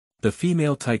The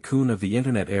female tycoon of the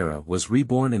internet era was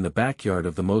reborn in the backyard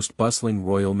of the most bustling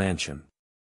royal mansion.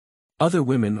 Other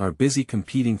women are busy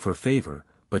competing for favor,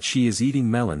 but she is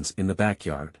eating melons in the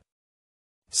backyard.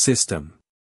 System.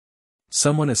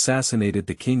 Someone assassinated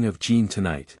the King of Jin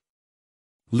tonight.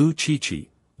 Liu Qiqi,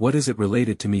 what is it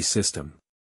related to me? System.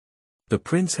 The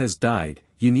prince has died,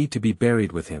 you need to be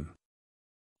buried with him.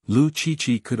 Liu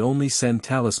Qiqi could only send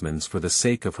talismans for the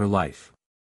sake of her life.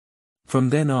 From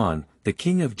then on, the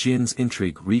King of Jin's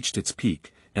intrigue reached its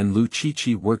peak, and Liu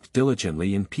Qiqi worked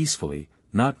diligently and peacefully,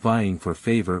 not vying for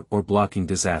favor or blocking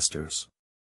disasters.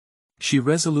 She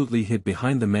resolutely hid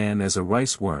behind the man as a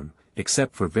rice worm,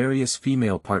 except for various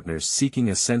female partners seeking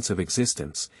a sense of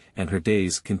existence, and her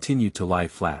days continued to lie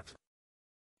flat.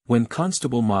 When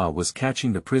Constable Ma was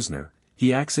catching the prisoner,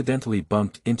 he accidentally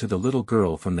bumped into the little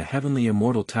girl from the heavenly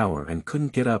immortal tower and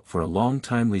couldn't get up for a long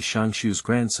time. Li Shangshu's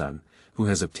grandson, who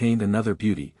has obtained another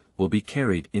beauty, will be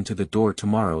carried into the door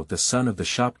tomorrow. The son of the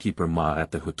shopkeeper Ma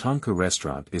at the Hutonka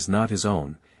restaurant is not his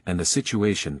own, and the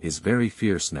situation is very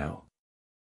fierce now.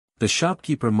 The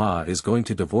shopkeeper Ma is going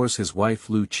to divorce his wife.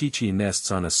 Liu Qiqi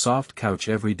nests on a soft couch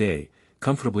every day,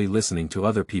 comfortably listening to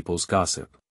other people's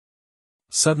gossip.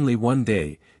 Suddenly one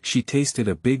day, she tasted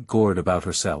a big gourd about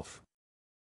herself.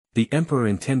 The emperor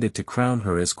intended to crown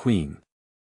her as queen.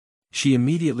 She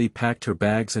immediately packed her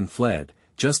bags and fled,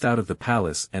 just out of the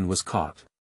palace, and was caught.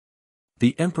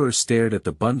 The emperor stared at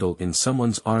the bundle in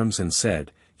someone's arms and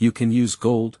said, "You can use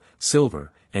gold,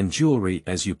 silver, and jewelry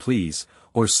as you please,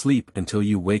 or sleep until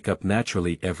you wake up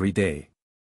naturally every day.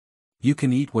 You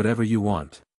can eat whatever you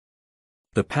want.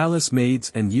 The palace maids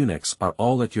and eunuchs are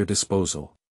all at your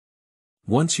disposal.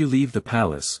 Once you leave the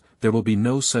palace, there will be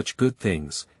no such good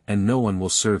things, and no one will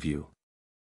serve you.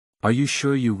 Are you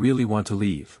sure you really want to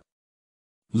leave?"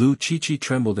 Liu Qiqi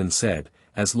trembled and said,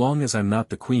 "As long as I'm not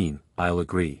the queen, I'll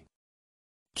agree."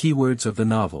 Keywords of the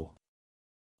novel.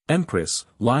 Empress,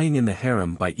 lying in the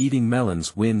harem by eating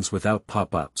melons wins without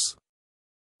pop-ups.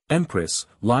 Empress,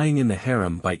 lying in the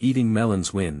harem by eating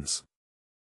melons wins.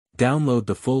 Download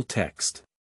the full text.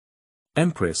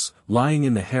 Empress, lying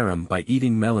in the harem by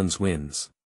eating melons wins.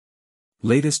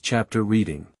 Latest chapter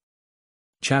reading.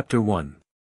 Chapter 1.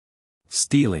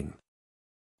 Stealing.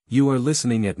 You are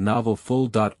listening at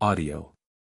novelfull.audio.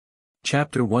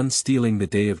 Chapter 1. Stealing. The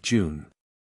day of June.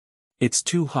 It's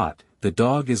too hot, the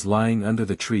dog is lying under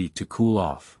the tree to cool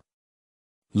off.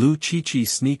 Liu Qiqi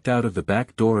sneaked out of the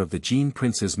back door of the Jin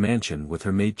prince's mansion with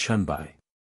her maid Chunbai.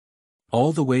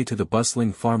 All the way to the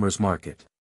bustling farmer's market.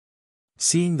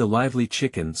 Seeing the lively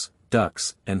chickens,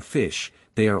 ducks, and fish,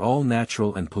 they are all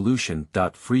natural and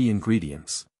pollution-free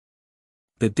ingredients.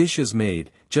 The dishes made,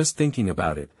 just thinking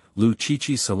about it, Liu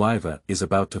Qiqi's saliva is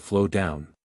about to flow down.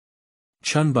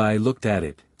 Chunbai looked at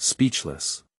it,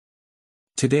 speechless.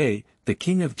 Today, the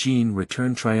King of Jin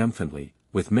returned triumphantly,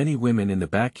 with many women in the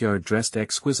backyard dressed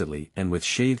exquisitely and with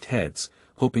shaved heads,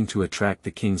 hoping to attract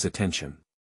the king's attention.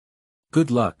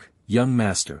 Good luck, young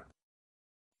master.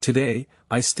 Today,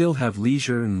 I still have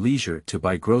leisure to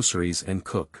buy groceries and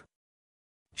cook.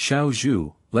 Xiao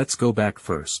Zhu, let's go back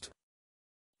first.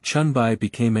 Chunbai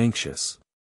became anxious.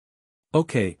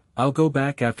 Okay, I'll go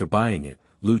back after buying it,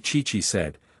 Liu Qiqi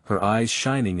said, her eyes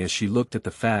shining as she looked at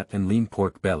the fat and lean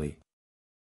pork belly.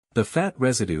 The fat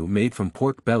residue made from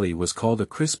pork belly was called a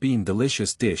crispy and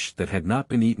delicious dish that had not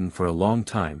been eaten for a long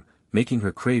time, making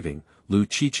her craving. Liu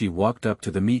Qiqi walked up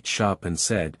to the meat shop and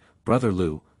said, "Brother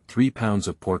Liu, 3 pounds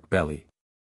of pork belly."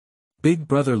 Big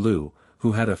Brother Liu,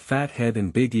 who had a fat head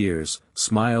and big ears,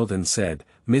 smiled and said,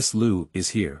 "Miss Liu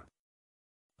is here.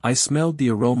 I smelled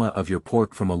the aroma of your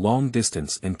pork from a long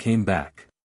distance and came back."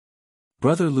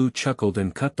 Brother Liu chuckled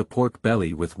and cut the pork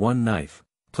belly with one knife,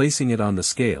 placing it on the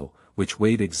scale, which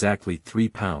weighed exactly 3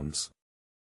 pounds.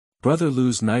 Brother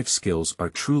Liu's knife skills are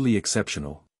truly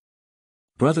exceptional.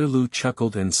 Brother Liu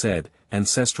chuckled and said,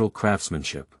 "Ancestral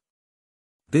craftsmanship.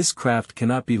 This craft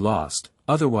cannot be lost,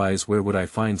 otherwise where would I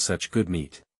find such good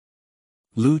meat?"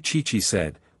 Liu Qiqi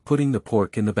said, putting the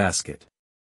pork in the basket.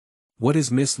 "What is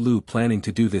Miss Liu planning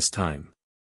to do this time?"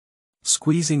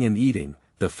 Squeezing and eating,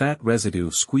 the fat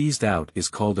residue squeezed out is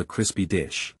called a crispy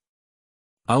dish.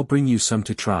 "I'll bring you some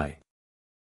to try."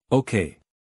 Okay.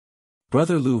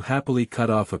 Brother Liu happily cut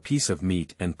off a piece of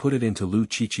meat and put it into Liu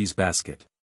Qiqi's basket.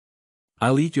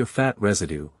 "I'll eat your fat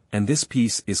residue, and this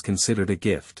piece is considered a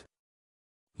gift."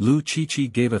 Liu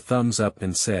Qiqi gave a thumbs up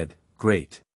and said,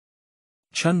 "Great."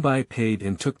 Chunbai paid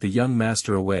and took the young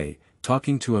master away,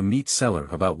 talking to a meat seller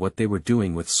about what they were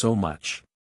doing with so much.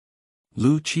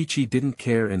 Liu Qiqi didn't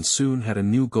care and soon had a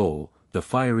new goal, the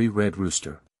fiery red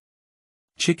rooster.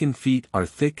 Chicken feet are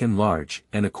thick and large,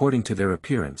 and according to their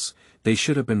appearance, they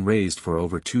should have been raised for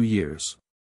over 2 years.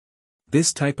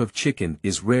 This type of chicken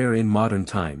is rare in modern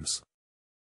times.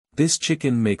 This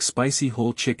chicken makes spicy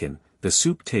whole chicken, the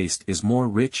soup taste is more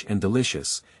rich and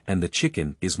delicious, and the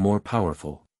chicken is more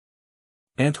powerful.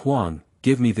 Aunt Huang,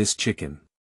 give me this chicken.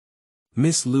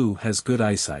 Miss Liu has good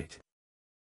eyesight.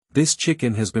 This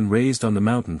chicken has been raised on the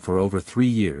mountain for over 3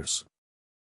 years.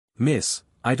 Miss,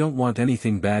 I don't want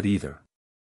anything bad either.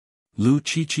 Liu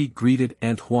Qiqi greeted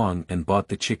Aunt Huang and bought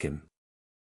the chicken.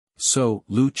 So,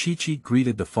 Liu Qiqi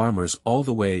greeted the farmers all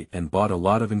the way and bought a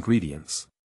lot of ingredients.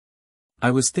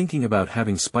 I was thinking about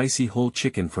having spicy whole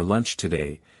chicken for lunch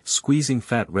today, squeezing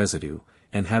fat residue,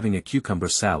 and having a cucumber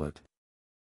salad.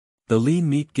 The lean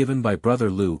meat given by Brother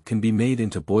Liu can be made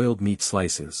into boiled meat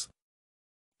slices.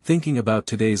 Thinking about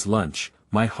today's lunch,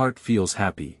 my heart feels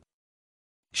happy.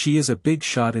 She is a big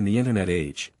shot in the internet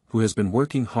age, who has been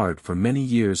working hard for many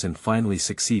years and finally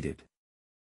succeeded.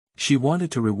 She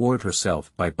wanted to reward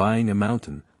herself by buying a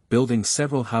mountain, building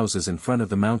several houses in front of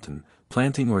the mountain,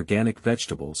 planting organic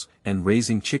vegetables, and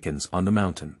raising chickens on the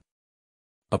mountain.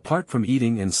 Apart from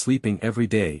eating and sleeping every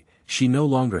day, she no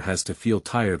longer has to feel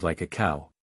tired like a cow.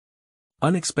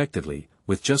 Unexpectedly,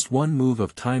 with just one move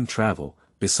of time travel,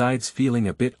 besides feeling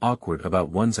a bit awkward about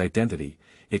one's identity,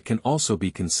 it can also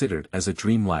be considered as a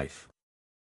dream life.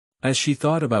 As she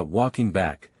thought about walking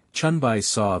back, Chunbai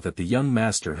saw that the young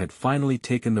master had finally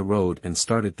taken the road and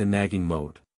started the nagging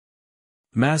mode.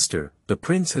 Master, the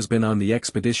prince has been on the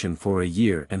expedition for a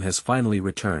year and has finally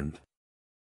returned.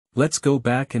 Let's go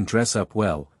back and dress up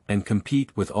well, and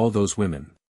compete with all those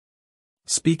women.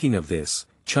 Speaking of this,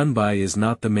 Chunbai is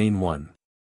not the main one.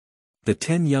 The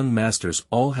 10 young masters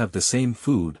all have the same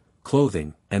food,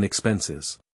 clothing, and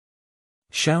expenses.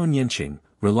 Xiao Nianqing,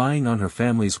 relying on her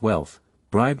family's wealth,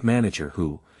 bribed manager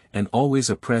who, and always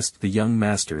oppressed the young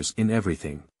masters in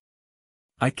everything.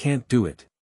 I can't do it.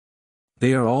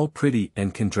 They are all pretty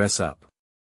and can dress up.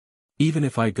 Even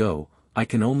if I go, I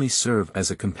can only serve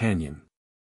as a companion.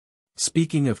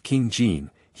 Speaking of King Jin,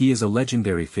 he is a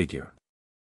legendary figure.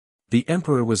 The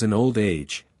emperor was in old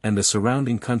age, and the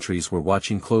surrounding countries were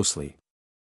watching closely.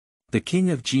 The King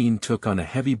of Jin took on a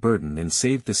heavy burden and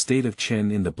saved the state of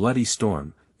Chen in the bloody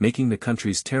storm, making the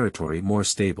country's territory more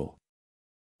stable.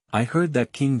 I heard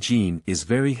that King Jin is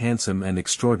very handsome and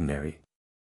extraordinary.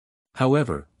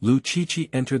 However, Liu Qiqi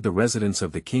entered the residence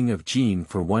of the King of Jin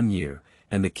for 1 year,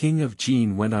 and the King of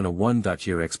Jin went on a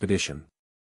 1-year expedition.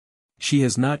 She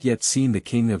has not yet seen the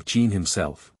King of Jin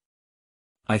himself.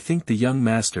 I think the young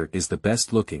master is the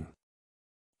best looking.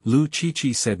 Liu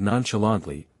Qiqi said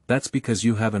nonchalantly, that's because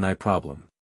you have an eye problem.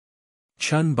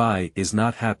 Chun Bai is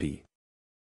not happy.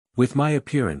 With my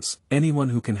appearance, anyone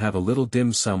who can have a little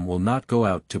dim sum will not go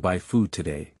out to buy food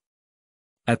today.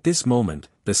 At this moment,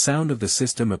 the sound of the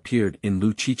system appeared in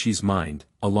Liu Qiqi's mind,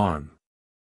 alarm.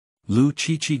 Liu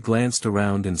Qiqi glanced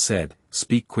around and said,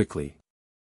 speak quickly.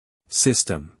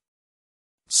 System.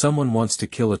 Someone wants to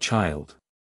kill a child.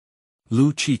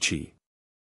 Liu Qiqi.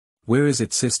 Where is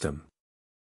it, system?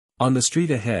 On the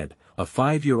street ahead, a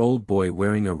 5-year-old boy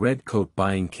wearing a red coat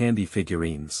buying candy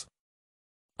figurines.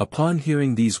 Upon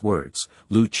hearing these words,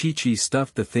 Liu Qiqi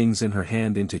stuffed the things in her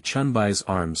hand into Chunbai's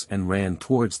arms and ran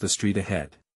towards the street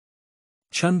ahead.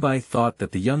 Chunbai thought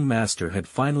that the young master had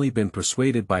finally been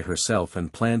persuaded by herself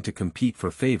and planned to compete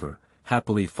for favor,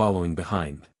 happily following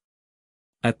behind.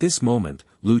 At this moment,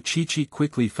 Liu Qiqi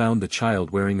quickly found the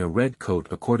child wearing a red coat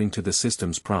according to the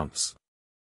system's prompts.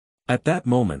 At that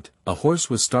moment, a horse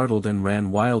was startled and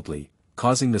ran wildly,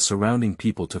 causing the surrounding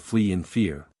people to flee in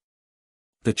fear.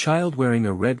 The child wearing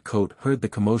a red coat heard the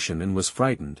commotion and was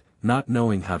frightened, not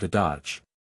knowing how to dodge.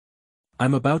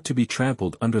 I'm about to be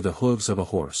trampled under the hooves of a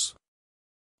horse.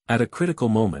 At a critical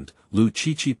moment, Liu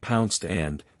Qiqi pounced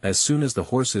and, as soon as the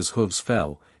horse's hooves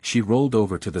fell, she rolled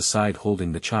over to the side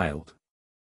holding the child.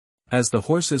 As the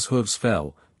horse's hooves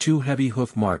fell, 2 heavy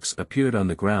hoof marks appeared on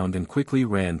the ground and quickly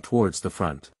ran towards the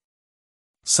front.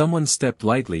 Someone stepped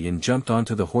lightly and jumped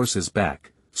onto the horse's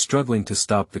back, struggling to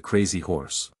stop the crazy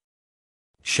horse.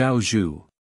 Xiao Zhu.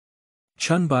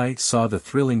 Chunbai saw the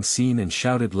thrilling scene and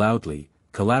shouted loudly,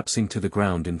 collapsing to the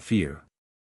ground in fear.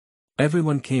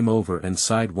 Everyone came over and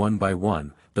sighed one by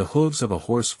one, the hooves of a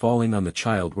horse falling on the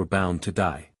child were bound to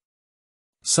die.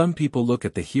 Some people look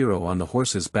at the hero on the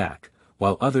horse's back,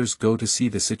 while others go to see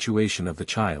the situation of the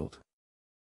child.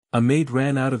 A maid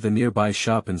ran out of the nearby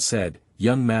shop and said,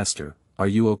 "Young master, are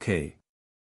you okay?"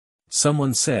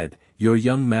 Someone said, "Your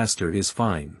young master is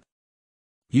fine.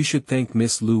 You should thank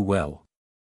Miss Liu well.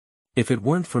 If it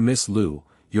weren't for Miss Liu,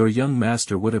 your young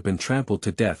master would have been trampled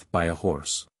to death by a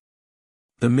horse."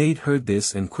 The maid heard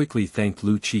this and quickly thanked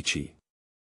Liu Qiqi.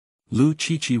 Liu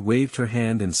Qiqi waved her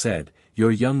hand and said,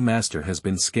 "Your young master has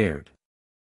been scared.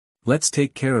 Let's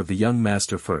take care of the young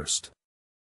master first."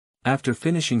 After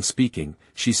finishing speaking,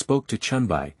 she spoke to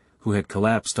Chunbai, who had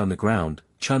collapsed on the ground.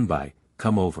 "Chunbai,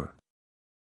 come over."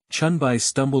 Chunbai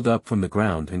stumbled up from the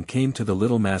ground and came to the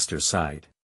little master's side.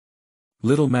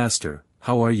 "Little master,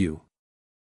 how are you?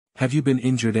 Have you been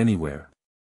injured anywhere?"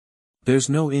 "There's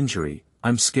no injury,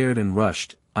 I'm scared and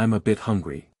rushed, I'm a bit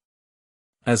hungry."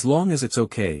 "As long as it's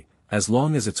okay,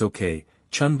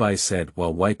 Chunbai said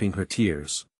while wiping her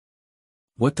tears.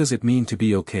 "What does it mean to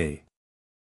be okay?"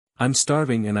 "I'm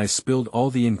starving and I spilled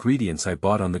all the ingredients I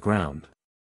bought on the ground."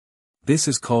 "This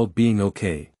is called being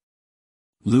okay."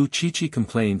 Liu Qiqi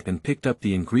complained and picked up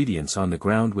the ingredients on the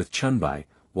ground with Chunbai,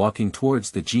 walking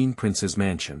towards the Jin prince's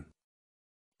mansion.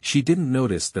 She didn't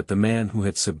notice that the man who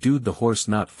had subdued the horse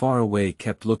not far away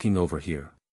kept looking over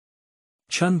here.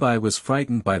 Chunbai was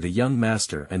frightened by the young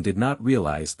master and did not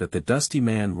realize that the dusty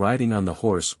man riding on the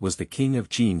horse was the King of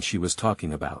Jin she was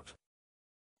talking about.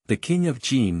 The King of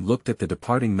Jin looked at the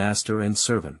departing master and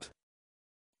servant.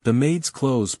 "The maid's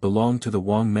clothes belong to the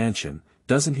Wang mansion,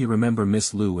 doesn't he remember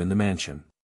Miss Liu in the mansion?"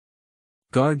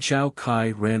 Guard Zhao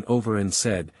Kai ran over and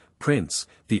said, "Prince,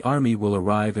 the army will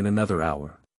arrive in another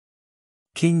hour."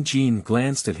 King Jin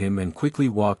glanced at him and quickly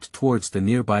walked towards the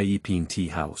nearby EP1-10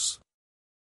 house.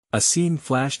 A scene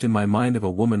flashed in my mind of a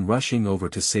woman rushing over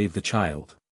to save the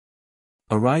child.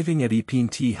 Arriving at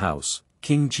EP1-10 house,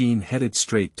 King Jin headed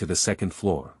straight to the second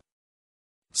floor.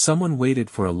 Someone waited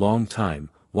for a long time,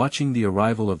 watching the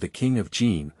arrival of the King of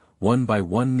Jin, one by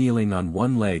one kneeling on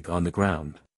one leg on the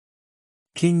ground.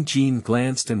 King Jin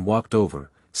glanced and walked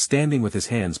over, standing with his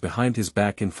hands behind his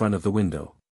back in front of the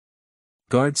window.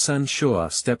 Guard Sun Shua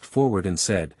stepped forward and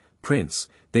said, "Prince,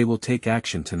 they will take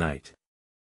action tonight."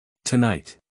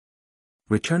 Tonight.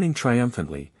 Returning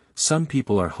triumphantly, some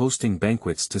people are hosting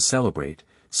banquets to celebrate,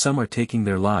 some are taking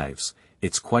their lives,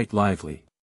 it's quite lively.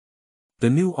 The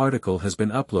new article has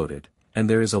been uploaded, and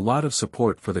there is a lot of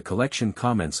support for the collection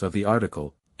comments of the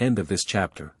article. End of this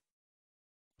chapter.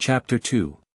 Chapter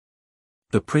 2.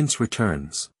 The Prince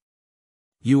Returns.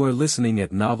 You are listening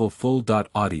at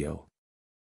novelfull.audio.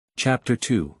 Chapter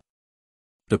 2.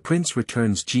 The Prince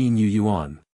Returns. Jin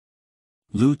Yuan.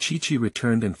 Liu Qiqi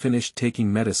returned and finished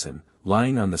taking medicine,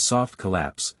 lying on the soft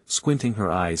collapse, squinting her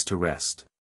eyes to rest.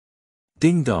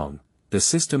 Ding dong, the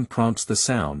system prompts the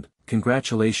sound,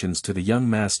 "Congratulations to the young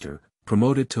master,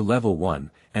 promoted to level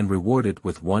 1, and rewarded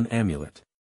with 1 amulet."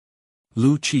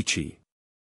 Liu Qiqi.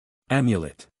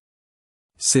 Amulet.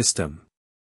 System.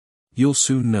 You'll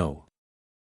soon know.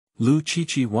 Liu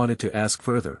Qiqi wanted to ask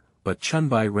further, but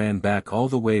Chunbai ran back all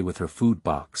the way with her food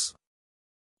box.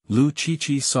 Liu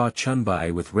Qiqi saw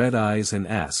Chunbai with red eyes and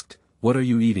asked, "What are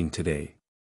you eating today?"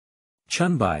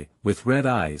 Chunbai, with red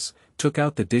eyes, took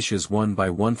out the dishes one by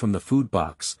one from the food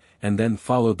box, and then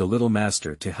followed the little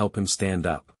master to help him stand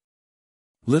up.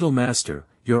 "Little master,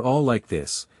 you're all like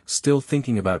this, still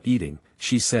thinking about eating,"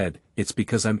 she said. "It's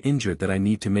because I'm injured that I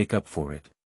need to make up for it."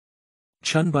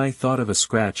 Chunbai thought of a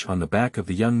scratch on the back of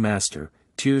the young master,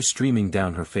 tears streaming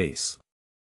down her face.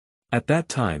 "At that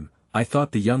time, I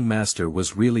thought the young master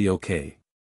was really okay.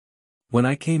 When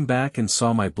I came back and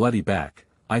saw my bloody back,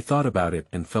 I thought about it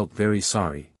and felt very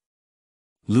sorry."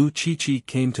 Liu Qiqi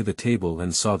came to the table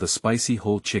and saw the spicy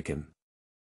whole chicken.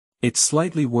 "It's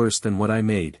slightly worse than what I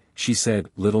made," she said.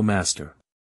 "Little master.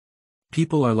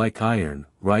 People are like iron,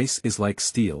 rice is like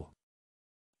steel.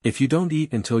 If you don't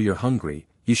eat until you're hungry,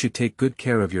 you should take good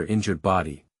care of your injured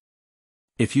body.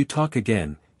 If you talk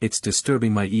again, it's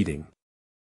disturbing my eating.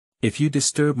 If you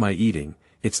disturb my eating,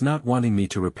 it's not wanting me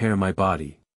to repair my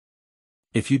body.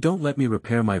 If you don't let me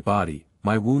repair my body,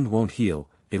 my wound won't heal,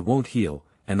 it won't heal,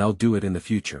 and I'll do it in the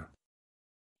future."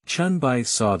 Chunbai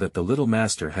saw that the little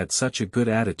master had such a good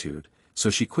attitude, so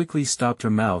she quickly stopped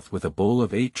her mouth with a bowl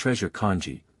of 8 treasure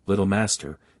congee. "Little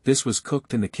master, this was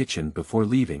cooked in the kitchen before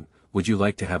leaving, would you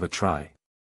like to have a try?"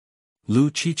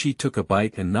 Liu Qiqi took a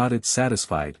bite and nodded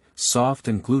satisfied, soft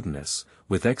and glutinous,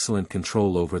 with excellent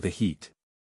control over the heat.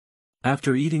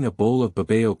 After eating a bowl of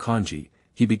babao congee,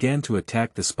 he began to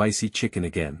attack the spicy chicken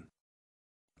again.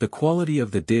 The quality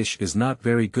of the dish is not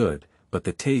very good, but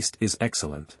the taste is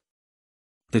excellent.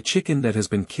 The chicken that has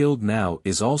been killed now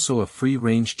is also a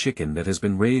free-range chicken that has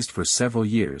been raised for several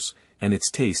years, and its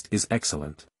taste is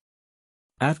excellent.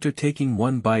 After taking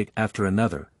one bite after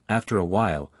another, after a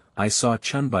while, I saw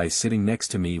Chunbai sitting next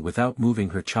to me without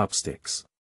moving her chopsticks.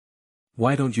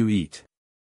 "Why don't you eat?"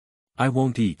 "I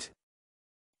won't eat."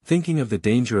 Thinking of the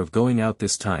danger of going out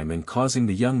this time and causing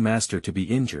the young master to be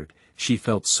injured, she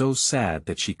felt so sad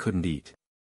that she couldn't eat.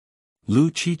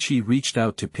 Liu Qiqi reached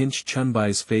out to pinch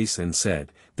Chunbai's face and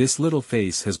said, this little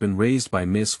face has been raised by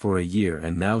Miss for a year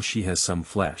and now she has some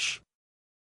flesh.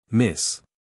 Miss.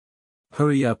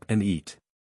 Hurry up and eat.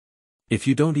 If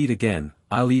you don't eat again,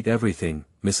 I'll eat everything,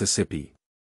 Mississippi.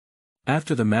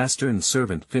 After the master and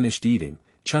servant finished eating,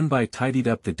 Chunbai tidied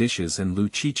up the dishes and Liu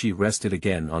Qiqi rested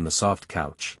again on the soft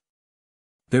couch.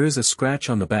 There is a scratch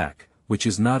on the back, which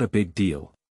is not a big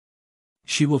deal.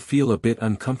 She will feel a bit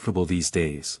uncomfortable these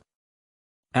days.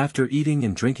 After eating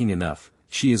and drinking enough,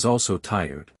 she is also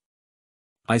tired.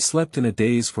 I slept in a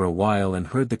daze for a while and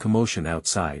heard the commotion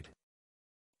outside.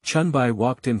 Chunbai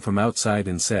walked in from outside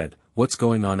and said, "What's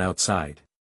going on outside?"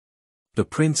 "The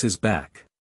prince is back."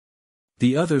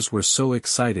 The others were so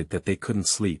excited that they couldn't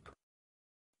sleep.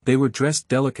 They were dressed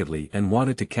delicately and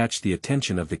wanted to catch the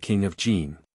attention of the King of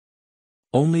Jin.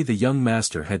 Only the young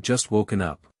master had just woken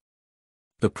up.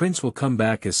 "The prince will come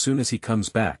back as soon as he comes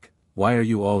back, why are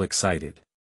you all excited?"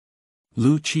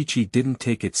 Liu Qiqi didn't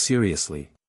take it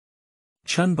seriously.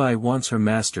 Chunbai wants her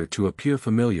master to appear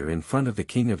familiar in front of the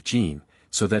King of Jin,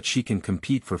 so that she can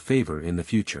compete for favor in the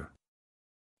future.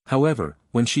 However,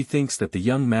 when she thinks that the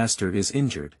young master is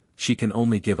injured, she can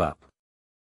only give up.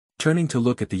 Turning to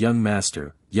look at the young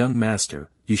master,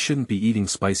 you shouldn't be eating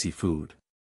spicy food.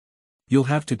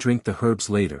 You'll have to drink the herbs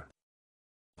later."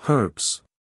 Herbs.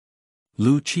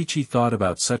 Liu Qiqi thought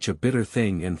about such a bitter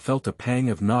thing and felt a pang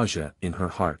of nausea in her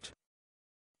heart.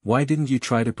 "Why didn't you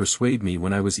try to persuade me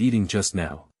when I was eating just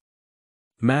now?"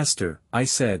 "Master, I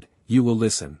said, you will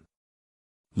listen."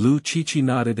 Liu Qiqi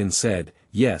nodded and said,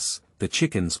 "Yes, the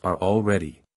chickens are all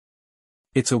ready.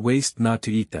 It's a waste not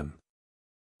to eat them."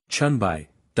 Chunbai.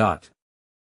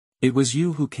 It was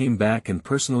you who came back and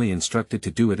personally instructed to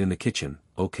do it in the kitchen,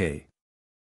 okay.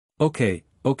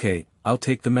 Okay, I'll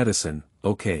take the medicine,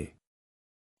 okay.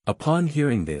 Upon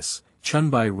hearing this,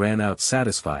 Chunbai ran out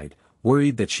satisfied,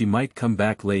 worried that she might come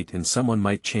back late and someone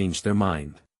might change their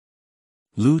mind.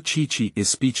 Liu Qiqi is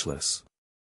speechless.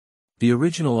 The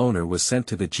original owner was sent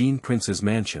to the Jin prince's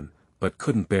mansion, but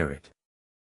couldn't bear it.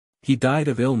 He died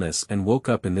of illness and woke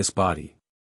up in this body.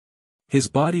 His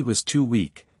body was too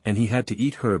weak, and he had to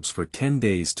eat herbs for 10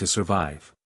 days to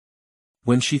survive.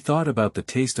 When she thought about the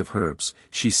taste of herbs,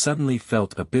 she suddenly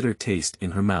felt a bitter taste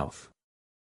in her mouth.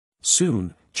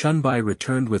 Soon, Chunbai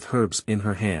returned with herbs in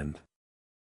her hand.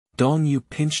 Dong Yu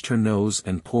pinched her nose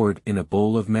and poured in a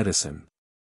bowl of medicine.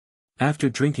 After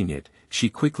drinking it, she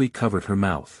quickly covered her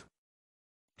mouth.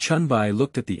 Chunbai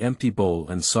looked at the empty bowl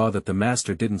and saw that the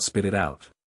master didn't spit it out.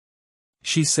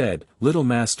 She said, "Little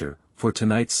master, for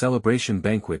tonight's celebration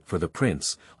banquet for the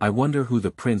prince, I wonder who the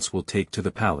prince will take to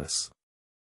the palace."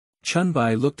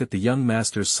 Chunbai looked at the young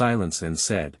master's silence and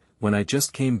said, "When I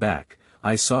just came back,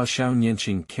 I saw Xiao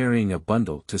Nianqing carrying a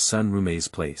bundle to Sun Rumei's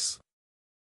place.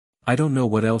 I don't know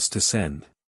what else to send.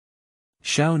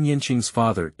 Xiao Nianqing's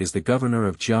father is the governor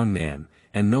of Jiangnan,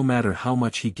 and no matter how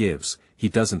much he gives, he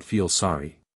doesn't feel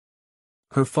sorry.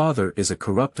 Her father is a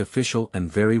corrupt official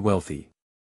and very wealthy."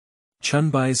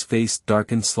 Chunbai's face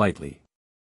darkened slightly.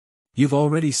 "You've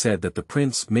already said that the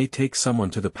prince may take someone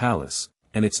to the palace,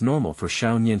 and it's normal for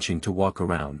Xiao Nianqing to walk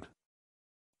around.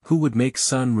 Who would make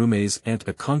Sun Rumei's aunt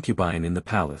a concubine in the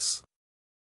palace?"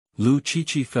 Liu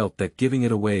Qiqi felt that giving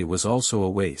it away was also a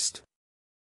waste.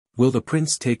 "Will the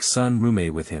prince take Sun Rumei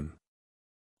with him?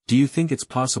 Do you think it's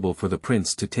possible for the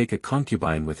prince to take a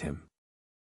concubine with him?"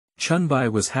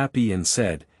 Chunbai was happy and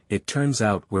said, "It turns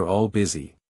out we're all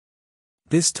busy."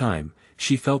 This time,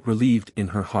 she felt relieved in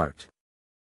her heart.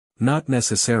 "Not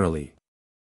necessarily."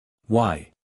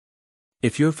 "Why?"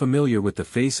 "If you're familiar with the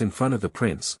face in front of the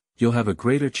prince, you'll have a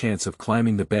greater chance of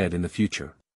climbing the bed in the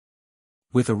future.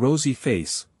 With a rosy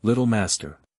face, little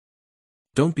master.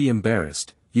 Don't be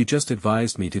embarrassed, you just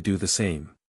advised me to do the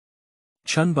same."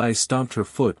 Chunbai stomped her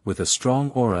foot with a strong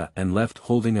aura and left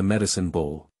holding a medicine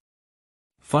bowl.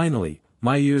 Finally,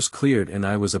 my ears cleared and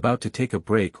I was about to take a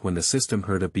break when the system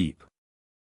heard a beep.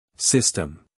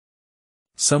 System.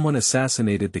 Someone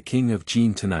assassinated the King of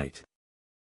Jin tonight.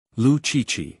 Liu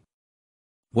Qiqi.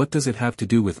 What does it have to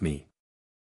do with me?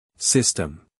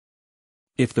 System.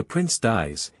 If the prince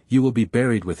dies, you will be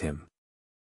buried with him.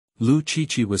 Liu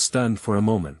Qiqi was stunned for a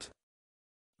moment.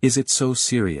 Is it so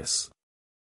serious?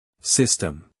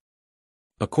 System.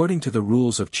 According to the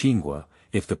rules of Qinghua,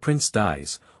 if the prince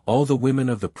dies, all the women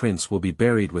of the prince will be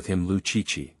buried with him. Liu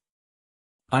Qiqi.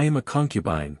 I am a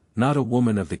concubine, not a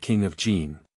woman of the King of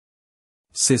Jin.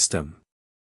 System.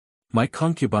 My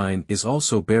concubine is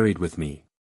also buried with me.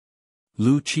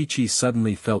 Liu Qiqi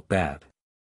suddenly felt bad.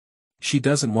 She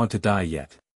doesn't want to die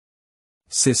yet.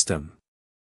 System.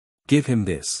 Give him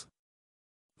this.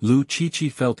 Liu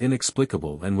Qiqi felt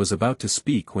inexplicable and was about to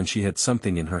speak when she had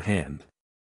something in her hand.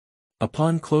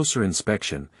 Upon closer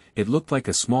inspection, it looked like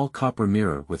a small copper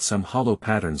mirror with some hollow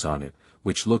patterns on it,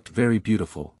 which looked very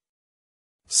beautiful.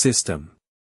 System.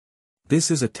 This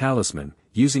is a talisman,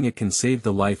 using it can save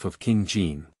the life of King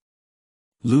Jin.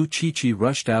 Liu Qiqi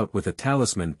rushed out with a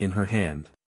talisman in her hand.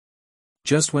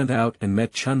 Just went out and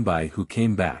met Chunbai, who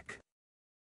came back.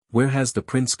 Where has the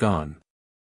prince gone?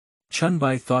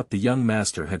 Chunbai thought the young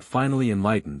master had finally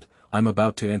enlightened. I'm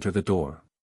about to enter the door.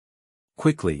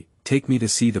 Quickly, take me to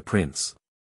see the prince.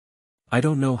 I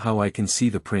don't know how I can see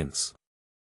the prince.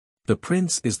 The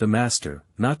prince is the master,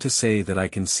 not to say that I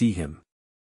can see him.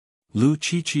 Liu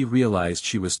Qiqi realized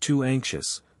she was too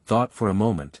anxious, thought for a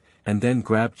moment, and then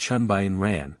grabbed Chunbai and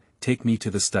ran. Take me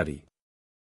to the study.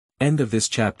 End of this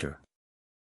chapter.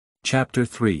 Chapter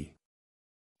 3.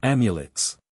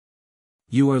 Amulets.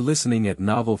 You are listening at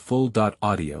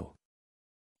novelfull.audio.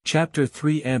 Chapter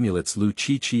 3 Amulets. Liu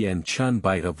Qiqi and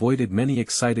Chunbai avoided many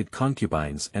excited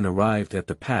concubines and arrived at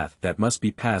the path that must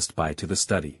be passed by to the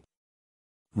study.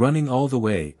 Running all the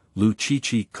way, Liu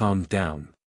Qiqi calmed down.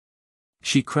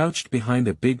 She crouched behind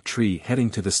a big tree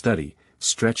heading to the study,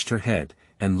 stretched her head,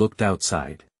 and looked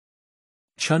outside.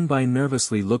 Chunbai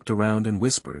nervously looked around and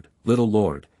whispered, "Little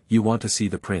lord, you want to see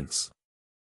the prince.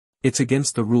 It's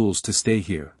against the rules to stay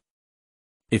here.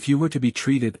 If you were to be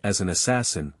treated as an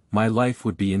assassin, my life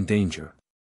would be in danger.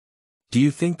 Do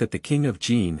you think that the King of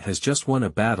Jin has just won a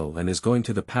battle and is going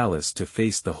to the palace to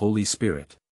face the Holy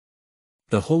Spirit?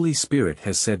 The Holy Spirit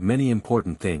has said many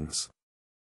important things.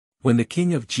 When the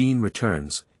King of Jin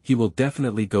returns, he will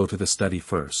definitely go to the study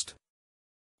first.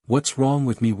 What's wrong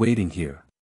with me waiting here?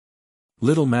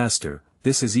 Little master,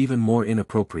 this is even more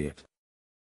inappropriate.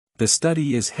 The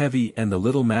study is heavy and the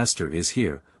little master is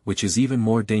here, which is even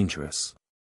more dangerous.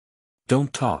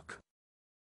 Don't talk."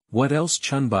 What else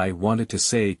Chunbai wanted to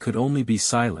say could only be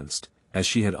silenced, as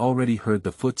she had already heard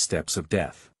the footsteps of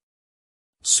death.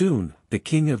 Soon, the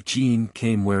King of Jin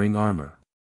came wearing armor.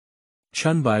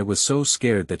 Chunbai was so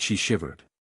scared that she shivered.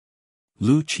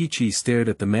 Liu Qiqi stared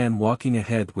at the man walking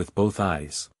ahead with both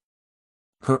eyes.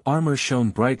 Her armor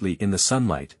shone brightly in the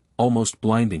sunlight, almost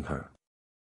blinding her.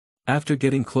 After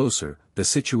getting closer, the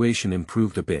situation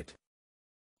improved a bit.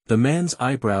 The man's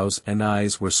eyebrows and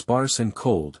eyes were sparse and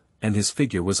cold, and his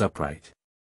figure was upright.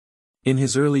 In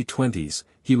his early 20s,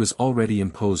 he was already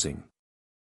imposing.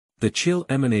 The chill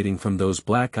emanating from those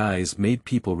black eyes made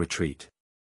people retreat.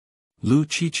 Liu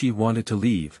Qiqi wanted to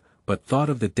leave, but thought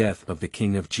of the death of the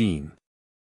King of Jin.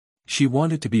 She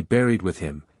wanted to be buried with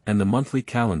him, and the monthly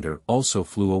calendar also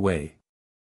flew away.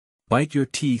 Bite your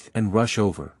teeth and rush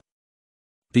over.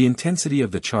 The intensity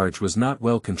of the charge was not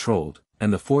well controlled,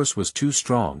 and the force was too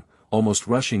strong, almost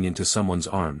rushing into someone's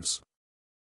arms.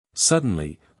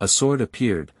 Suddenly, a sword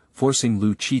appeared, forcing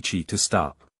Liu Qiqi to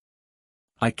stop.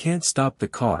 "I can't stop the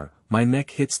car, my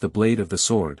neck hits the blade of the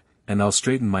sword, and I'll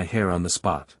straighten my hair on the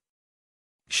spot."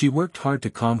 She worked hard to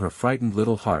calm her frightened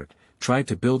little heart, tried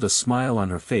to build a smile on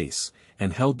her face,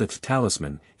 and held the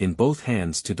talisman in both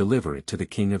hands to deliver it to the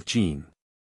King of Jin.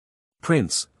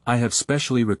 "Prince, I have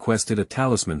specially requested a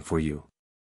talisman for you.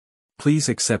 Please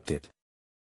accept it."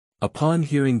 Upon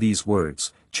hearing these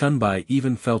words, Chunbai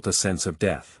even felt a sense of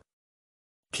death.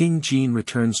 King Jin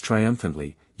returns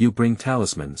triumphantly, "You bring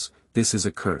talismans, this is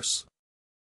a curse."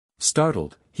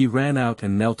 Startled, he ran out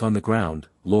and knelt on the ground,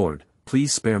 "Lord,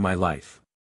 please spare my life.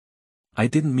 I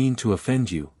didn't mean to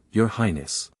offend you, Your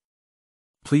Highness.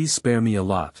 Please spare me a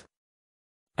lot."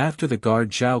 After the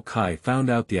guard Zhao Kai found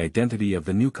out the identity of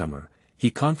the newcomer, he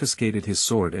confiscated his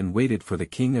sword and waited for the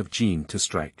King of Jin to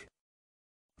strike.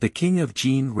 The King of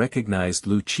Jin recognized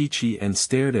Liu Qiqi and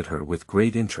stared at her with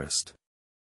great interest.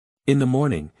 In the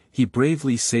morning, he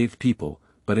bravely saved people,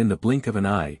 but in the blink of an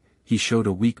eye, he showed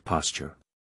a weak posture.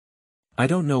 I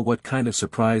don't know what kind of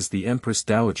surprise the Empress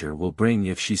Dowager will bring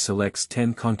if she selects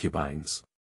 10 concubines.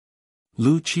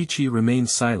 Liu Qiqi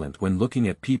remained silent when looking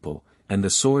at people, and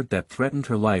the sword that threatened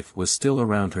her life was still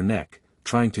around her neck,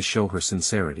 trying to show her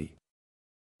sincerity.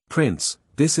 "Prince,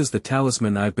 this is the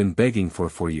talisman I've been begging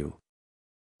for you."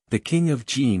 The King of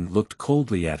Jin looked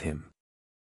coldly at him.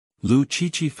 Liu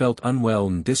Qiqi felt unwell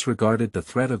and disregarded the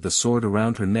threat of the sword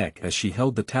around her neck as she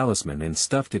held the talisman and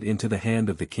stuffed it into the hand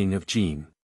of the King of Jin.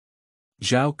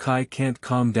 Zhao Kai can't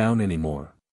calm down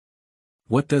anymore.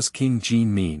 What does King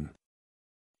Jin mean?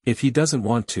 If he doesn't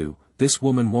want to, this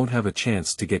woman won't have a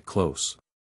chance to get close.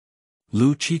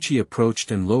 Liu Qiqi approached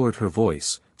and lowered her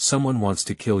voice, "Someone wants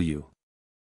to kill you."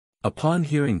 Upon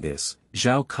hearing this,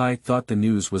 Zhao Kai thought the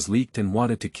news was leaked and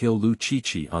wanted to kill Liu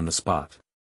Qiqi on the spot.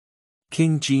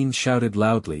 King Jin shouted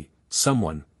loudly,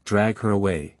 "Someone, drag her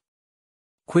away."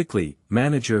 Quickly,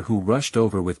 manager who rushed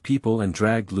over with people and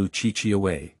dragged Liu Qiqi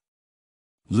away.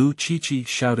 Liu Qiqi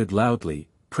shouted loudly,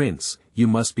 "Prince, you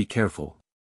must be careful."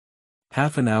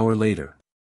 Half an hour later.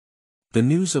 The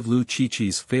news of Liu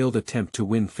Qiqi's failed attempt to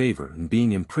win favor and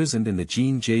being imprisoned in the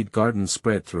Jin Jade Garden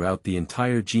spread throughout the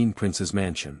entire Jin prince's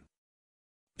mansion.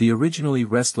 The originally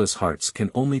restless hearts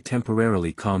can only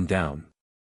temporarily calm down.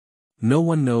 No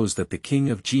one knows that the King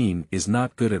of Jin is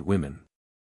not good at women.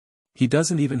 He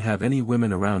doesn't even have any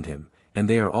women around him, and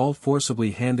they are all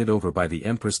forcibly handed over by the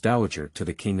Empress Dowager to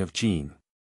the King of Jin.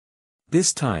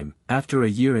 This time, after a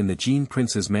year in the Jin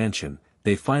prince's mansion,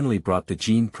 they finally brought the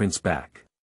Jin prince back.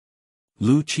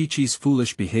 Liu Qiqi's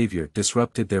foolish behavior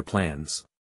disrupted their plans.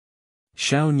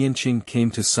 Xiao Nianqing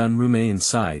came to Sun Rume and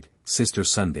sighed, "Sister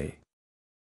Sunday."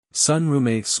 Sun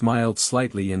Rume smiled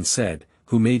slightly and said,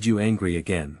 "Who made you angry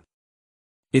again?"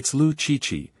 "It's Liu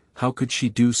Qiqi, how could she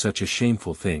do such a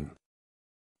shameful thing?"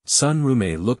 Sun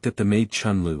Rume looked at the maid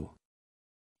Chunlu.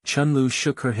 Chunlu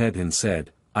shook her head and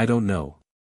said, "I don't know."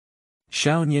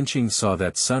 Xiao Nianqing saw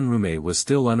that Sun Rume was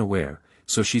still unaware,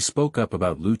 so she spoke up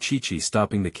about Liu Qiqi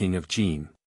stopping the King of Jin.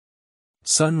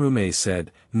 Sun Rume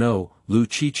said, "No, Liu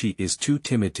Qiqi is too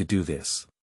timid to do this."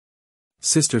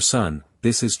 "Sister Sun,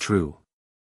 this is true."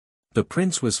 The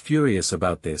prince was furious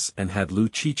about this and had Liu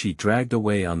Qiqi dragged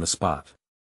away on the spot.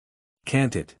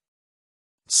 "Can't it?"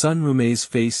 Sun Rume's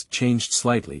face changed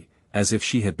slightly, as if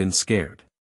she had been scared.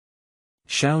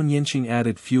 Xiao Nianqing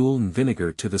added fuel and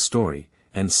vinegar to the story,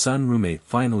 and Sun Rume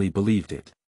finally believed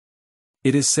it.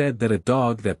 It is said that a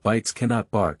dog that bites cannot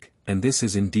bark, and this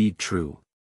is indeed true.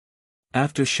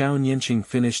 After Xiao Nianqing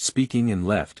finished speaking and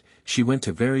left, she went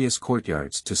to various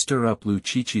courtyards to stir up Liu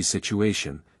Qiqi's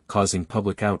situation, causing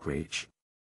public outrage.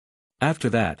 After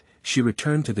that, she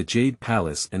returned to the Jade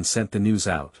Palace and sent the news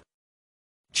out.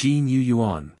 Jin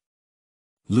Yuan.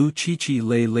 Liu Qiqi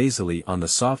lay lazily on the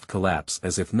soft collapse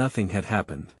as if nothing had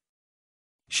happened.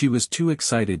 She was too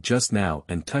excited just now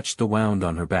and touched the wound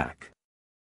on her back.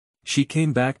 She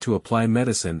came back to apply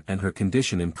medicine and her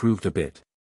condition improved a bit.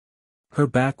 Her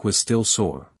back was still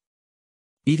sore.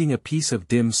 "Eating a piece of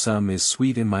dim sum is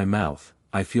sweet in my mouth,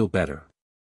 I feel better."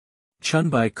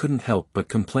 Chunbai couldn't help but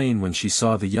complain when she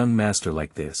saw the young master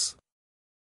like this.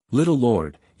 "Little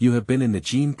lord, you have been in the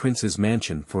Jin prince's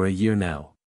mansion for a year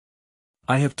now.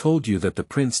 I have told you that the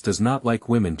prince does not like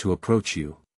women to approach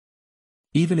you.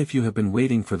 Even if you have been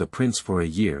waiting for the prince for a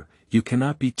year, you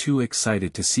cannot be too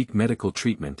excited to seek medical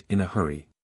treatment in a hurry."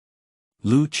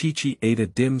 Liu Qiqi ate a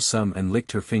dim sum and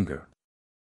licked her finger.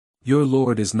 "Your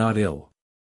lord is not ill.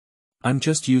 I'm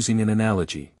just using an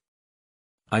analogy.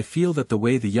 I feel that the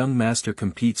way the young master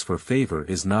competes for favor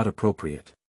is not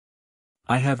appropriate.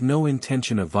 I have no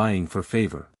intention of vying for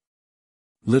favor.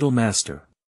 Little master.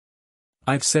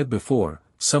 I've said before,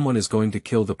 someone is going to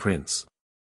kill the prince.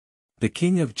 The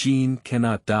King of Jin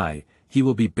cannot die, he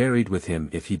will be buried with him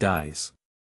if he dies.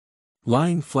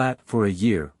 Lying flat for a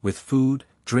year, with food,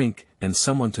 drink, and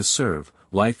someone to serve,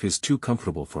 life is too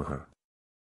comfortable for her.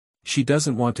 She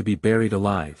doesn't want to be buried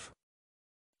alive."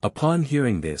 Upon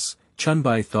hearing this,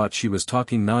 Chunbai thought she was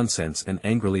talking nonsense and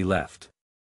angrily left.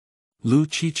 Liu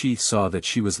Qiqi saw that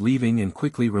she was leaving and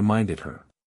quickly reminded her.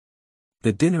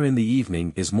 "The dinner in the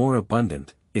evening is more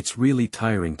abundant, it's really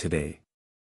tiring today."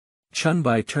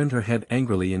 Chunbai turned her head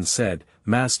angrily and said,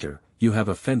 "Master, you have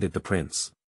offended the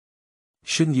prince.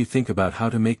 Shouldn't you think about how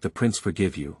to make the prince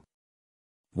forgive you?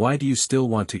 Why do you still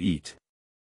want to eat?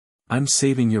 I'm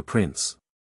saving your prince.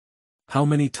 How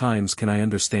many times can I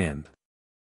understand?"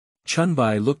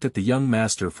 Chunbai looked at the young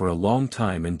master for a long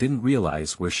time and didn't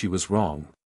realize where she was wrong.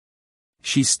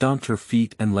 She stomped her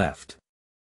feet and left.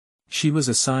 She was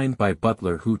assigned by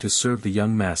Butler Hu to serve the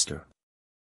young master.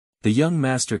 The young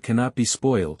master cannot be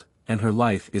spoiled, and her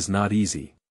life is not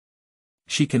easy.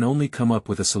 She can only come up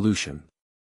with a solution.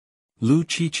 Liu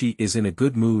Qiqi is in a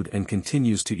good mood and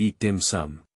continues to eat dim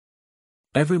sum.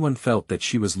 Everyone felt that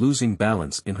she was losing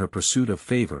balance in her pursuit of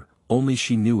favor, only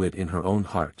she knew it in her own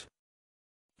heart.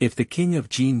 If the King of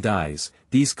Jin dies,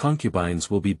 these concubines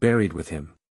will be buried with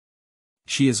him.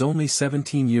 She is only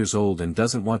 17 years old and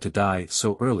doesn't want to die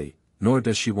so early, nor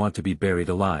does she want to be buried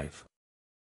alive.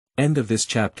 End of this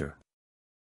chapter.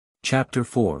 Chapter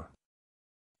 4.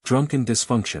 Drunken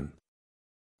Dysfunction.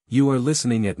 You are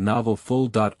listening at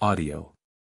novelfull.audio.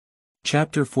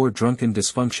 Chapter 4. Drunken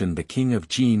Dysfunction. The King of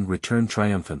Jin returned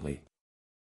triumphantly.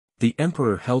 The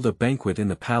emperor held a banquet in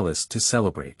the palace to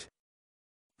celebrate.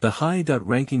 The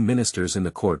high-ranking ministers in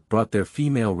the court brought their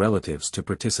female relatives to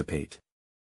participate.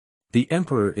 The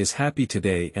emperor is happy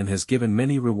today and has given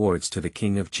many rewards to the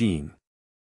King of Jin.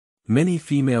 Many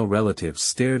female relatives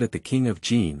stared at the King of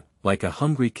Jin, like a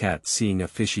hungry cat seeing a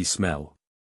fishy smell.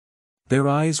 Their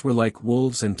eyes were like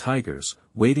wolves and tigers,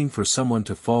 waiting for someone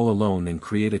to fall alone and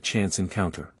create a chance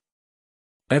encounter.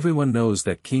 Everyone knows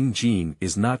that King Jin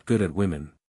is not good at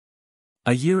women.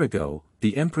 A year ago,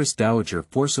 the Empress Dowager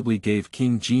forcibly gave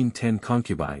King Jin 10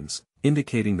 concubines,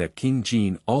 indicating that King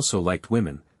Jin also liked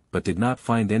women, but did not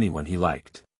find anyone he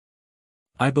liked.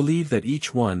 I believe that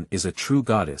each one is a true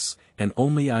goddess, and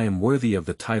only I am worthy of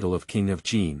the title of King of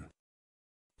Jin.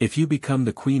 If you become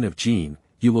the Queen of Jin,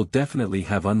 you will definitely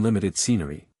have unlimited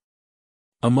scenery.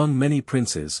 Among many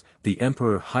princes, the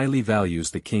emperor highly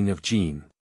values the King of Jin.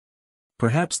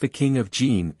 Perhaps the King of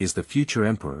Jin is the future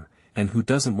emperor, and who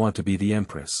doesn't want to be the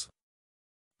empress?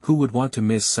 Who would want to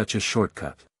miss such a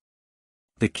shortcut?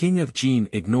 The King of Jin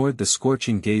ignored the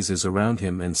scorching gazes around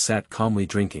him and sat calmly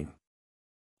drinking.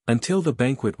 Until the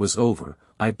banquet was over,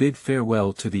 I bid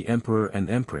farewell to the emperor and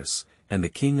empress, and the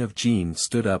King of Jin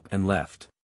stood up and left.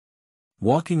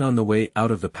 Walking on the way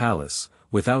out of the palace,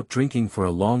 without drinking for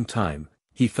a long time,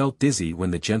 he felt dizzy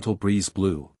when the gentle breeze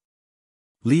blew.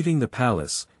 Leaving the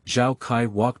palace, Zhao Kai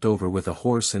walked over with a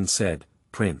horse and said,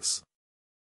 "Prince."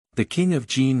 The King of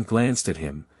Jin glanced at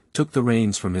him, took the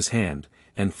reins from his hand,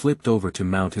 and flipped over to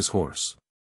mount his horse.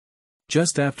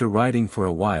 Just after riding for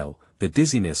a while, the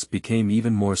dizziness became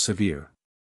even more severe.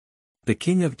 The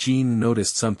King of Jin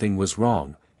noticed something was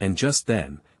wrong, and just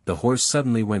then, the horse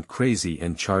suddenly went crazy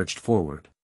and charged forward.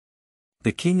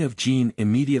 The King of Jin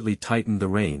immediately tightened the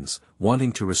reins,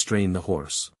 wanting to restrain the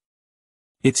horse.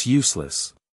 "It's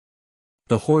useless."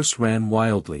 The horse ran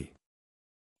wildly.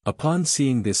 Upon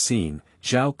seeing this scene,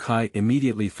 Zhao Kai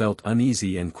immediately felt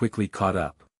uneasy and quickly caught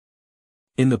up.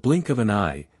 In the blink of an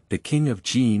eye, the King of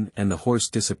Jin and the horse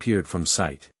disappeared from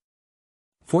sight.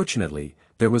 Fortunately,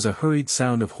 there was a hurried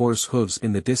sound of horse hooves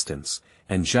in the distance,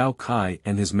 and Zhao Kai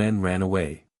and his men ran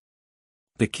away.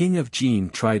 The King of Jin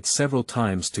tried several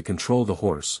times to control the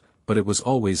horse, but it was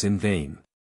always in vain.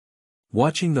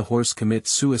 Watching the horse commit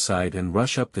suicide and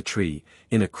rush up the tree,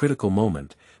 in a critical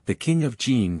moment, the King of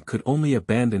Jin could only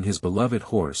abandon his beloved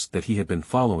horse that he had been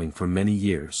following for many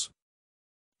years.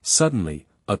 Suddenly,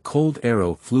 a cold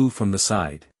arrow flew from the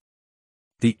side.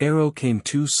 The arrow came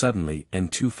too suddenly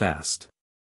and too fast.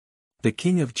 The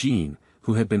King of Jin,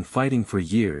 who had been fighting for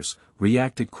years,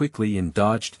 reacted quickly and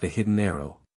dodged the hidden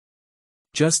arrow.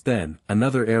 Just then,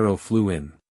 another arrow flew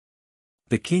in.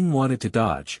 The king wanted to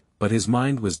dodge, but his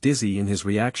mind was dizzy and his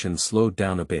reaction slowed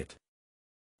down a bit.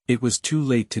 It was too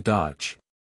late to dodge.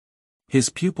 His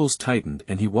pupils tightened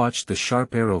and he watched the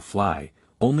sharp arrow fly,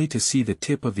 only to see the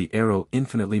tip of the arrow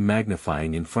infinitely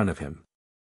magnifying in front of him.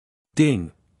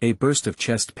 Ding! A burst of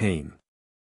chest pain.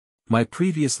 My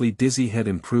previously dizzy head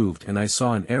improved and I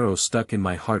saw an arrow stuck in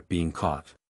my heart being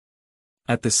caught.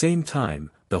 At the same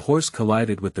time, the horse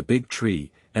collided with the big tree,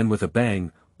 and with a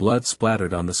bang, blood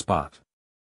splattered on the spot.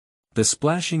 The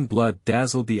splashing blood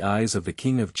dazzled the eyes of the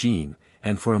King of Jin,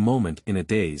 and for a moment in a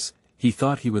daze, he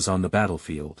thought he was on the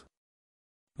battlefield.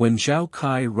 When Zhao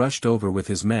Kai rushed over with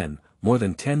his men, more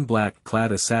than 10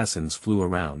 black-clad assassins flew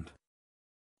around.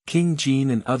 King Jin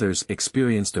and others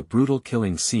experienced a brutal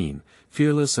killing scene,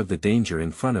 fearless of the danger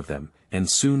in front of them, and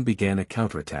soon began a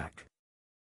counterattack.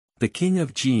 The King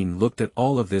of Jin looked at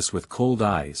all of this with cold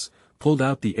eyes, pulled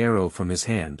out the arrow from his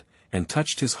hand, and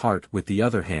touched his heart with the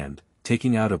other hand,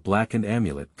 taking out a blackened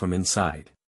amulet from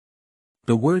inside.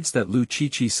 The words that Liu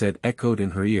Qiqi said echoed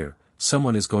in her ear,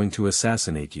 "Someone is going to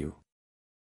assassinate you."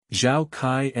 Zhao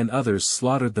Kai and others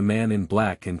slaughtered the man in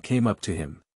black and came up to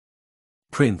him.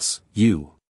 "Prince,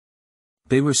 you."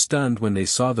 They were stunned when they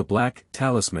saw the black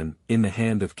talisman in the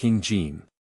hand of King Jin.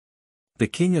 The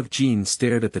King of Jin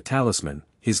stared at the talisman,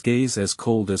 his gaze as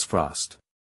cold as frost.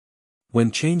 When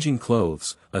changing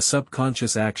clothes, a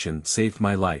subconscious action saved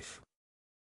my life.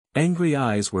 Angry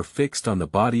eyes were fixed on the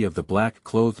body of the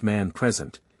black-clothed man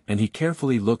present, and he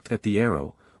carefully looked at the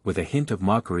arrow, with a hint of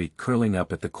mockery curling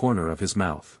up at the corner of his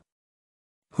mouth.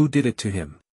 Who did it to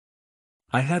him?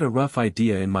 I had a rough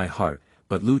idea in my heart,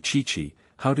 but Liu Qiqi,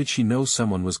 how did she know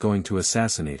someone was going to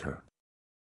assassinate her?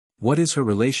 What is her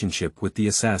relationship with the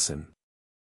assassin?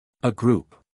 A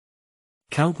group.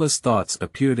 Countless thoughts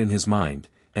appeared in his mind,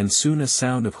 and soon a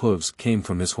sound of hooves came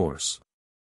from his horse.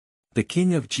 The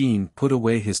King of Jin put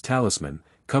away his talisman,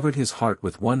 covered his heart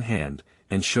with one hand,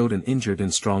 and showed an injured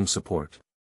and strong support.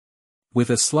 With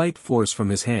a slight force from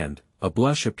his hand, a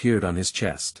blush appeared on his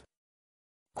chest.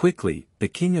 Quickly, the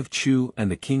King of Chu and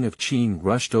the King of Qin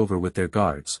rushed over with their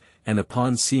guards, and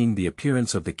upon seeing the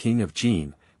appearance of the King of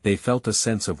Jin, they felt a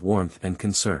sense of warmth and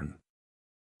concern.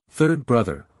 "Third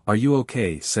brother, are you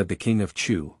okay?" said the King of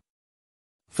Chu.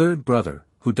 "Third brother,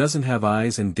 who doesn't have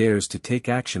eyes and dares to take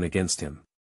action against him,"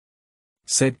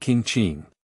 said King Qin.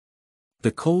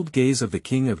 The cold gaze of the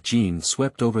King of Jin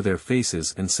swept over their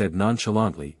faces and said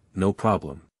nonchalantly, "No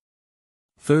problem."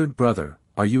 "Third brother,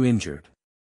 are you injured?"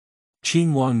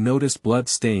 Qing Wang noticed blood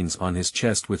stains on his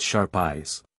chest with sharp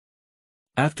eyes.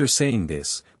 After saying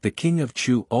this, the King of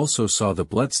Chu also saw the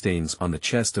bloodstains on the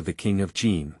chest of the King of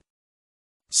Jin.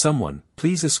 "Someone,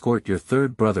 please escort your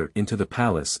third brother into the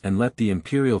palace and let the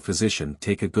imperial physician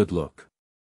take a good look."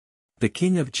 The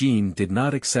King of Jin did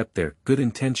not accept their good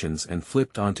intentions and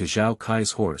flipped onto Zhao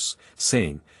Kai's horse,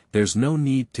 saying, "There's no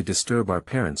need to disturb our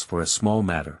parents for a small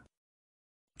matter."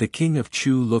 The King of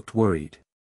Chu looked worried.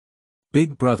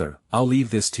 "Big brother, I'll leave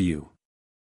this to you,"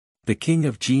 the King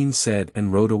of Jin said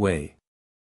and rode away.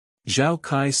 Zhao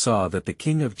Kai saw that the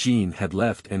King of Jin had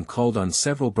left and called on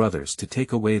several brothers to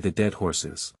take away the dead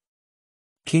horses.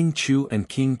 King Chu and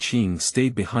King Qing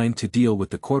stayed behind to deal with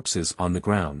the corpses on the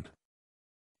ground.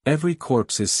 Every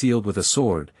corpse is sealed with a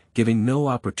sword, giving no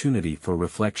opportunity for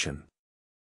reflection.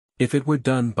 If it were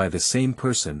done by the same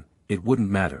person, it wouldn't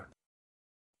matter.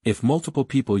 If multiple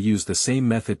people use the same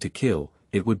method to kill,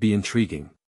 it would be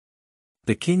intriguing.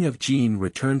 The King of Jin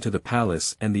returned to the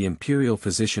palace and the imperial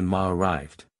physician Ma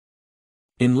arrived.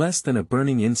 In less than a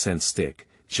burning incense stick,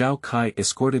 Zhao Kai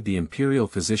escorted the imperial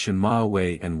physician Ma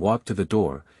away and walked to the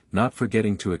door, not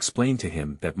forgetting to explain to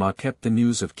him that Ma kept the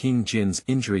news of King Jin's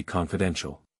injury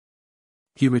confidential.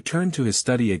 He returned to his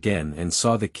study again and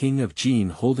saw the King of Jin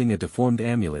holding a deformed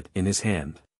amulet in his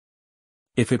hand.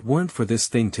 If it weren't for this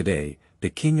thing today, the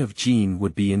King of Jin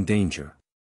would be in danger.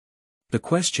 The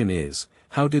question is,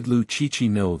 how did Liu Qiqi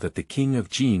know that the King of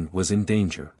Jin was in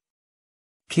danger?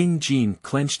 King Jin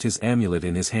clenched his amulet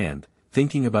in his hand,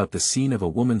 thinking about the scene of a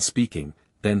woman speaking,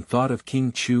 then thought of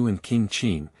King Chu and King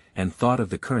Qing, and thought of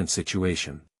the current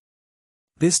situation.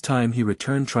 This time he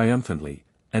returned triumphantly,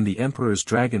 and the emperor's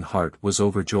dragon heart was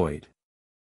overjoyed.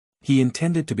 He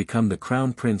intended to become the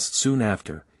crown prince soon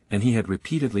after, and he had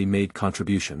repeatedly made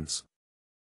contributions.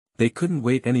 They couldn't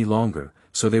wait any longer,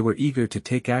 so they were eager to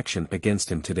take action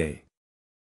against him today.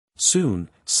 Soon,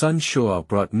 Sun Shuo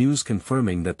brought news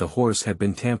confirming that the horse had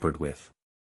been tampered with.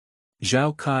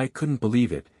 Zhao Kai couldn't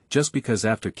believe it, just because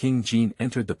after King Jin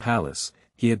entered the palace,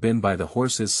 he had been by the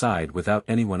horse's side without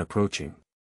anyone approaching.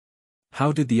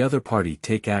 How did the other party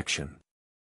take action?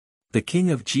 The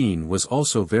King of Jin was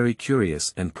also very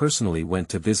curious and personally went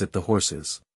to visit the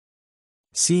horses.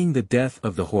 Seeing the death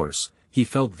of the horse, he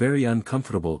felt very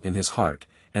uncomfortable in his heart,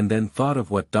 and then thought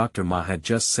of what Dr. Ma had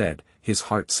just said, his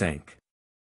heart sank.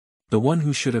 The one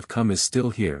who should have come is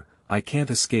still here, I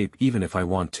can't escape even if I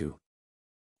want to.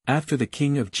 After the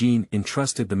King of Jin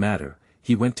entrusted the matter,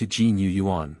 he went to Jin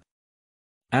Yuan.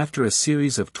 After a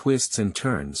series of twists and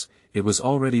turns, it was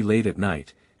already late at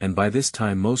night, and by this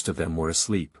time most of them were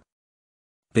asleep.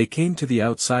 They came to the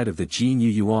outside of the Jin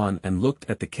Yuan and looked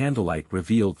at the candlelight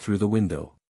revealed through the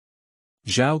window.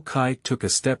 Zhao Kai took a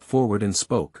step forward and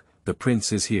spoke, "The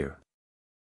prince is here."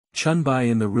 Chunbai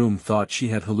in the room thought she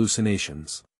had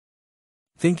hallucinations.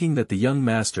 Thinking that the young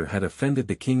master had offended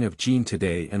the King of Jin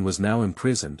today and was now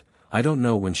imprisoned, I don't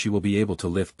know when she will be able to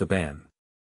lift the ban.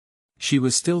 She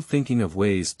was still thinking of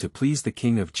ways to please the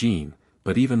King of Jin,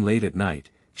 but even late at night,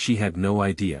 she had no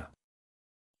idea.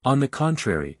 On the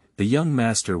contrary, the young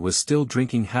master was still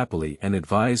drinking happily and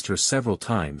advised her several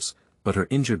times, but her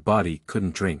injured body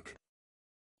couldn't drink.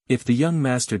 If the young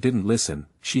master didn't listen,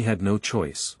 she had no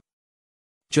choice.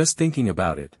 Just thinking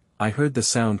about it, I heard the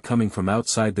sound coming from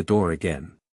outside the door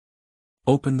again.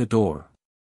 "Open the door."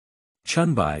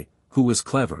 Chunbai, who was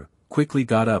clever, quickly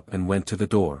got up and went to the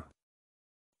door.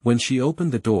 When she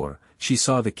opened the door, she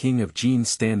saw the King of Jin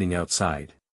standing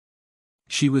outside.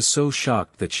 She was so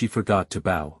shocked that she forgot to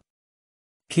bow.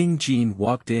 King Jin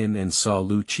walked in and saw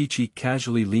Liu Qiqi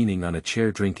casually leaning on a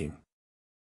chair drinking.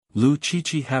 Liu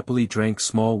Qiqi happily drank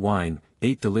small wine,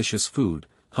 ate delicious food,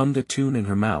 hummed a tune in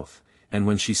her mouth, and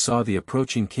when she saw the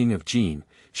approaching King of Jin,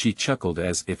 she chuckled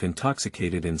as if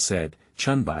intoxicated and said,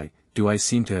 "Chunbai, do I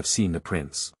seem to have seen the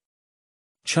prince?"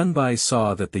 Chunbai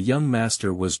saw that the young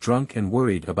master was drunk and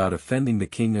worried about offending the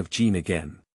King of Jin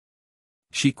again.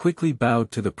 She quickly bowed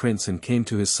to the prince and came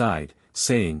to his side,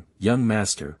 saying, "Young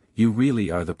master, you really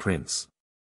are the prince."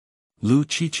 Liu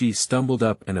Qiqi stumbled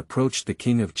up and approached the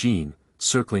King of Jin,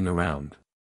 circling around.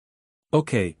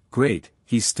 "Okay, great,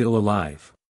 he's still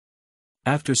alive."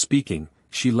 After speaking,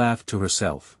 she laughed to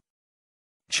herself.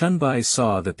 Chunbai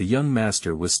saw that the young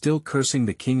master was still cursing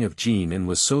the King of Jin and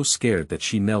was so scared that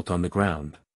she knelt on the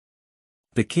ground.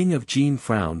 The King of Jin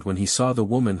frowned when he saw the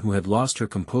woman who had lost her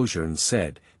composure and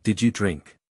said, "Did you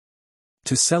drink?"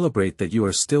 "To celebrate that you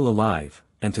are still alive,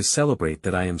 and to celebrate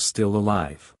that I am still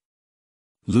alive."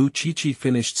 Liu Qiqi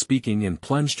finished speaking and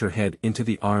plunged her head into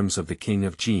the arms of the King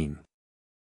of Jin.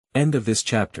 End of this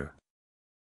chapter.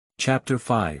 Chapter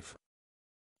 5.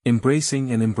 Embracing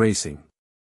and Embracing.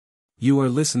 You are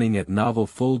listening at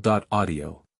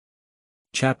novelfull.audio.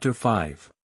 Chapter 5.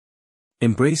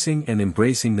 Embracing and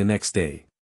Embracing. The next day,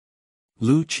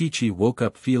 Liu Qiqi woke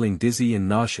up feeling dizzy and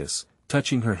nauseous,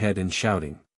 touching her head and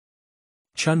shouting,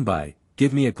 "Chunbai,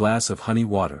 give me a glass of honey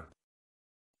water."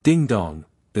 Ding dong,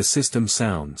 the system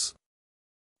sounds.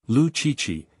 Liu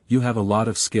Qiqi, you have a lot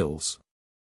of skills.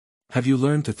 Have you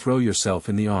learned to throw yourself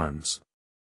in the arms?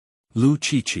 Liu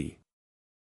Qiqi.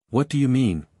 What do you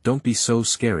mean? Don't be so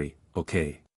scary,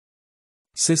 okay?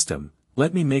 System,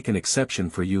 let me make an exception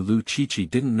for you. Liu Qiqi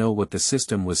didn't know what the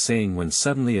system was saying when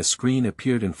suddenly a screen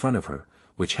appeared in front of her,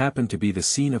 which happened to be the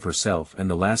scene of herself and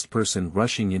the last person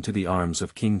rushing into the arms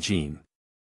of King Jin.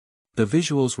 The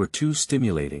visuals were too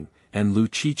stimulating, and Liu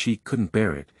Qiqi couldn't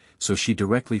bear it, so she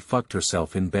directly fucked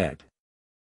herself in bed.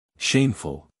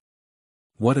 Shameful.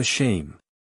 What a shame.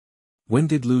 When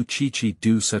did Liu Qiqi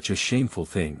do such a shameful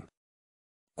thing?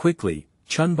 Quickly,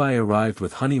 Chunbai arrived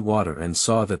with honey water and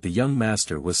saw that the young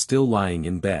master was still lying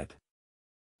in bed.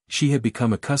 She had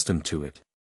become accustomed to it.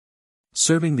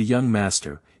 Serving the young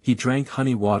master, he drank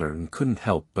honey water and couldn't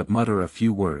help but mutter a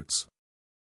few words.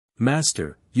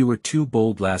 "Master, you were too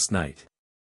bold last night.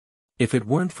 If it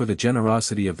weren't for the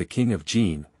generosity of the King of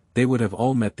Jin, they would have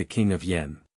all met the King of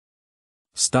Yen.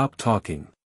 Stop talking.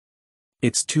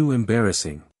 It's too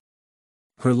embarrassing."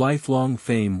 Her lifelong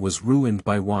fame was ruined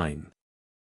by wine.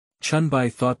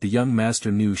 Chunbai thought the young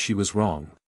master knew she was wrong.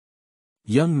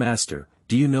 "Young master,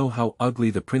 do you know how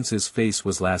ugly the prince's face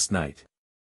was last night?"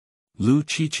 Liu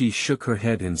Qiqi shook her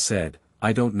head and said,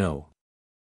 "I don't know."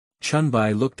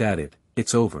 Chunbai looked at it.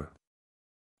 "It's over.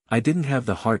 I didn't have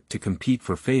the heart to compete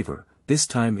for favor, this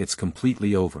time it's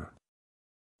completely over."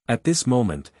 At this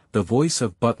moment, the voice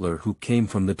of butler who came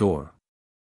from the door.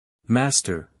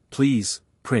 "Master, please,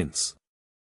 prince."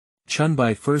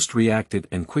 Chunbai first reacted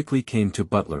and quickly came to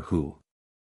butler who.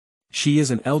 She is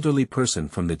an elderly person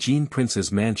from the Jin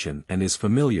prince's mansion and is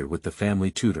familiar with the family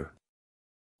tutor.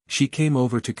 She came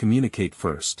over to communicate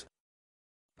first.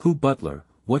 "Who butler,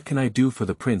 what can I do for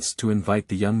the prince to invite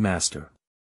the young master?"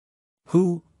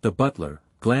 "Who?" The butler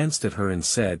glanced at her and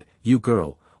said, "You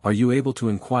girl, are you able to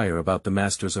inquire about the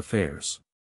master's affairs?"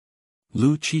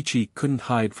 Liu Qiqi couldn't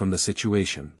hide from the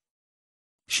situation.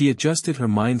 She adjusted her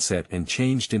mindset and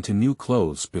changed into new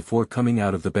clothes before coming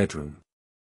out of the bedroom.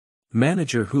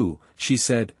 "Manager who?" she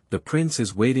said, "The prince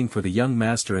is waiting for the young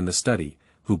master in the study."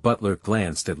 Who butler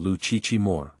glanced at Liu Qiqi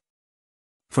more.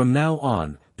 From now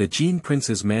on, the Jin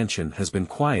prince's mansion has been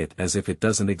quiet as if it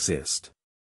doesn't exist.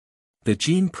 The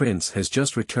Jin prince has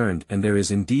just returned and there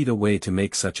is indeed a way to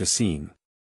make such a scene.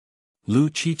 Liu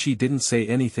Qiqi didn't say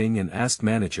anything and asked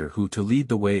manager who to lead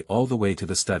the way all the way to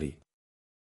the study.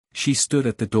 She stood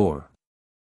at the door.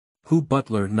 Who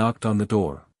butler knocked on the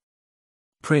door.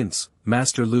 "Prince,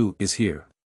 Master Liu is here."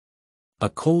 A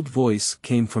cold voice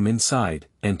came from inside,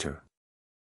 "Enter."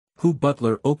 Who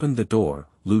butler opened the door,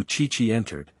 Liu Qiqi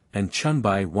entered, and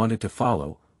Chunbai wanted to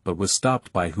follow, but was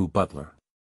stopped by Who butler.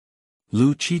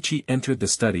 Liu Qiqi entered the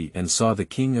study and saw the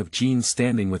King of Jin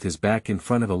standing with his back in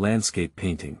front of a landscape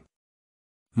painting.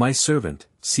 "My servant,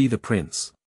 see the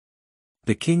prince."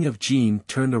 The King of Jin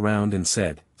turned around and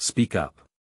said, "Speak up."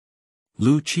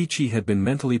 Liu Qiqi had been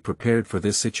mentally prepared for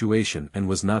this situation and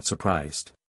was not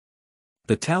surprised.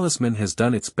 "The talisman has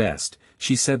done its best,"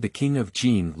 she said. The King of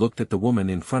Jin looked at the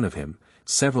woman in front of him,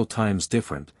 several times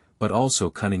different, but also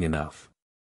cunning enough.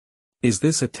 "Is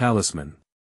this a talisman?"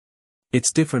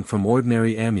 "It's different from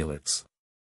ordinary amulets."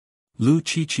 Liu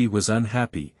Qiqi was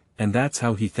unhappy, and that's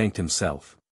how he thanked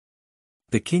himself.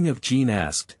 The King of Jin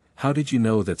asked, "How did you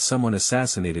know that someone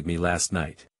assassinated me last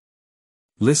night?"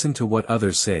 "Listen to what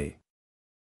others say.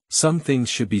 Some things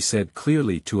should be said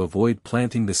clearly to avoid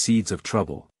planting the seeds of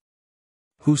trouble."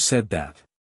 "Who said that?"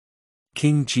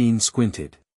 King Jin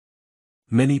squinted.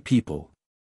 "Many people."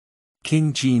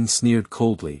 King Jin sneered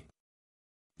coldly.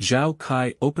 Zhao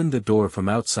Kai opened the door from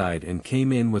outside and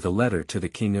came in with a letter to the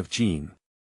King of Jin.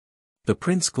 The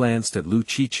prince glanced at Liu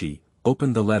Qiqi,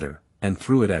 opened the letter, and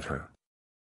threw it at her.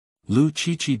 Liu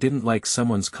Qiqi didn't like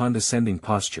someone's condescending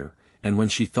posture, and when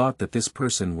she thought that this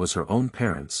person was her own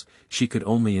parents, she could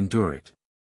only endure it.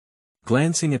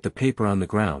 Glancing at the paper on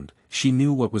the ground, she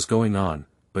knew what was going on,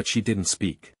 but she didn't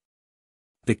speak.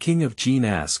 The King of Jin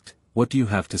asked, "What do you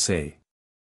have to say?"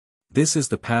 "This is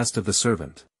the past of the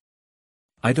servant."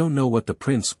 "I don't know what the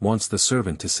prince wants the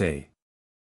servant to say."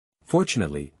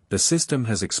 Fortunately, the system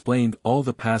has explained all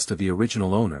the past of the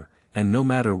original owner, and no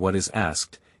matter what is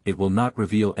asked, it will not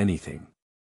reveal anything.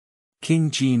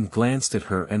 King Jin glanced at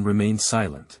her and remained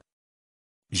silent.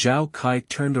 Zhao Kai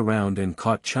turned around and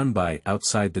caught Chunbai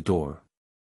outside the door.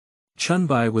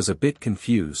 Chunbai was a bit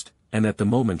confused, and at the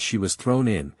moment she was thrown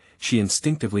in, she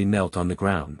instinctively knelt on the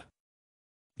ground.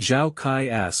 Zhao Kai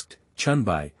asked,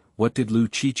 "Chunbai, what did Liu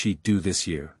Qiqi do this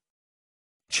year?"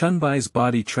 Chunbai's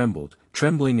body trembled,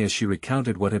 trembling as she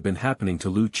recounted what had been happening to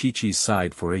Liu Qiqi's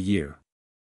side for a year.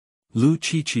 Liu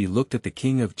Qiqi looked at the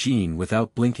King of Jin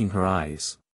without blinking her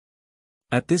eyes.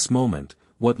 At this moment,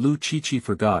 what Liu Qiqi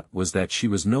forgot was that she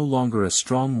was no longer a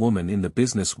strong woman in the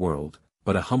business world,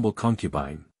 but a humble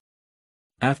concubine.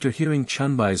 After hearing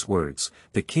Chunbai's words,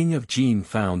 the King of Jin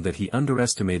found that he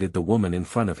underestimated the woman in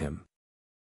front of him.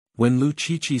 When Liu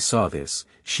Qiqi saw this,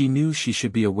 she knew she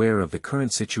should be aware of the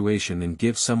current situation and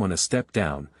give someone a step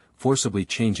down, forcibly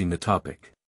changing the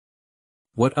topic.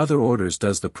 "What other orders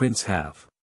does the prince have?"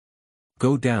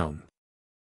 "Go down."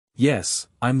 "Yes,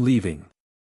 I'm leaving."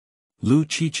 Liu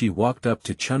Qiqi walked up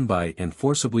to Chunbai and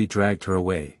forcibly dragged her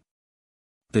away.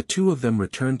 The two of them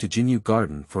returned to Jinyu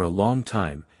Garden for a long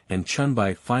time, and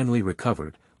Chunbai finally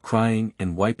recovered, crying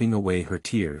and wiping away her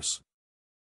tears.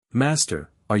 "Master,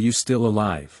 are you still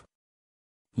alive?"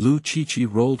 Liu Qiqi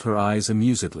rolled her eyes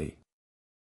amusedly.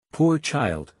 "Poor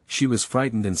child," she was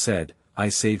frightened and said, "I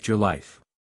saved your life.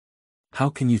 How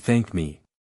can you thank me?"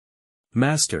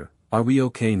 "Master, are we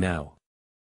okay now?"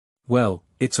 "Well,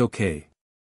 it's okay.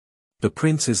 The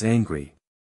prince is angry."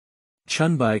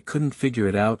 Chunbai couldn't figure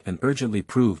it out and urgently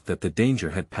proved that the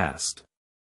danger had passed.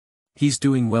 "He's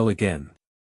doing well again."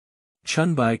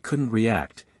 Chunbai couldn't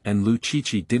react, and Liu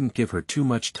Qiqi didn't give her too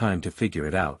much time to figure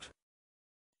it out.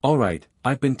 "Alright,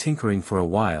 I've been tinkering for a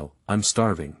while, I'm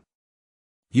starving.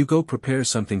 You go prepare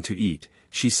something to eat,"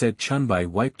 she said. Chunbai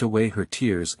wiped away her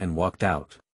tears and walked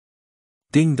out.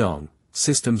 Ding dong,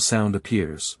 system sound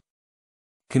appears.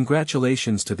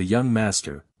 Congratulations to the young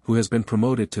master, who has been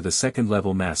promoted to the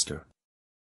second-level master.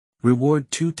 Reward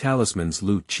 2 talismans.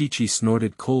 Liu Qiqi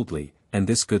snorted coldly, and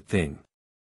this good thing.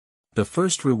 The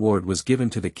first reward was given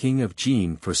to the King of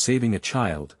Jin for saving a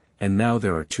child, and now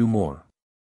there are 2 more.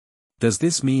 Does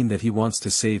this mean that he wants to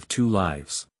save 2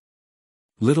 lives?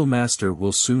 Little master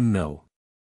will soon know.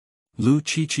 Liu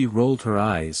Qiqi rolled her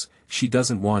eyes, she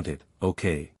doesn't want it,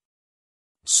 okay.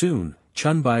 Soon,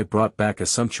 Chunbai brought back a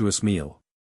sumptuous meal.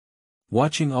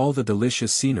 Watching all the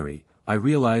delicious scenery, I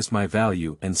realized my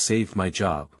value and saved my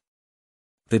job.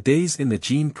 The days in the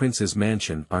Jin Prince's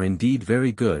mansion are indeed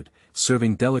very good,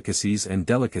 serving delicacies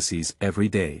every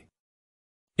day.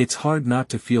 It's hard not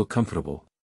to feel comfortable.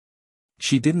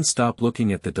 She didn't stop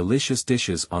looking at the delicious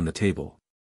dishes on the table.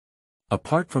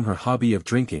 Apart from her hobby of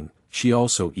drinking, she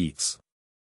also eats.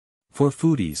 For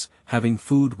foodies, having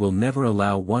food will never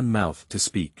allow one mouth to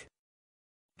speak.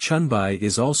 Chunbai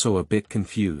is also a bit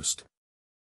confused.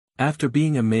 After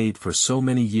being a maid for so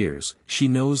many years, she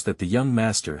knows that the young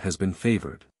master has been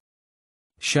favored.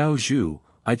 "Xiao Zhu,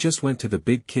 I just went to the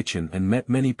big kitchen and met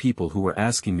many people who were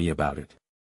asking me about it."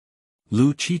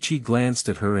 Liu Qiqi glanced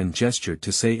at her and gestured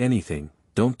to say anything,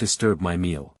 "Don't disturb my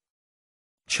meal."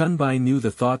 Chunbai knew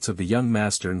the thoughts of the young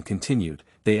master and continued,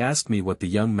 "They asked me what the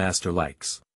young master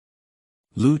likes."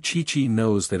 Liu Qiqi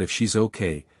knows that if she's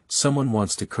okay, someone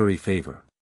wants to curry favor.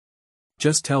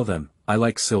 "Just tell them, I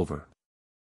like silver."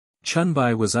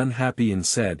 Chunbai was unhappy and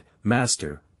said,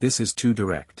 "Master, this is too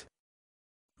direct.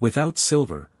 Without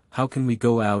silver, how can we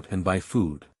go out and buy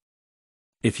food?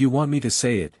 If you want me to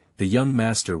say it, the young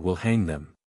master will hang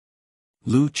them."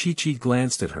 Liu Qiqi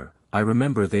glanced at her, "I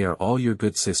remember they are all your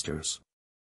good sisters."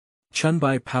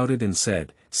 Chunbai pouted and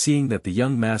said, "Seeing that the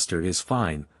young master is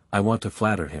fine, I want to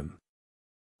flatter him.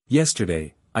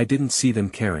 Yesterday, I didn't see them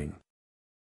caring.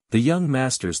 The young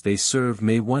masters they serve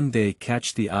may one day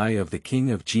catch the eye of the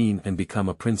King of Jin and become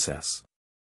a princess."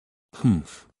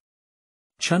 Humph.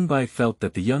 Chunbai felt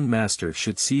that the young master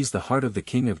should seize the heart of the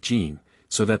King of Jin,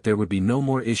 so that there would be no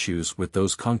more issues with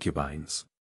those concubines.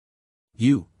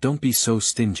 "You, don't be so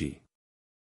stingy.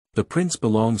 The prince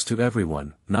belongs to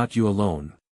everyone, not you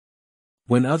alone.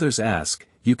 When others ask,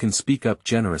 you can speak up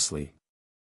generously.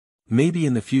 Maybe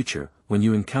in the future, when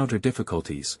you encounter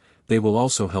difficulties, they will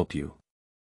also help you."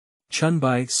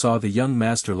 Chunbai saw the young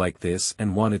master like this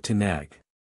and wanted to nag.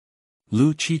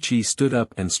 Liu Qiqi stood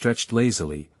up and stretched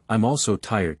lazily, "I'm also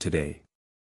tired today.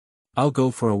 I'll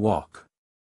go for a walk."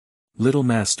 "Little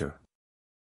master."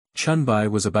 Chunbai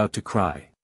was about to cry.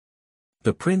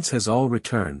 The prince has all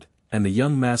returned, and the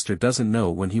young master doesn't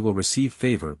know when he will receive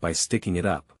favor by sticking it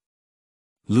up.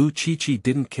 Liu Qiqi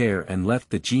didn't care and left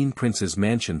the Jin prince's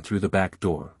mansion through the back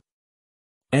door.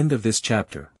 End of this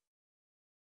chapter.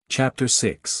 Chapter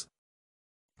 6.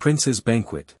 Prince's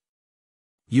Banquet.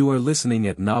 You are listening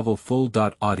at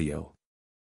novelfull.audio.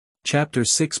 Chapter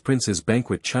 6 Prince's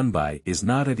Banquet. Chunbai is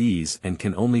not at ease and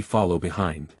can only follow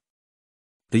behind.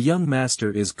 The young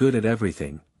master is good at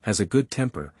everything, has a good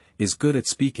temper, is good at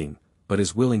speaking, but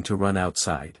is willing to run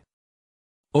outside.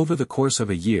 Over the course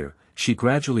of a year, she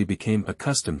gradually became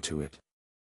accustomed to it.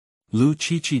 Liu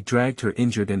Qiqi dragged her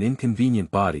injured and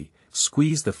inconvenient body,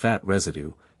 squeezed the fat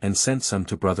residue, and sent some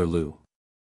to brother Liu.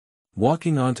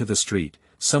 Walking onto the street,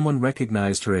 someone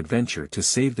recognized her adventure to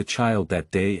save the child that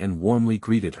day and warmly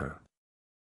greeted her.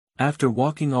 After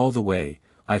walking all the way,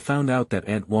 I found out that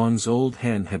Aunt Wang's old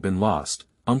hen had been lost.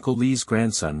 Uncle Li's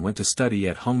grandson went to study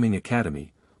at Hongming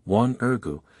Academy. Wang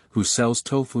Ergu, who sells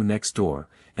tofu next door,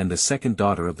 and the second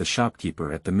daughter of the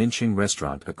shopkeeper at the Minxing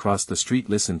restaurant across the street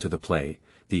listened to the play.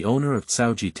 The owner of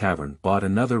Caoji Tavern bought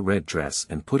another red dress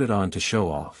and put it on to show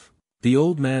off. The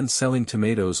old man selling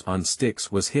tomatoes on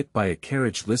sticks was hit by a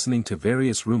carriage listening to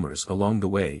various rumors along the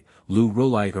way. Liu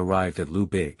Rolite arrived at Liu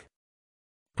Big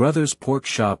Brothers' pork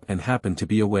shop and happened to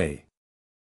be away.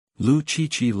 Liu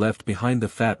Qiqi left behind the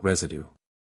fat residue.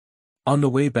 On the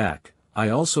way back, I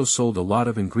also sold a lot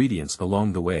of ingredients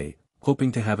along the way,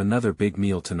 hoping to have another big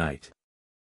meal tonight.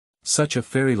 Such a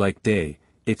fairy-like day,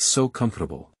 it's so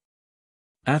comfortable.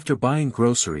 After buying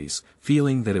groceries,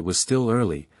 feeling that it was still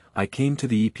early, I came to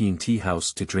the EP1-10 tea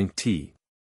house to drink tea.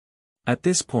 At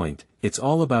this point, it's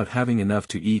all about having enough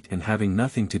to eat and having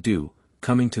nothing to do,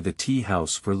 coming to the tea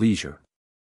house for leisure.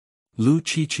 Liu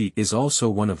Qiqi is also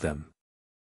one of them.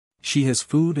 She has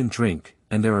food and drink,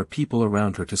 and there are people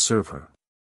around her to serve her.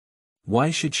 Why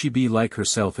should she be like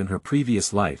herself in her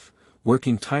previous life,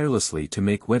 working tirelessly to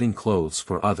make wedding clothes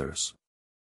for others?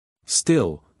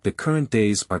 Still, the current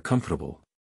days are comfortable.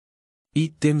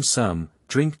 Eat dim sum,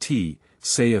 drink tea,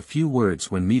 say a few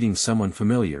words when meeting someone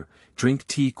familiar, drink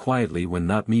tea quietly when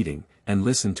not meeting, and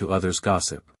listen to others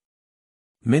gossip.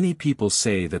 Many people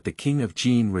say that the King of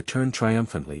Jin returned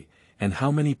triumphantly, and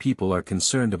how many people are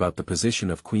concerned about the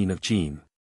position of Queen of Jin.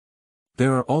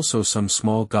 There are also some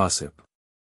small gossip.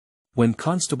 When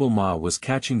Constable Ma was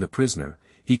catching the prisoner,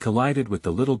 he collided with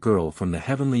the little girl from the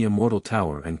heavenly immortal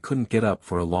tower and couldn't get up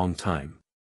for a long time.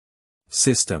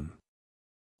 System.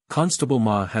 Constable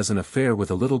Ma has an affair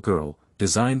with a little girl,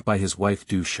 designed by his wife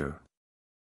Du Shi.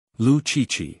 Liu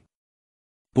Qiqi.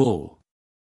 Bull.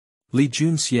 Li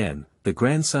Junxian, the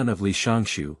grandson of Li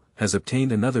Shangshu, has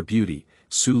obtained another beauty,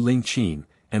 Su Lingqin,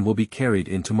 and will be carried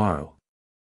in tomorrow.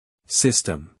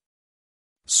 System.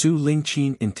 Su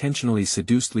Lingqin intentionally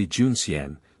seduced Li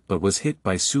Junxian, but was hit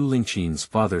by Su Lingqin's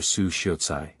father Su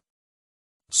Xiuzai.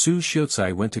 Su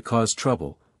Xiuzai went to cause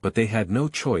trouble, but they had no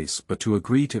choice but to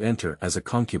agree to enter as a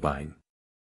concubine.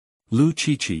 Liu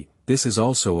Qiqi, this is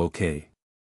also okay.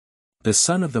 The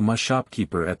son of the Ma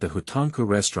shopkeeper at the Hutanku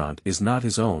restaurant is not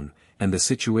his own, and the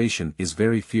situation is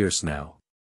very fierce now.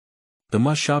 The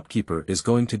Ma shopkeeper is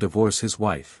going to divorce his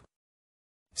wife.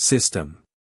 System.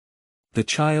 The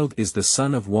child is the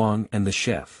son of Wang and the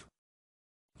chef.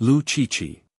 Liu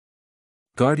Qiqi.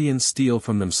 Guardians steal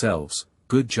from themselves,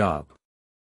 good job.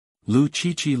 Liu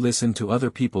Qiqi listened to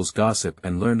other people's gossip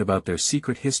and learned about their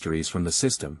secret histories from the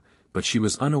system, but she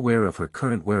was unaware of her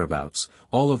current whereabouts,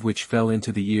 all of which fell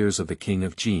into the ears of the King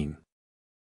of Jin.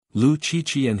 Liu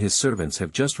Qiqi and his servants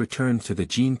have just returned to the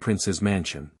Jin prince's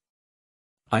mansion.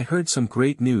 I heard some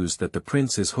great news that the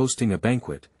prince is hosting a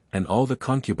banquet, and all the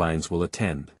concubines will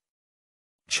attend.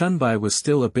 Chunbai was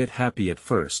still a bit happy at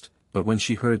first, but when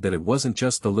she heard that it wasn't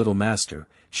just the little master,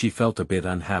 she felt a bit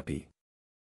unhappy.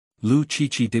 Liu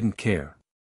Qiqi didn't care.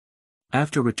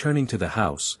 After returning to the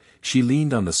house, she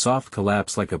leaned on the soft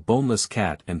collapse like a boneless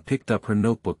cat and picked up her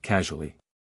notebook casually.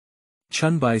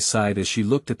 Chunbai sighed as she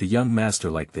looked at the young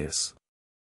master like this.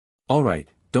 Alright,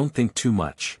 don't think too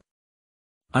much.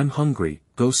 I'm hungry,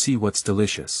 go see what's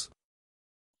delicious.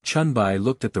 Chunbai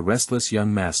looked at the restless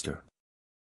young master.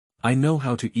 I know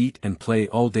how to eat and play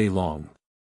all day long.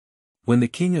 When the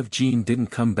King of Jin didn't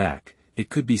come back, it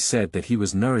could be said that he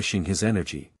was nourishing his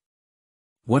energy.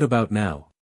 What about now?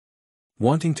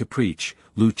 Wanting to preach,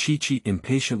 Liu Qiqi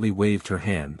impatiently waved her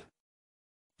hand.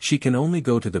 She can only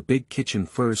go to the big kitchen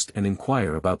first and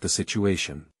inquire about the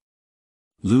situation.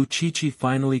 Liu Qiqi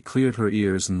finally cleared her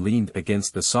ears and leaned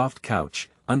against the soft couch,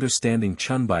 understanding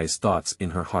Chunbai's thoughts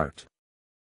in her heart.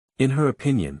 In her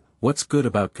opinion, what's good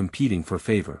about competing for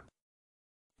favor?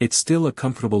 It's still a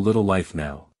comfortable little life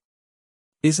now.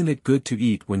 Isn't it good to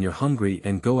eat when you're hungry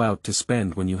and go out to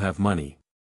spend when you have money?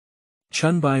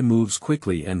 Chunbai moves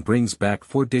quickly and brings back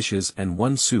 4 dishes and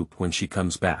 1 soup when she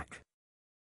comes back.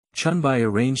 Chunbai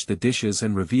arranged the dishes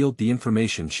and revealed the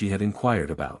information she had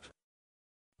inquired about.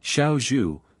 Xiao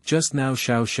Zhu, just now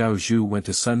Xiao Zhu went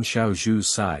to Sun Xiao Zhu's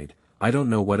side, I don't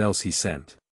know what else he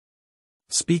sent.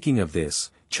 Speaking of this,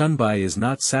 Chunbai is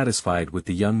not satisfied with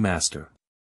the young master.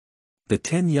 The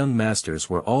 10 young masters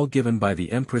were all given by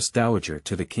the Empress Dowager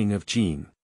to the King of Jin.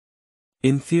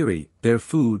 In theory, their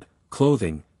food,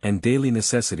 clothing, and daily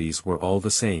necessities were all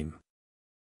the same.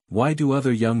 Why do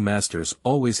other young masters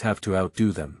always have to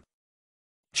outdo them?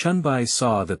 Chunbai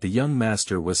saw that the young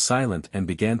master was silent and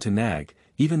began to nag.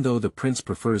 Even though the prince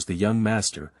prefers the young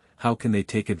master, how can they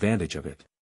take advantage of it?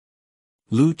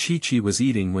 Liu Qiqi was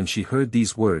eating when she heard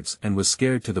these words and was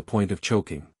scared to the point of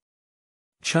choking.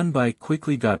 Chunbai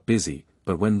quickly got busy,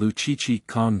 but when Liu Qiqi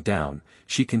calmed down,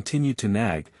 she continued to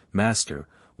nag, "Master,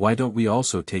 why don't we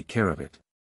also take care of it?"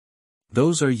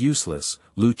 "Those are useless,"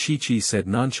 Liu Qiqi said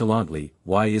nonchalantly.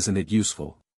 "Why isn't it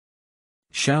useful?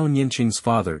 Xiao Nianqing's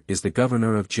father is the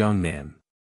governor of Jiangnan.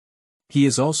 He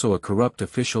is also a corrupt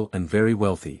official and very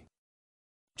wealthy."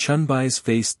 Chunbai's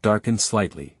face darkened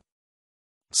slightly.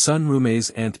 Sun Rumei's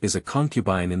aunt is a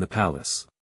concubine in the palace.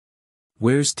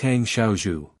 Where's Tang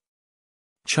Xiaozhu?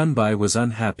 Chunbai was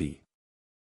unhappy.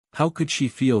 How could she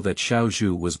feel that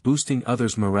Xiaozhu was boosting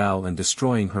others' morale and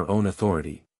destroying her own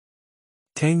authority?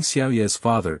 Tang Xiaoye's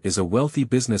father is a wealthy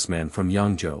businessman from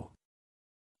Yangzhou.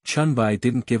 Chunbai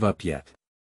didn't give up yet.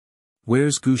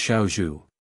 Where's Gu Xiaozhu?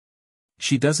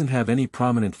 She doesn't have any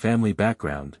prominent family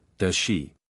background, does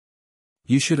she?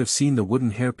 You should have seen the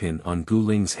wooden hairpin on Gu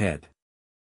Ling's head.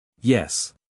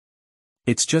 Yes.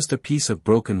 It's just a piece of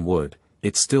broken wood,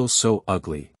 it's still so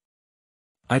ugly.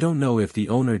 I don't know if the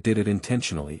owner did it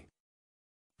intentionally.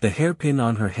 The hairpin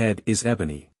on her head is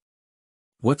ebony.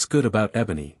 What's good about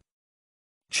ebony?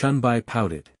 Chunbai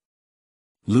pouted.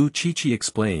 Liu Qiqi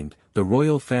explained, the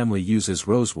royal family uses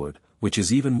rosewood, which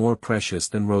is even more precious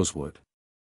than rosewood.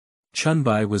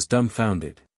 Chunbai was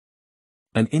dumbfounded.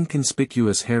 An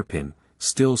inconspicuous hairpin,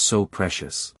 still so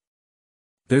precious.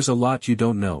 There's a lot you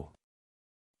don't know.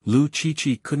 Liu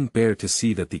Qiqi couldn't bear to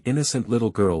see that the innocent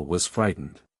little girl was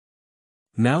frightened.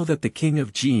 Now that the King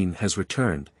of Jin has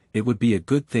returned, it would be a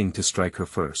good thing to strike her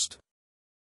first.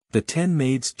 The 10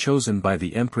 maids chosen by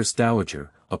the Empress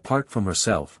Dowager, apart from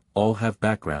herself, all have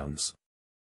backgrounds.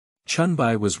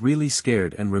 Chunbai was really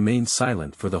scared and remained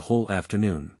silent for the whole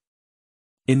afternoon.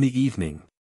 In the evening,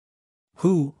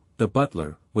 Hu, the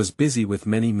butler, was busy with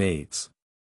many maids.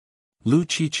 Liu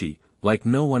Qiqi, like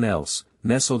no one else,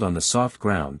 nestled on the soft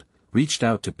ground, reached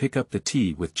out to pick up the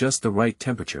tea with just the right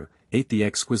temperature, ate the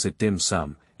exquisite dim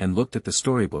sum, and looked at the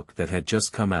storybook that had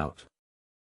just come out.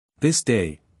 This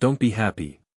day, don't be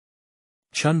happy.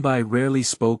 Chunbai rarely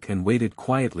spoke and waited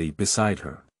quietly beside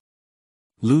her.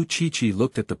 Liu Qiqi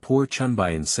looked at the poor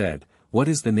Chunbai and said, "What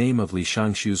is the name of Li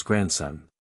Shangshu's grandson?"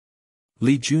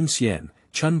 Li Junxian.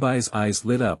 Chunbai's eyes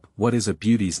lit up. "What is a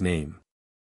beauty's name?"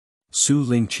 Su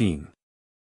Lingqin.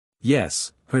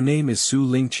 Yes, her name is Su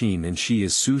Lingqin and she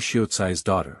is Su Xiaocai's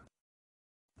daughter.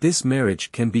 This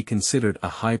marriage can be considered a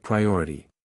high priority.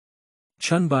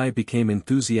 Chunbai became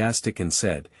enthusiastic and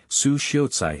said, "Su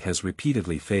Xiaocai has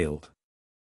repeatedly failed.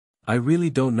 I really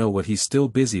don't know what he's still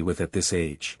busy with at this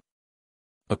age."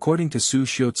 According to Su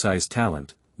Xiaocai's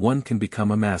talent, one can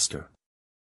become a master.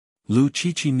 Liu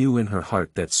Qiqi knew in her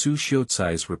heart that Su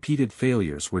Xiaocai's repeated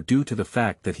failures were due to the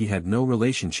fact that he had no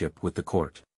relationship with the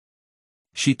court.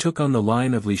 She took on the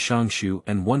line of Li Shangshu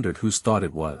and wondered whose thought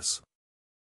it was.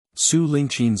 Su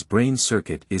Lingqin's brain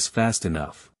circuit is fast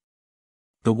enough.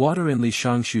 The water in Li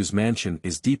Shangshu's mansion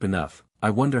is deep enough. I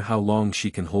wonder how long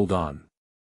she can hold on.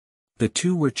 The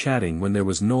two were chatting when there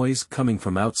was noise coming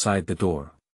from outside the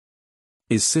door.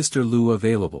 Is Sister Liu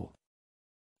available?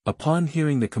 Upon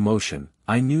hearing the commotion,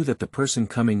 I knew that the person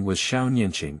coming was Xiao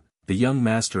Nianqing, the young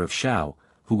master of Xiao,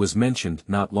 who was mentioned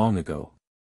not long ago.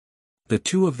 The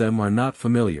two of them are not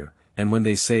familiar, and when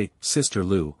they say, "Sister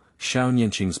Liu," Xiao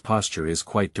Nianqing's posture is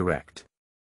quite direct.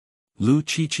 Liu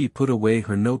Qiqi put away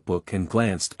her notebook and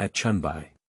glanced at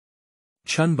Chunbai.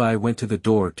 Chunbai went to the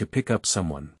door to pick up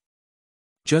someone.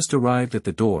 Just arrived at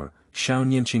the door, Xiao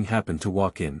Nianqing happened to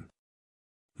walk in.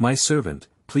 "My servant,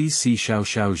 please see Xiao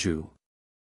Xiaozhu."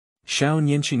 Xiao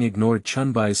Nianqing ignored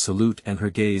Chunbai's salute and her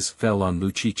gaze fell on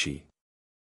Liu Qiqi.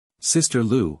 "Sister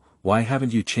Liu, why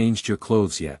haven't you changed your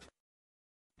clothes yet?"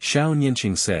 Xiao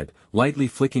Nianqing said, lightly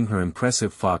flicking her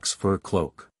impressive fox fur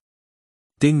cloak.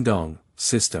 "Ding dong,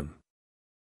 system."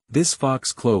 This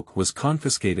fox cloak was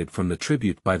confiscated from the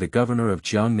tribute by the governor of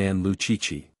Jiangnan Liu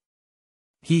Qiqi.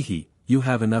 He, you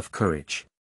have enough courage.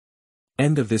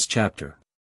 End of this chapter.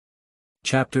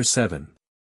 Chapter 7.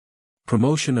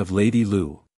 Promotion of Lady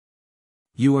Liu.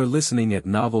 You are listening at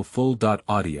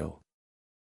novelfull.audio.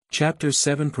 Chapter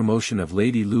 7. Promotion of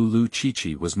Lady Liu. Liu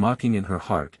Qiqi was mocking in her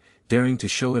heart, daring to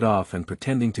show it off and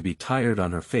pretending to be tired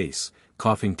on her face,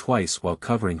 coughing twice while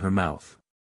covering her mouth.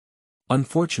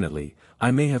 Unfortunately, I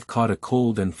may have caught a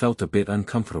cold and felt a bit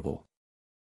uncomfortable.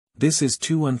 This is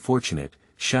too unfortunate,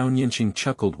 Xiao Nianqing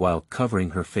chuckled while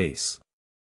covering her face.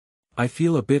 I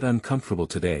feel a bit uncomfortable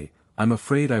today, I'm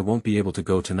afraid I won't be able to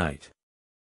go tonight.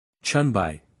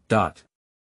 Chunbai.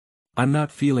 I'm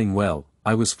not feeling well,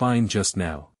 I was fine just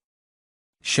now.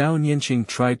 Xiao Nianqing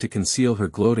tried to conceal her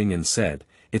gloating and said,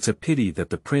 it's a pity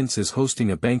that the prince is hosting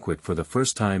a banquet for the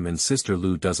first time and Sister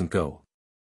Liu doesn't go.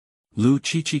 Liu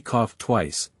Qiqi coughed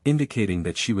twice, indicating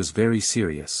that she was very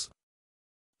serious.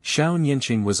 Xiao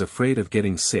Nianqing was afraid of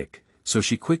getting sick, so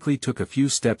she quickly took a few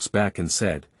steps back and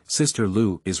said, Sister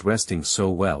Liu is resting so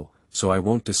well, so I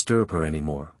won't disturb her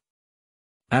anymore.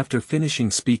 After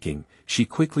finishing speaking, she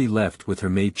quickly left with her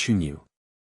maid Chunyu.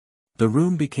 The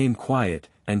room became quiet,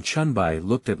 and Chunbai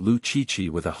looked at Liu Qiqi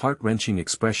with a heart-wrenching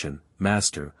expression,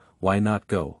 Master, why not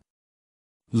go?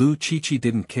 Liu Qiqi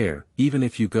didn't care, even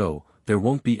if you go, there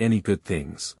won't be any good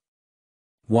things.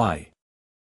 Why?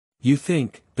 You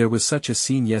think, there was such a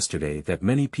scene yesterday that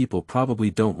many people probably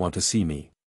don't want to see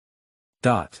me.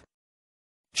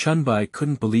 Chunbai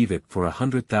couldn't believe it for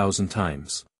 100,000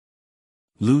 times.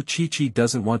 Liu Qiqi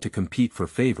doesn't want to compete for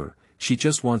favor, she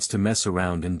just wants to mess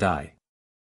around and die.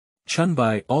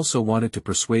 Chunbai also wanted to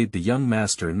persuade the young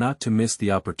master not to miss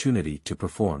the opportunity to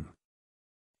perform.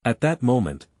 At that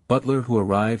moment, butler who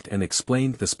arrived and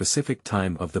explained the specific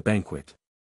time of the banquet.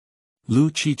 Liu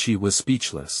Qiqi was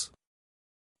speechless.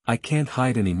 I can't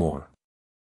hide anymore.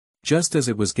 Just as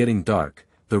it was getting dark,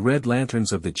 the red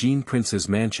lanterns of the Jin prince's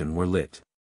mansion were lit.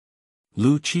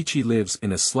 Liu Qiqi lives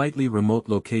in a slightly remote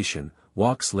location,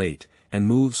 walks late, and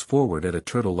moves forward at a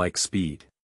turtle-like speed.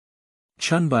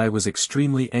 Chunbai was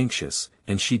extremely anxious,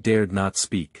 and she dared not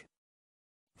speak.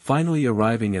 Finally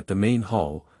arriving at the main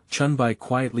hall, Chunbai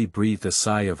quietly breathed a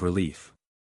sigh of relief.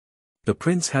 The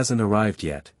prince hasn't arrived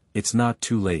yet, it's not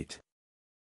too late.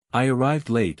 I arrived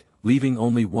late, leaving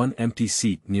only one empty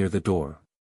seat near the door.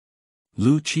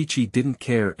 Liu Qiqi didn't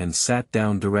care and sat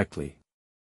down directly.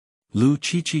 Liu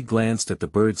Qiqi glanced at the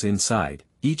birds inside,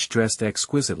 each dressed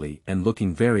exquisitely and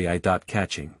looking very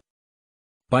eye-catching.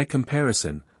 By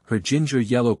comparison, her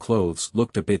ginger-yellow clothes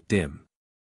looked a bit dim.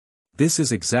 This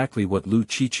is exactly what Liu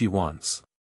Qiqi wants.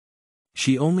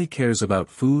 She only cares about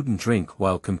food and drink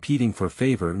while competing for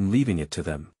favor and leaving it to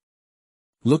them.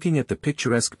 Looking at the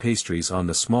picturesque pastries on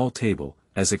the small table,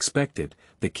 as expected,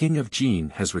 the King of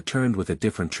Jin has returned with a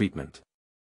different treatment.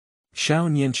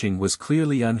 Xiao Nianqing was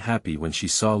clearly unhappy when she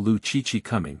saw Liu Qiqi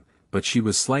coming, but she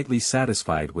was slightly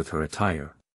satisfied with her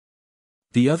attire.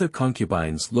 The other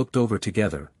concubines looked over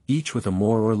together, each with a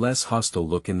more or less hostile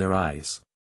look in their eyes.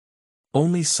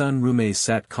 Only Sun Rumei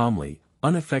sat calmly,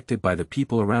 unaffected by the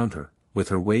people around her, with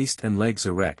her waist and legs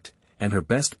erect, and her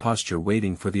best posture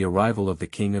waiting for the arrival of the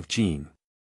King of Jin.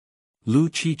 Liu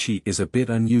Qiqi is a bit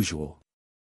unusual.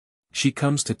 She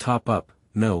comes to top up,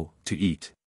 no, to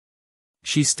eat.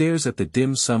 She stares at the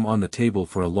dim sum on the table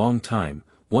for a long time,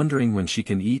 wondering when she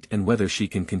can eat and whether she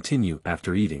can continue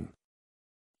after eating.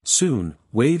 Soon,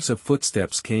 waves of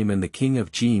footsteps came and the King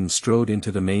of Jin strode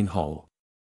into the main hall.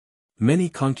 Many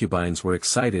concubines were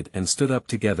excited and stood up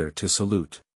together to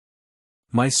salute.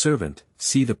 My servant,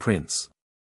 see the prince.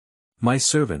 My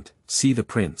servant, see the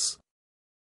prince.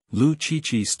 Liu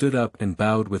Qiqi stood up and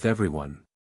bowed with everyone.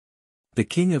 The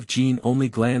King of Jin only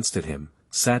glanced at him,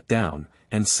 sat down,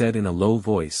 and said in a low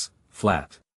voice,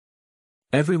 flat.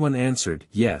 Everyone answered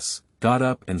yes, got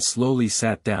up and slowly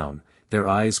sat down, their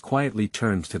eyes quietly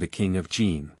turned to the King of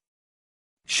Jin.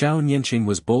 Xiao Nianqing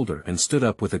was bolder and stood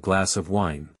up with a glass of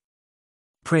wine.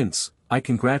 Prince, I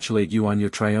congratulate you on your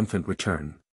triumphant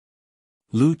return.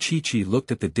 Liu Qiqi looked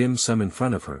at the dim sum in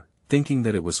front of her, thinking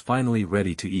that it was finally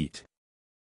ready to eat.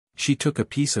 She took a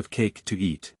piece of cake to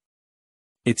eat.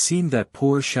 It seemed that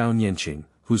poor Xiao Nianqing,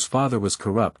 whose father was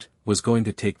corrupt, was going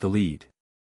to take the lead.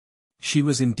 She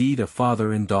was indeed a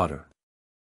father and daughter.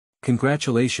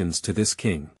 Congratulations to this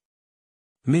king.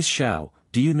 Miss Xiao,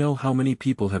 do you know how many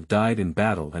people have died in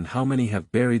battle and how many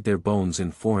have buried their bones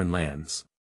in foreign lands?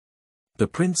 The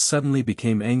prince suddenly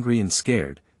became angry and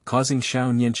scared, causing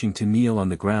Xiao Nianqing to kneel on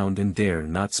the ground and dare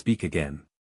not speak again.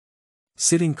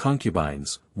 Sitting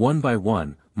concubines, one by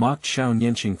one, mocked Xiao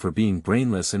Nianqing for being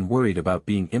brainless and worried about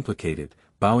being implicated,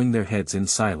 bowing their heads in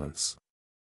silence.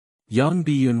 Yang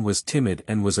Biyun was timid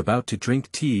and was about to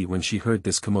drink tea when she heard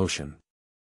this commotion.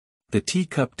 The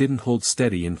teacup didn't hold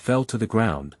steady and fell to the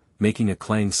ground, making a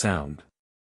clang sound.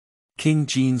 King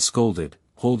Jin scolded,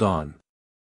 hold on.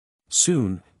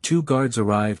 Soon, 2 guards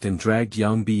arrived and dragged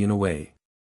Yang Biyun away.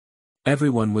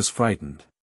 Everyone was frightened.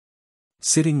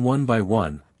 Sitting one by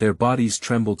one, their bodies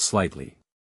trembled slightly.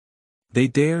 They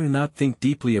dare not think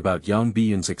deeply about Yang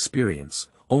Biyun's experience,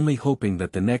 only hoping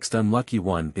that the next unlucky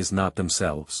one is not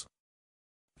themselves.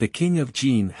 The King of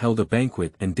Jin held a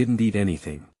banquet and didn't eat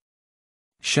anything.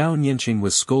 Xiao Nianqing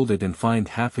was scolded and fined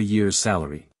half a year's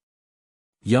salary.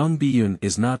 Yang Biyun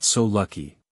is not so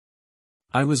lucky.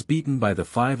 I was beaten by the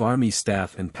 5 army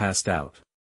staff and passed out.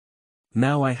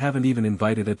 Now I haven't even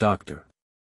invited a doctor.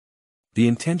 The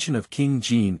intention of King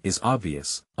Jin is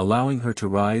obvious, allowing her to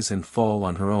rise and fall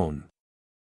on her own.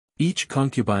 Each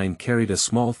concubine carried a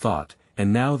small thought,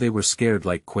 and now they were scared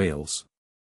like quails.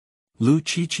 Liu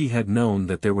Qiqi had known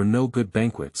that there were no good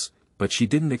banquets, but she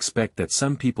didn't expect that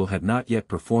some people had not yet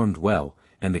performed well,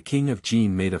 and the King of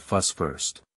Jin made a fuss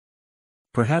first.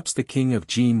 Perhaps the King of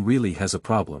Jin really has a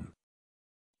problem.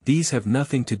 These have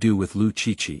nothing to do with Liu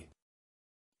Qiqi.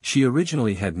 She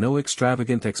originally had no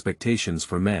extravagant expectations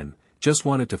for men, just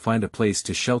wanted to find a place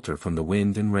to shelter from the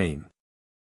wind and rain.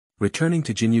 Returning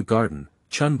to Jinyu Garden,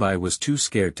 Chunbai was too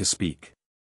scared to speak.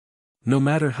 No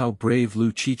matter how brave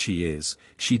Liu Qiqi is,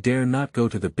 she dare not go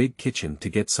to the big kitchen to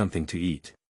get something to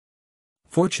eat.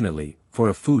 Fortunately, for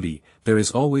a foodie, there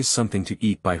is always something to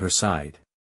eat by her side.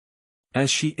 As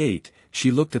she ate,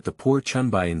 she looked at the poor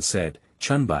Chunbai and said,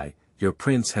 "Chunbai, your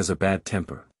prince has a bad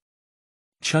temper."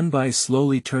 Chunbai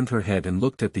slowly turned her head and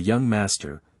looked at the young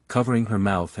master, covering her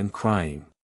mouth and crying.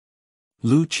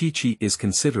 Liu Qiqi is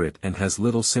considerate and has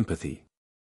little sympathy.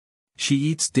 She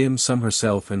eats dim sum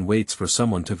herself and waits for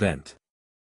someone to vent.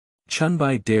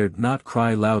 Chunbai dared not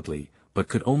cry loudly, but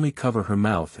could only cover her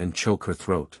mouth and choke her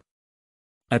throat.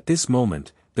 At this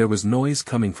moment, there was noise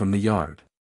coming from the yard.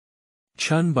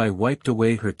 Chunbai wiped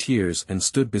away her tears and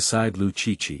stood beside Liu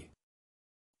Qiqi.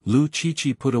 Liu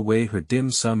Qiqi put away her dim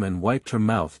sum and wiped her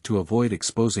mouth to avoid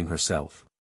exposing herself.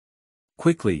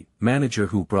 Quickly, manager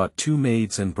Hu brought 2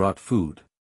 maids and brought food.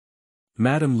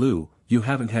 "Madam Liu, you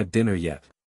haven't had dinner yet.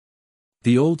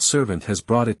 The old servant has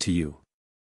brought it to you."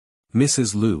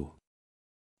 "Mrs. Liu.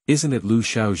 Isn't it Liu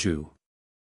Xiaozhu?"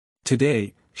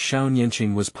 Today, Xiao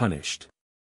Nianqing was punished.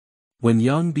 When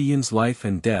Yang Biyun's life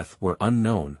and death were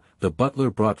unknown, the butler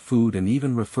brought food and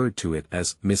even referred to it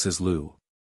as Mrs. Liu.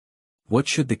 What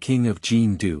should the King of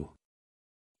Jin do?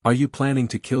 Are you planning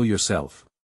to kill yourself?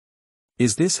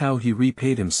 Is this how he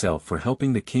repaid himself for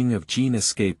helping the King of Jin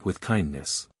escape with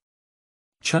kindness?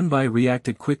 Chunbai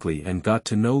reacted quickly and got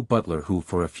to know Butler Hu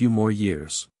for a few more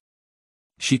years.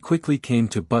 She quickly came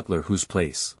to Butler Hu's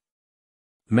place.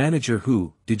 "Manager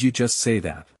Hu, did you just say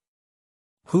that?"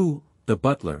 Hu, the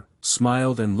butler,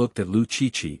 smiled and looked at Liu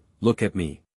Qiqi. "Look at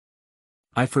me.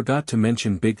 I forgot to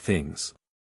mention big things."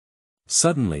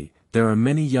 Suddenly, there are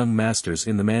many young masters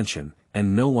in the mansion,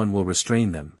 and no one will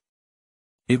restrain them.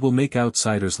 It will make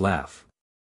outsiders laugh.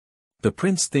 The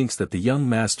prince thinks that the young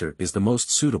master is the most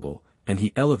suitable, and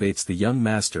he elevates the young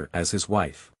master as his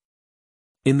wife.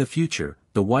 In the future,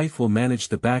 the wife will manage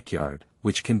the backyard,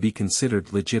 which can be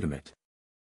considered legitimate.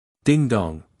 Ding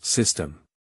dong, system.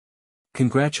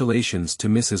 Congratulations to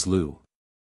Mrs. Liu.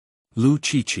 Liu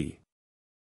Qiqi.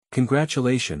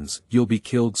 Congratulations, you'll be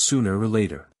killed sooner or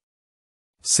later.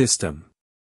 System.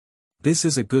 This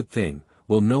is a good thing,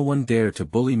 will no one dare to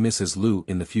bully Mrs. Liu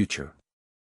in the future.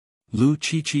 Liu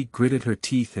Qiqi gritted her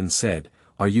teeth and said,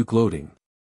 "Are you gloating?"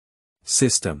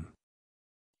 System.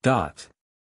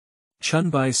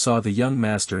 Chunbai saw the young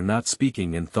master not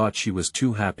speaking and thought she was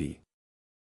too happy.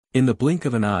 In the blink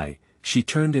of an eye, she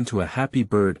turned into a happy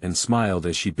bird and smiled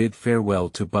as she bid farewell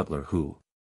to Butler Hu.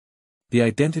 The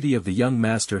identity of the young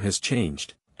master has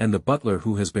changed, and the Butler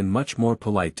Hu has been much more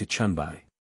polite to Chunbai.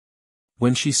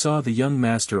 When she saw the young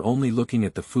master only looking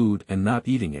at the food and not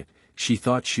eating it, she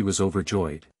thought she was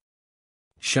overjoyed.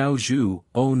 "Xiao Zhu,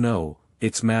 oh no,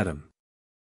 it's Madam.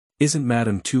 Isn't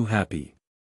Madam too happy?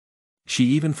 She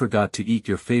even forgot to eat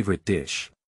your favorite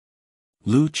dish."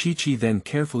 Liu Qiqi then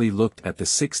carefully looked at the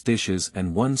 6 dishes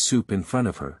and 1 soup in front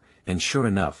of her, and sure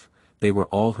enough, they were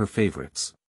all her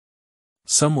favorites.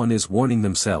 Someone is warning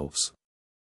themselves.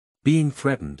 Being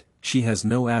threatened, she has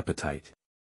no appetite.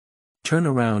 Turn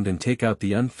around and take out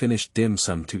the unfinished dim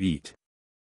sum to eat.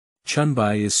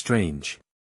 Chunbai is strange.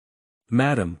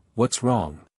 "Madam, what's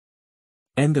wrong?"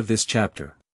 End of this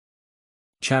chapter.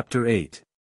 Chapter 8.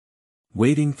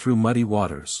 Wading Through Muddy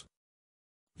Waters.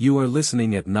 You are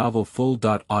listening at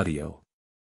novelfull.audio.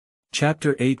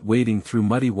 Chapter 8. Wading Through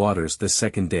Muddy Waters. The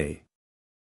second day.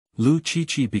 Liu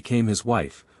Qiqi became his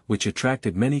wife, which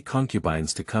attracted many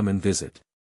concubines to come and visit.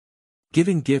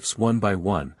 Giving gifts one by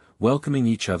one, welcoming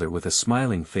each other with a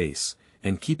smiling face,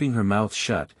 and keeping her mouth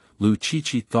shut, Liu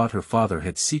Qiqi thought her father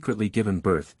had secretly given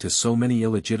birth to so many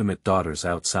illegitimate daughters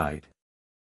outside.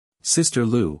 "Sister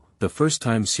Liu, the first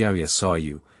time Xiaoya saw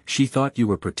you, she thought you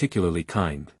were particularly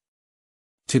kind.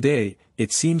 Today,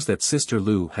 it seems that Sister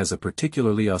Liu has a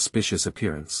particularly auspicious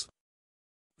appearance.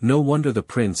 No wonder the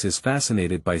prince is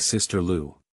fascinated by Sister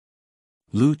Liu.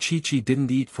 Liu Qiqi didn't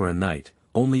eat for a night,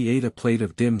 only ate a plate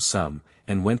of dim sum,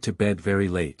 and went to bed very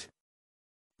late.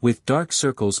 With dark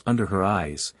circles under her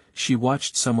eyes, she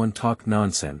watched someone talk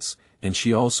nonsense, and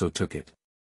she also took it.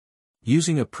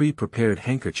 Using a pre-prepared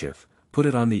handkerchief, put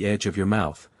it on the edge of your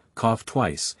mouth, cough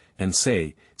twice, and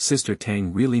say, Sister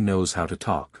Tang really knows how to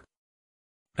talk.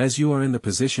 As you are in the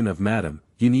position of madam,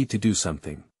 you need to do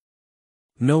something.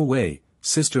 No way,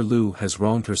 Sister Liu has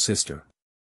wronged her sister.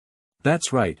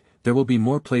 That's right, there will be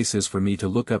more places for me to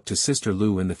look up to Sister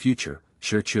Liu in the future,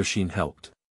 Shi Qiuxin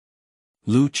helped.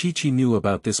 Liu Qiqi knew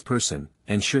about this person,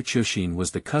 and Shi Qiuxin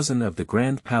was the cousin of the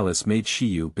Grand Palace maid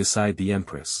Shiyu beside the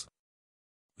Empress.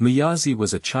 Miyazi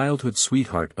was a childhood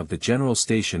sweetheart of the general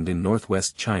stationed in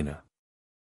northwest China.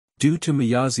 Due to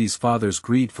Miyazi's father's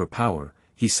greed for power,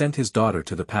 he sent his daughter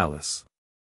to the palace.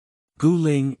 Gu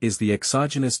Ling is the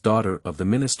exogenous daughter of the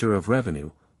Minister of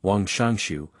Revenue, Wang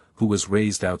Shangshu, who was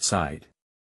raised outside.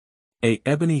 A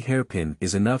ebony hairpin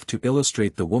is enough to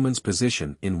illustrate the woman's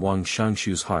position in Wang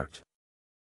Shangshu's heart.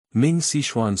 Ming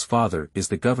Xishuan's father is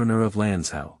the governor of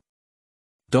Lanzhou.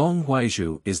 Dong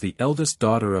Huaizhu is the eldest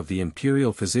daughter of the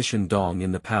imperial physician Dong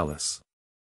in the palace.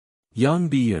 Yang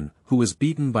Biyun, who was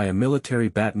beaten by a military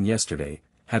baton yesterday,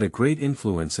 had a great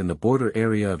influence in the border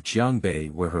area of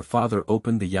Jiangbei where her father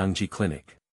opened the Yangji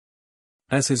clinic.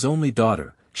 As his only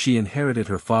daughter, she inherited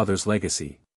her father's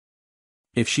legacy.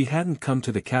 If she hadn't come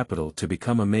to the capital to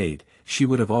become a maid, she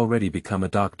would have already become a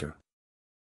doctor.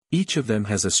 Each of them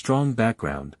has a strong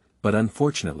background, but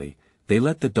unfortunately, they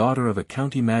let the daughter of a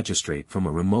county magistrate from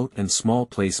a remote and small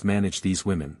place manage these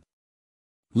women.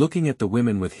 Looking at the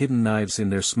women with hidden knives in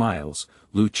their smiles,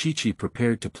 Liu Qiqi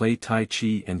prepared to play Tai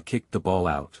Chi and kicked the ball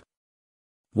out.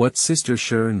 What Sister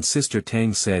Shi and Sister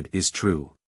Tang said is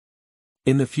true.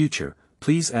 In the future,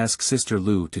 please ask Sister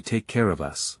Liu to take care of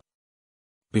us.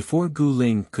 Before Gu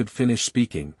Ling could finish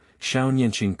speaking, Xiao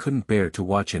Nianqing couldn't bear to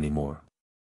watch anymore.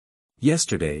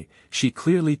 Yesterday, she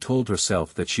clearly told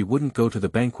herself that she wouldn't go to the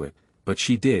banquet, but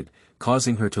she did,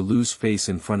 causing her to lose face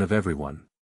in front of everyone.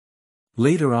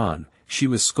 Later on, she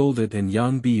was scolded and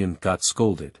Yang Biyun got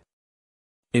scolded.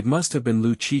 It must have been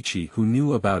Liu Qiqi who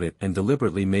knew about it and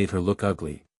deliberately made her look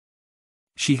ugly.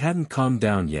 She hadn't calmed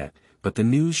down yet, but the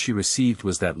news she received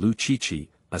was that Liu Qiqi,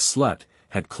 a slut,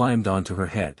 had climbed onto her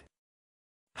head.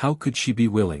 How could she be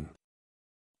willing?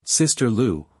 Sister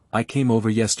Liu, I came over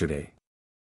yesterday.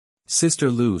 Sister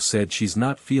Liu said she's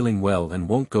not feeling well and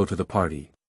won't go to the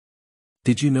party.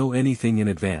 Did you know anything in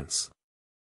advance?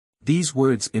 These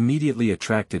words immediately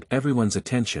attracted everyone's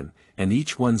attention, and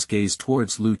each one's gaze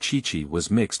towards Liu Qiqi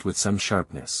was mixed with some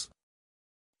sharpness.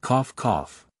 Cough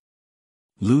cough.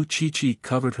 Liu Qiqi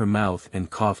covered her mouth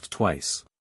and coughed twice.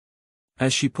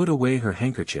 As she put away her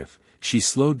handkerchief, she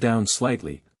slowed down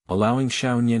slightly, allowing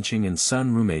Xiao Nianqing and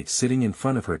Sun roommate sitting in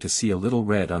front of her to see a little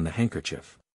red on the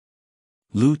handkerchief.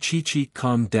 Liu Qiqi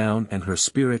calmed down and her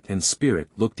spirit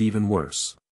looked even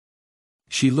worse.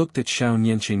 She looked at Xiao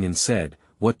Nianqing and said,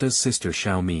 What does Sister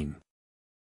Xiao mean?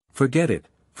 Forget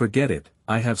it,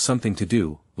 I have something to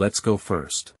do, let's go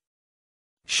first.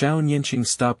 Xiao Nianqing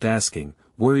stopped asking,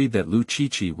 worried that Liu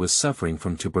Qiqi was suffering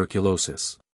from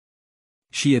tuberculosis.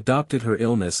 She adopted her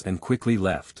illness and quickly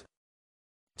left.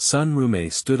 Sun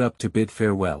Rume stood up to bid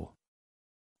farewell.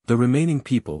 The remaining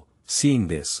people, seeing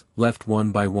this, left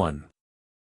one by one.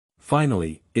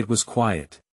 Finally, it was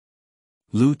quiet.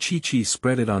 Liu Qiqi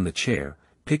spread it on the chair,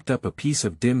 picked up a piece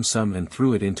of dim sum and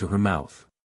threw it into her mouth.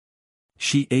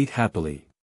 She ate happily.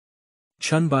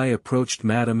 Chunbai approached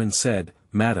Madam and said,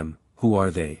 Madam, who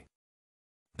are they?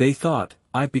 They thought,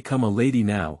 I've become a lady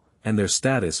now, and their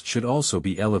status should also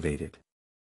be elevated.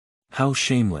 How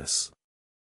shameless.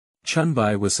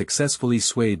 Chunbai was successfully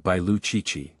swayed by Liu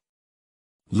Qiqi.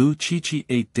 Liu Qiqi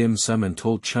ate dim sum and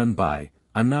told Chunbai,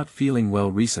 I'm not feeling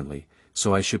well recently,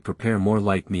 so I should prepare more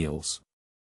light meals.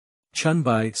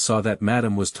 Chunbai saw that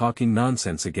Madam was talking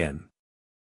nonsense again.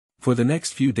 For the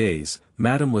next few days,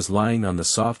 Madam was lying on the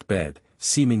soft bed,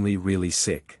 seemingly really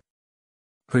sick.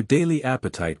 Her daily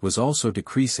appetite was also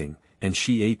decreasing, and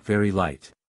she ate very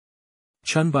light.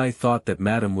 Chunbai thought that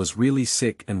Madam was really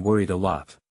sick and worried a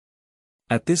lot.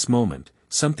 At this moment,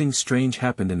 something strange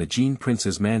happened in the Jin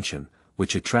Prince's mansion,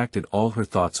 which attracted all her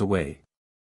thoughts away.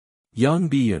 Yang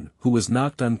Biyun, who was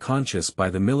knocked unconscious by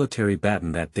the military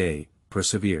baton that day,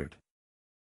 persevered.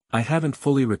 I haven't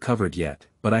fully recovered yet,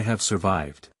 but I have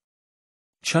survived.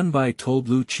 Chunbai told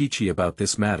Liu Qiqi about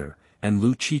this matter, and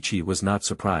Liu Qiqi was not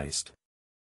surprised.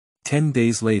 10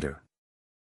 days later.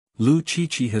 Liu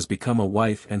Qiqi has become a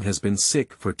wife and has been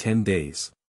sick for 10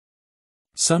 days.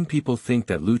 Some people think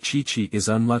that Liu Qiqi is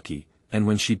unlucky, and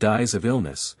when she dies of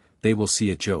illness, they will see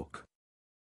a joke.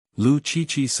 Liu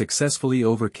Qiqi successfully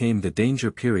overcame the danger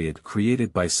period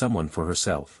created by someone for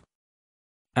herself.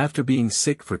 After being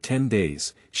sick for 10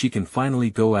 days, she can finally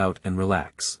go out and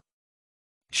relax.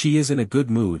 She is in a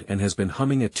good mood and has been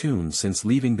humming a tune since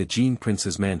leaving the Jin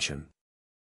prince's mansion.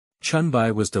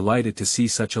 Chunbai was delighted to see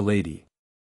such a lady.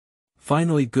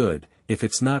 Finally good, if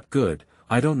it's not good,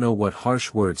 I don't know what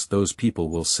harsh words those people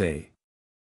will say.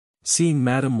 Seeing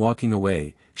Madam walking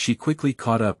away, she quickly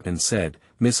caught up and said,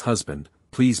 "Miss Husband,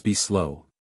 please be slow.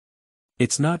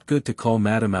 It's not good to call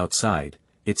Madam outside,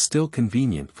 it's still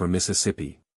convenient for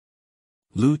Mississippi."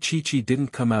 Liu Qiqi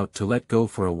didn't come out to let go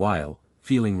for a while,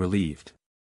 feeling relieved.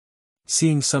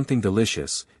 Seeing something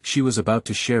delicious, she was about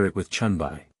to share it with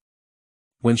Chunbai.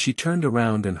 When she turned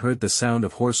around and heard the sound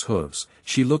of horse hooves,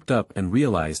 she looked up and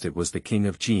realized it was the King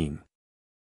of Jin.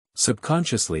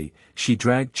 Subconsciously, she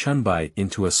dragged Chunbai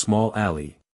into a small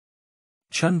alley.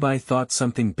 Chunbai thought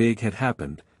something big had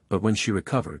happened, but when she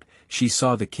recovered, she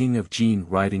saw the King of Jin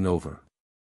riding over.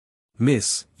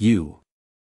 "Miss, you."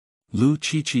 Liu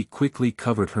Qiqi quickly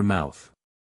covered her mouth.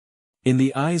 In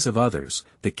the eyes of others,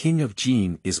 the King of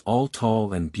Jin is all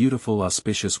tall and beautiful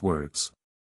auspicious words.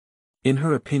 In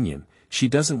her opinion, she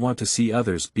doesn't want to see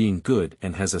others being good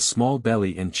and has a small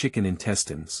belly and chicken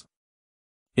intestines.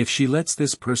 If she lets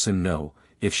this person know,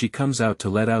 if she comes out to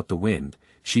let out the wind,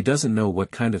 she doesn't know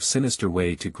what kind of sinister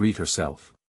way to greet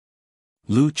herself.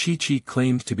 Liu Qiqi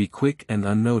claimed to be quick and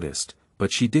unnoticed,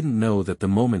 but she didn't know that the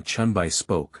moment Chunbai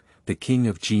spoke, the King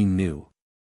of Jin knew.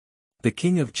 The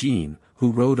King of Jin,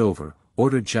 who rode over,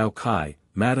 ordered Zhao Kai,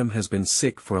 "Madam has been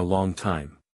sick for a long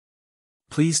time.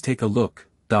 Please take a look,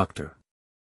 doctor."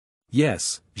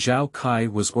 Yes, Zhao Kai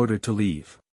was ordered to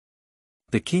leave.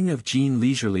 The King of Jin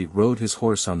leisurely rode his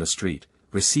horse on the street,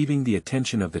 receiving the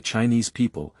attention of the Chinese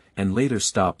people, and later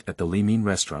stopped at the Limin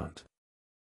restaurant.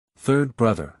 Third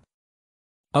brother.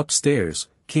 Upstairs,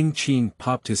 King Qin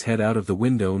popped his head out of the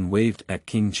window and waved at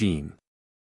King Jin.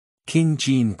 King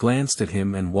Jin glanced at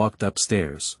him and walked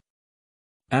upstairs.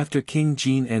 After King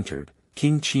Jin entered,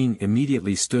 King Qin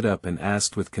immediately stood up and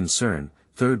asked with concern,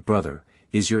 "Third brother,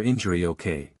 is your injury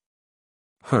okay?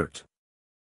 Hurt?"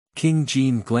 King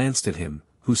Jin glanced at him,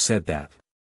 "Who said that?"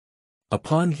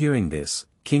 Upon hearing this,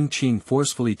 King Qin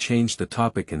forcefully changed the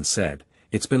topic and said,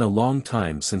 "It's been a long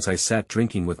time since I sat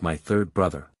drinking with my third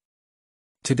brother.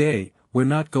 Today, we're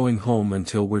not going home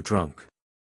until we're drunk."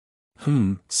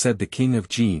 Said the King of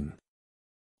Jin.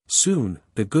 "Soon,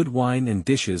 the good wine and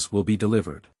dishes will be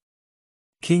delivered."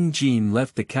 King Jin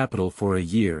left the capital for a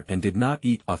year and did not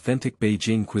eat authentic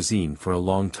Beijing cuisine for a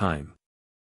long time.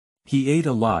 He ate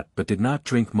a lot but did not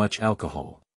drink much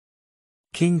alcohol.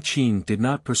 King Qin did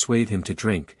not persuade him to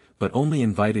drink, but only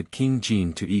invited King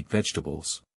Jin to eat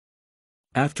vegetables.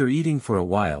 After eating for a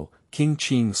while, King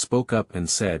Qin spoke up and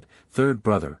said, "Third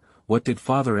brother, what did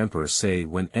Father Emperor say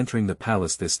when entering the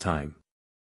palace this time?"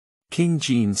 King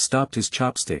Jin stopped his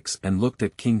chopsticks and looked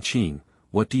at King Qin.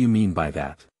 "What do you mean by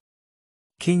that?"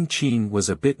 King Qin was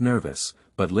a bit nervous,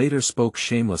 but later spoke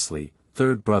shamelessly,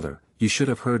 "Third brother, you should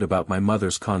have heard about my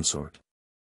mother's consort."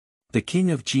 The King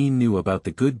of Jin knew about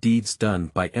the good deeds done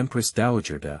by Empress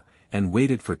Dowager Da, and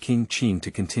waited for King Qin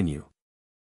to continue.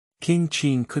 King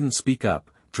Qin couldn't speak up,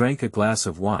 drank a glass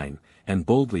of wine, and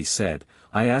boldly said,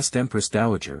 "I asked Empress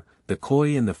Dowager, the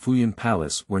koi in the Fuyun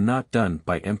Palace were not done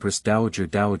by Empress Dowager.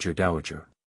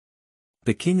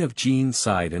 The King of Jin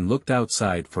sighed and looked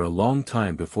outside for a long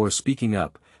time before speaking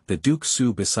up, "The Duke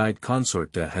Su beside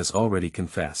Consort Da has already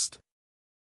confessed."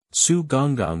 Su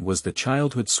Gonggang was the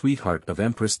childhood sweetheart of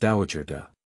Empress Dowager Da.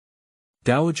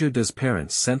 Dowager Da's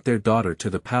parents sent their daughter to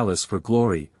the palace for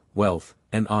glory, wealth,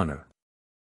 and honor.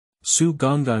 Su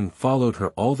Gonggang followed her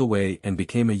all the way and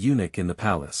became a eunuch in the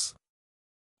palace.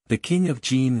 The King of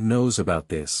Jin knows about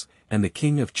this, and the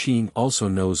King of Qin also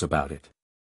knows about it.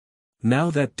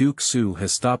 Now that Duke Su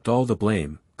has stopped all the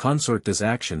blame, Consort Da's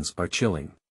actions are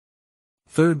chilling.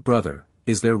 Third brother,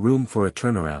 is there room for a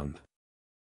turnaround?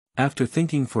 After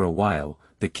thinking for a while,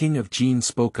 the King of Jin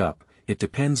spoke up, "It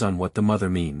depends on what the mother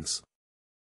means."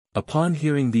 Upon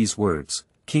hearing these words,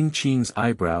 King Qin's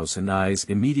eyebrows and eyes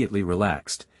immediately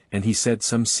relaxed, and he said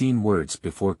some seen words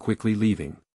before quickly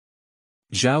leaving.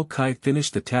 Zhao Kai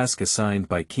finished the task assigned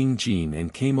by King Jin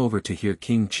and came over to hear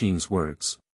King Qin's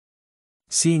words.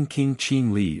 Seeing King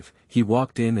Qin leave, he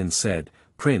walked in and said,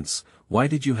 "Prince, why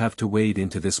did you have to wade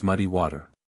into this muddy water?"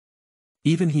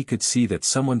 Even he could see that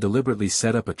someone deliberately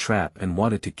set up a trap and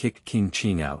wanted to kick King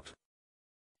Qin out.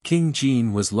 King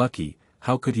Jin was lucky,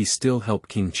 how could he still help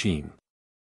King Qin?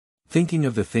 Thinking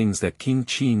of the things that King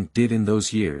Qin did in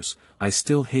those years, I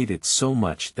still hate it so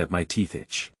much that my teeth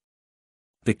itch.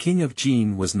 The King of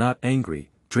Jin was not angry,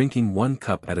 drinking one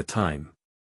cup at a time.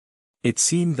 It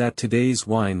seemed that today's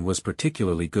wine was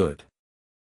particularly good.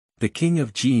 The King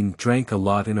of Jin drank a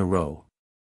lot in a row.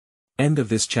 End of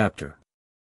this chapter.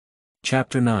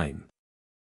 Chapter 9.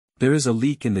 There is a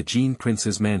leak in the Jin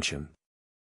Prince's mansion.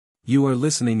 You are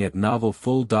listening at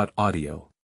novelfull.audio.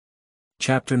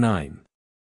 Chapter 9.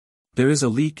 There is a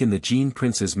leak in the Jin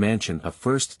Prince's mansion, a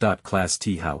first-class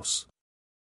tea house.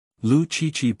 Liu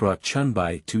Qiqi brought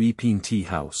Chunbai to EP1-10 tea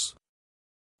house.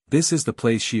 This is the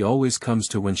place she always comes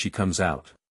to when she comes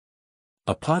out.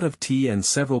 A pot of tea and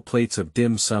several plates of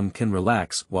dim sum can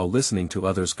relax while listening to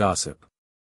others gossip.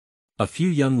 A few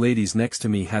young ladies next to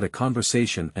me had a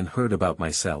conversation and heard about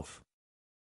myself.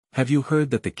 Have you heard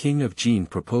that the King of Jin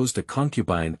proposed a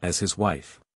concubine as his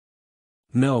wife?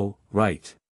 No,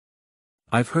 right.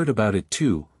 I've heard about it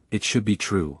too, it should be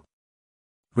true.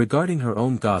 Regarding her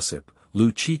own gossip,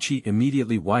 Liu Qiqi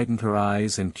immediately widened her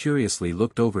eyes and curiously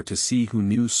looked over to see who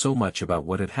knew so much about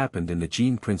what had happened in the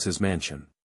Jin Prince's mansion.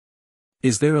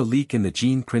 Is there a leak in the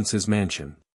Jin Prince's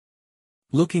mansion?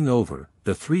 Looking over,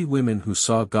 the three women who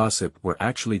saw gossip were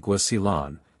actually Guo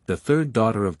Xilan, the third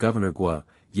daughter of Governor Guo,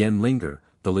 Yan Linger,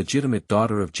 the legitimate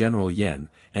daughter of General Yan,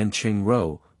 and Cheng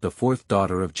Ro, the fourth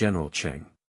daughter of General Cheng.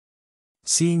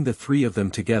 Seeing the three of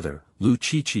them together, Liu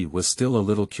Qiqi was still a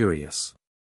little curious.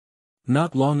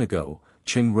 Not long ago,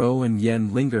 Cheng Ro and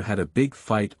Yan Linger had a big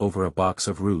fight over a box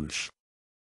of rouge.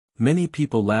 Many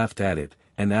people laughed at it,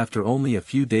 and after only a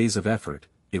few days of effort,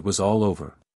 it was all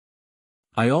over.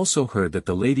 I also heard that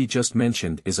the lady just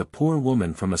mentioned is a poor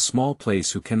woman from a small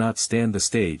place who cannot stand the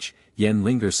stage, Yan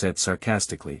Linger said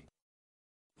sarcastically.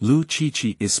 Liu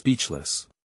Qiqi is speechless.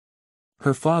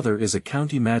 Her father is a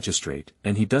county magistrate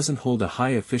and he doesn't hold a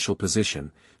high official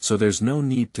position, so there's no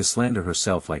need to slander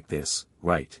herself like this,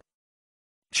 right?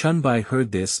 Chunbai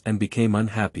heard this and became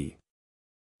unhappy.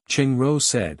 Cheng Ro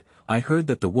said, I heard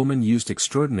that the woman used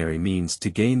extraordinary means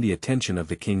to gain the attention of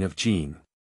the King of Jin.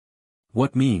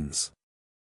 What means?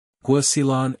 Guo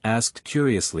Xilan asked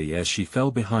curiously as she fell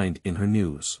behind in her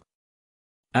news.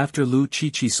 After Liu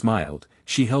Qiqi smiled,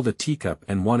 she held a teacup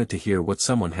and wanted to hear what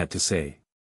someone had to say.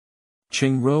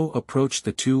 Cheng Ro approached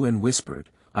the two and whispered,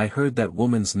 I heard that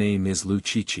woman's name is Liu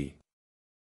Qiqi.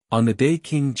 On the day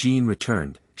King Jin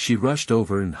returned, she rushed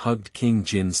over and hugged King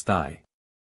Jin's thigh.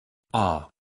 Ah.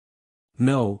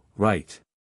 No, right.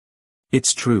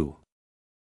 It's true.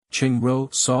 Cheng Ro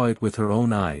saw it with her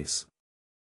own eyes.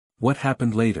 What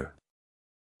happened later?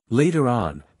 Later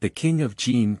on, the King of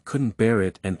Jin couldn't bear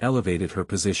it and elevated her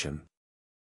position.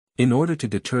 In order to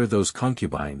deter those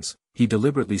concubines, he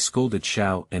deliberately scolded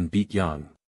Xiao and beat Yang.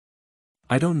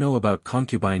 I don't know about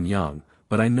concubine Yang,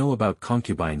 but I know about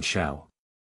concubine Xiao.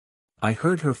 I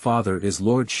heard her father is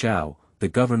Lord Xiao, the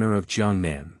governor of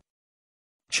Jiangnan.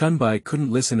 Chunbai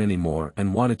couldn't listen anymore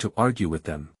and wanted to argue with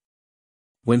them.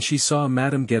 When she saw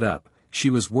Madame get up, she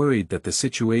was worried that the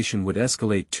situation would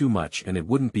escalate too much and it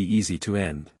wouldn't be easy to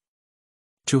end.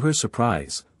 To her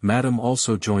surprise, Madame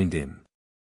also joined in.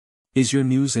 Is your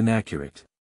news inaccurate?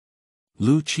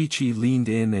 Liu Qiqi leaned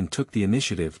in and took the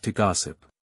initiative to gossip.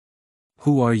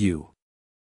 Who are you?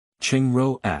 Cheng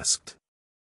Ro asked.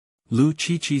 Liu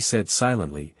Qiqi said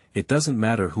silently, it doesn't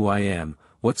matter who I am,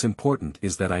 what's important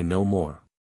is that I know more.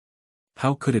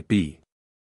 How could it be?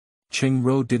 Cheng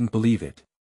Ro didn't believe it.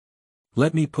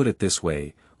 Let me put it this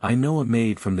way, I know a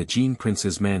maid from the Jin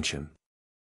Prince's mansion.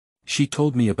 She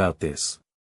told me about this.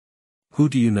 Who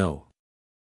do you know?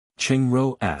 Cheng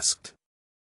Ro asked.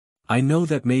 I know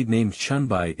that maid named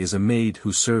Chunbai is a maid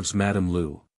who serves Madame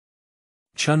Liu.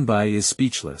 Chunbai is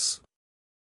speechless.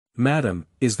 Madam,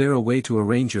 is there a way to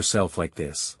arrange yourself like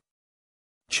this?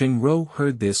 Cheng Ro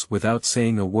heard this without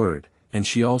saying a word, and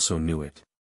she also knew it.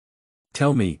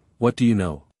 Tell me, what do you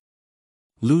know?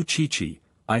 Liu Qiqi,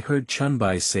 I heard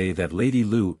Chunbai say that Lady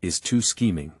Liu is too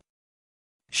scheming.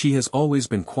 She has always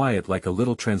been quiet like a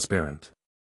little transparent.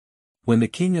 When the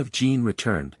King of Jin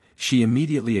returned, she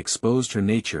immediately exposed her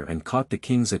nature and caught the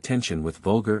king's attention with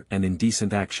vulgar and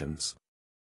indecent actions.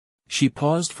 She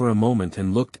paused for a moment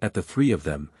and looked at the three of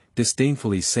them,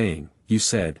 disdainfully saying, you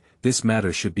said, this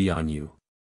matter should be on you.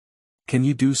 Can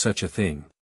you do such a thing?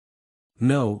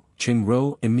 No, Cheng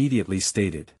Ro immediately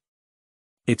stated.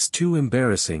 It's too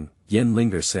embarrassing, Yan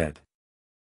Linger said.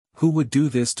 Who would do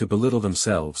this to belittle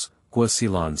themselves, Guo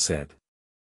Xilan said.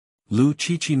 Liu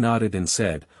Qiqi nodded and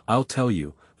said, I'll tell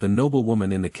you, the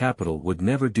noblewoman in the capital would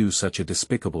never do such a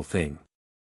despicable thing.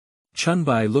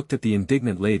 Chunbai looked at the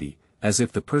indignant lady, as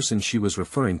if the person she was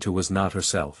referring to was not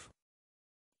herself.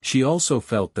 She also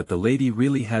felt that the lady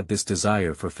really had this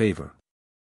desire for favor.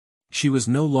 She was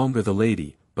no longer the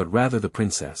lady, but rather the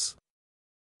princess.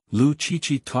 Liu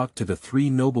Qiqi talked to the three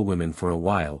noblewomen for a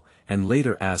while, and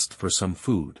later asked for some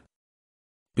food.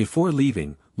 Before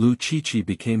leaving, Liu Qiqi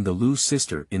became the Liu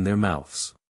sister in their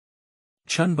mouths.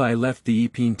 Chunbai left the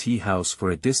EP1-10 house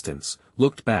for a distance,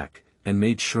 looked back, and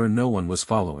made sure no one was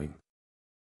following.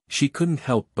 She couldn't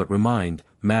help but remind,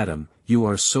 "Madam, you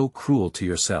are so cruel to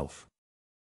yourself.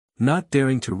 Not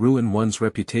daring to ruin one's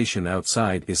reputation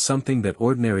outside is something that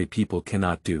ordinary people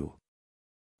cannot do."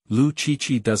 Liu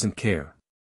Qiqi doesn't care.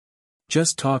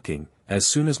 "Just talking, as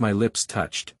soon as my lips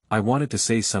touched, I wanted to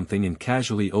say something and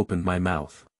casually opened my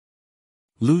mouth."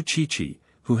 Liu Qiqi,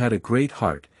 who had a great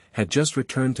heart, had just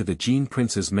returned to the Jin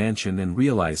prince's mansion and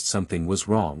realized something was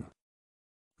wrong.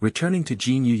 Returning to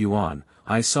Jin Yuan,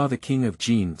 I saw the King of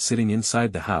Jin sitting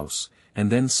inside the house,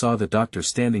 and then saw the doctor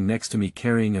standing next to me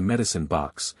carrying a medicine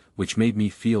box, which made me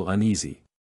feel uneasy.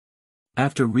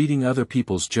 After reading other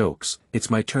people's jokes, it's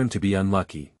my turn to be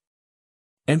unlucky.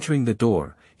 Entering the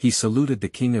door, he saluted the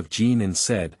King of Jin and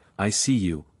said, "I see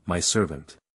you, my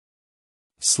servant."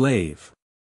 Slave.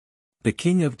 The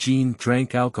King of Jin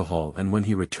drank alcohol, and when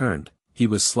he returned, he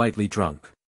was slightly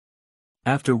drunk.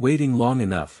 After waiting long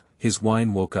enough, his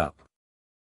wine woke up.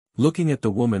 Looking at the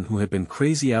woman who had been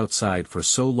crazy outside for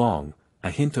so long,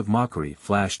 a hint of mockery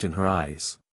flashed in her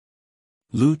eyes.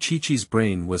 Liu Qiqi's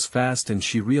brain was fast and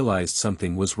she realized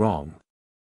something was wrong.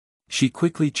 She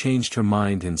quickly changed her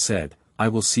mind and said, "I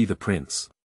will see the prince."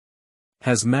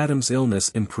 "Has Madam's illness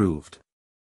improved?"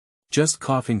 "Just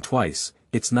coughing twice,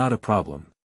 it's not a problem."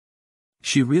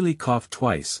 She really coughed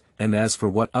twice, and as for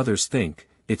what others think,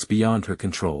 it's beyond her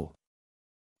control.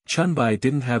 Chunbai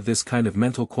didn't have this kind of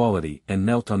mental quality and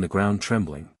knelt on the ground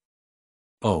trembling.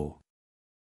 "Oh."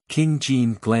 King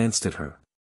Jin glanced at her.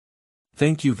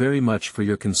 "Thank you very much for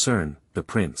your concern, the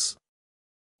prince."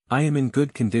 "I am in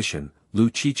good condition,"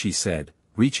 Liu Qiqi said,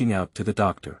 reaching out to the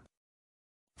doctor.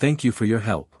 "Thank you for your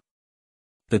help."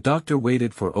 The doctor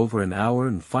waited for over an hour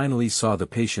and finally saw the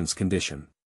patient's condition.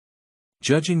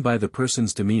 Judging by the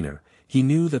person's demeanor, he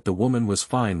knew that the woman was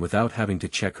fine without having to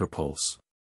check her pulse.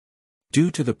 Due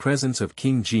to the presence of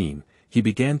King Jin, he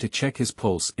began to check his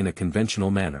pulse in a conventional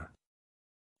manner.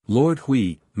 "Lord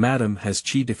Hui, Madam has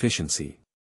qi deficiency.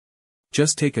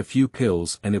 Just take a few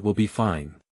pills and it will be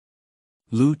fine."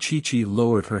 Liu Qiqi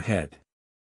lowered her head.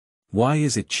 "Why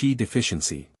is it qi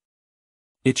deficiency?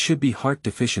 It should be heart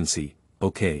deficiency,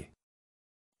 okay?"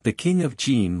 The King of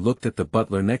Jin looked at the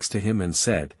butler next to him and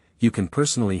said, "You can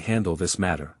personally handle this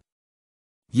matter."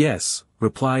 "Yes,"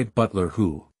 replied Butler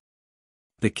Hu.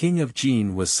 The King of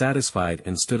Jin was satisfied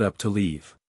and stood up to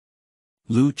leave.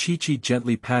 Liu Qiqi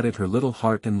gently patted her little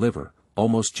heart and liver,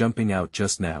 almost jumping out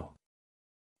just now.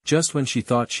 Just when she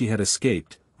thought she had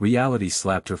escaped, reality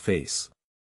slapped her face.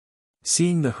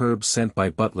 Seeing the herbs sent by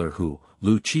Butler Hu,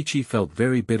 Liu Qiqi felt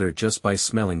very bitter just by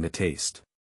smelling the taste.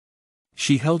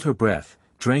 She held her breath,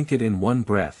 drank it in one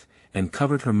breath, and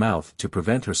covered her mouth to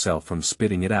prevent herself from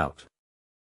spitting it out.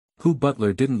 Hu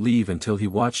Butler didn't leave until he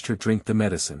watched her drink the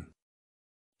medicine.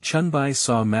 Chunbai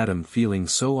saw Madam feeling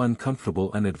so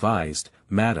uncomfortable and advised,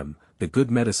 "Madam, the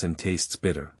good medicine tastes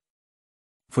bitter.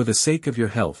 For the sake of your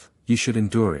health, you should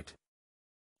endure it."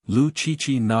 Liu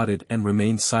Qiqi nodded and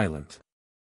remained silent.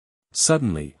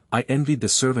 Suddenly, I envied the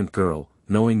servant girl,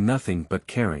 knowing nothing but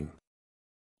caring.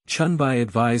 Chunbai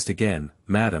advised again,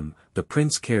 "Madam, the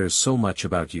prince cares so much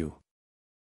about you.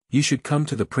 You should come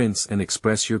to the prince and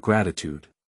express your gratitude."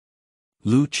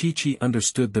 Liu Qiqi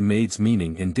understood the maid's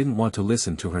meaning and didn't want to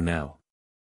listen to her now.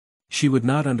 She would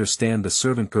not understand the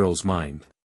servant girl's mind.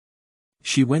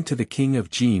 She went to the King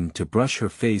of Jin to brush her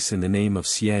face in the name of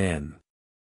Xian.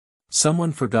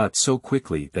 Someone forgot so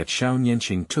quickly that Xiao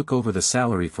Nianqing took over the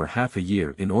salary for half a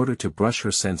year in order to brush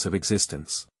her sense of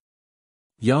existence.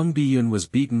 Yang Biyun was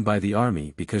beaten by the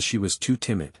army because she was too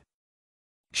timid.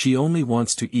 She only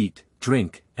wants to eat,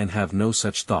 drink, and have no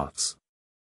such thoughts.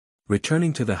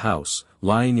 Returning to the house,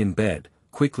 lying in bed,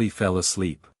 quickly fell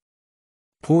asleep.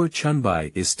 Poor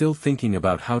Chunbai is still thinking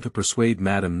about how to persuade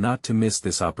Madam not to miss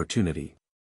this opportunity.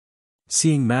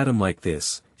 Seeing Madam like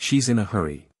this, she's in a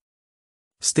hurry.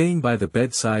 Staying by the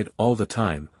bedside all the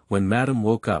time, when Madam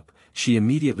woke up, she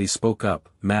immediately spoke up,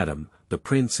 "Madam, the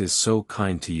prince is so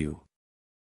kind to you.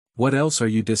 What else are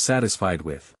you dissatisfied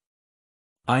with?"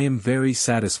 "I am very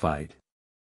satisfied."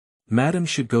 Madam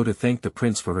should go to thank the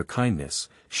prince for her kindness,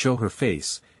 show her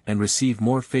face, and receive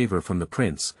more favor from the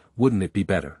prince, wouldn't it be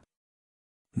better?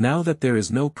 Now that there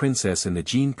is no princess in the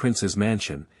Jin prince's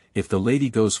mansion, if the lady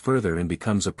goes further and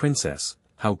becomes a princess,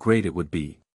 how great it would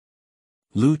be.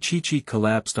 Liu Qiqi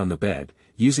collapsed on the bed,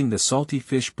 using the salty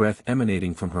fish breath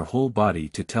emanating from her whole body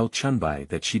to tell Chunbai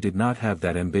that she did not have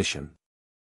that ambition.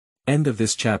 End of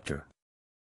this chapter.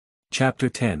 Chapter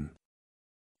 10.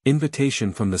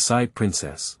 Invitation from the Side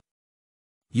Princess.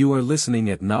 You are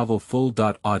listening at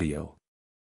novelfull.audio.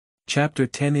 Chapter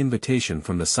 10. Invitation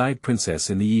from the Side Princess.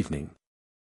 In the evening,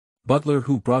 Butler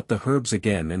Hu brought the herbs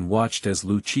again and watched as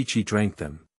Liu Qiqi drank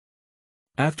them.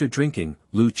 After drinking,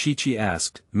 Liu Qiqi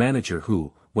asked, "Manager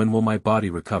Hu, when will my body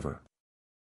recover?"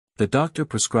 The doctor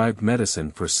prescribed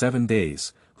medicine for 7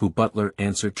 days, Hu Butler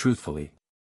answered truthfully.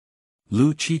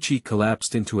 Liu Qiqi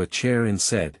collapsed into a chair and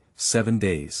said, 7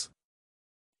 days.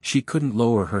 She couldn't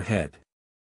lower her head.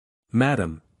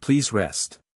 "Madam, please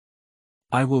rest.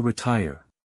 I will retire."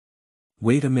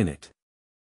 "Wait a minute."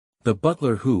 The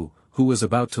butler who was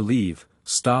about to leave,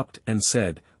 stopped and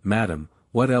said, "Madam,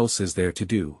 what else is there to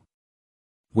do?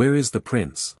 Where is the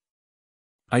prince?"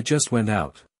 "I just went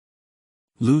out."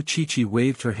 Liu Qiqi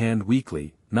waved her hand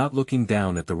weakly, not looking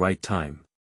down at the right time.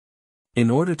 In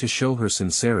order to show her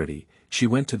sincerity, she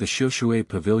went to the Xiushui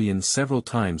pavilion several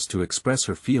times to express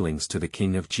her feelings to the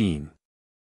King of Jin.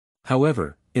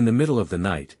 However, in the middle of the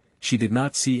night, she did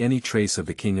not see any trace of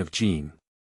the King of Jin.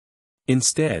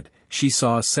 Instead, she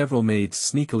saw several maids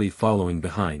sneakily following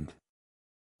behind.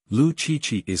 Liu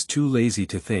Qiqi is too lazy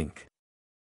to think.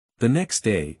 The next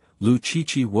day, Liu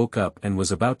Qiqi woke up and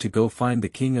was about to go find the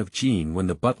King of Jin when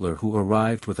the butler who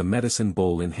arrived with a medicine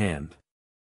bowl in hand.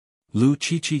 Liu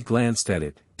Qiqi glanced at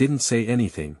it, didn't say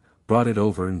anything, brought it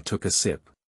over and took a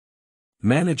sip.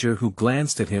 Manager who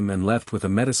glanced at him and left with a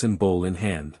medicine bowl in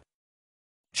hand.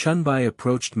 Chunbai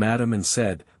approached Madam and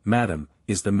said, "Madam,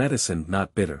 is the medicine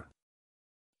not bitter?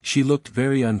 She looked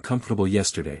very uncomfortable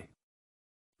yesterday."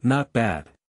 "Not bad.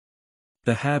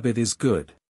 The habit is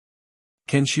good.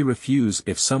 Can she refuse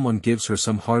if someone gives her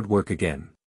some hard work again?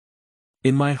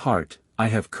 In my heart, I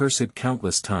have cursed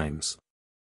countless times.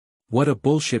 What a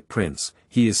bullshit prince,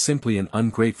 he is simply an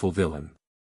ungrateful villain."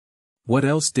 What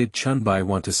else did Chunbai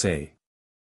want to say?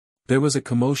 There was a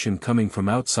commotion coming from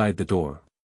outside the door.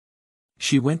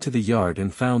 She went to the yard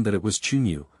and found that it was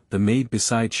Chunyu, the maid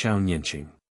beside Xiao Nianqing.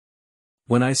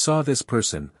 "When I saw this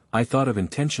person, I thought of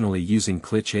intentionally using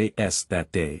cliché s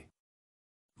that day.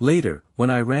 Later,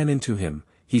 when I ran into him,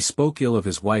 he spoke ill of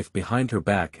his wife behind her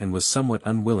back and was somewhat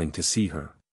unwilling to see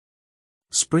her."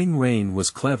 Spring Rain was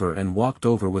clever and walked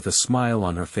over with a smile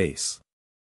on her face.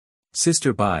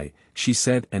 "Sister Bai," she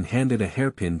said and handed a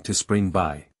hairpin to Spring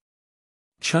Bai.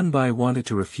 Chunbai wanted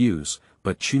to refuse,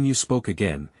 but Chunyu spoke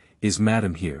again, "Is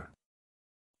Madam here?"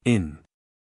 "In."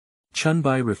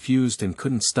 Chunbai refused and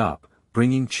couldn't stop,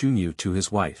 bringing Chunyu to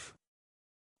his wife.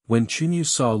 When Chunyu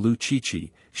saw Liu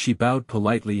Qiqi, she bowed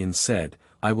politely and said,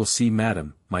 "I will see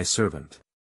Madam, my servant."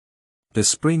 "The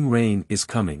spring rain is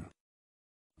coming."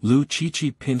 Liu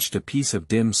Qiqi pinched a piece of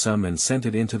dim sum and sent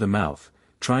it into the mouth,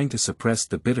 trying to suppress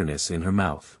the bitterness in her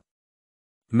mouth.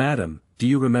 "Madam, do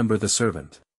you remember the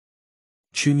servant?"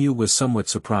 Chunyu was somewhat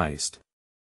surprised.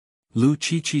 Liu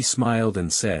Qiqi smiled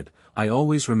and said, "I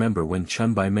always remember when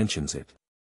Chunbai mentions it."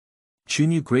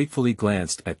 Chunyu gratefully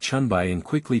glanced at Chunbai and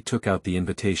quickly took out the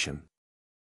invitation.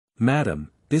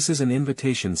 "Madam, this is an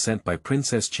invitation sent by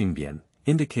Princess Qingbian,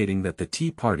 indicating that the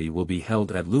tea party will be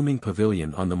held at Luming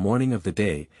Pavilion on the morning of the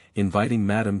day, inviting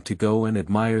Madam to go and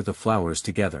admire the flowers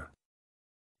together."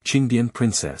 Qingbian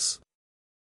Princess.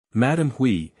 Madam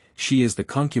Hui, she is the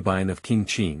concubine of King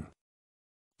Qing.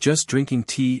 Just drinking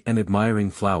tea and admiring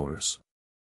flowers.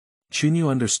 Chunyu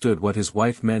understood what his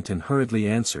wife meant and hurriedly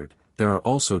answered, "There are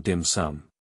also dim sum."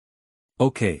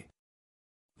 "Okay."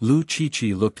 Liu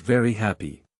Qiqi looked very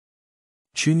happy.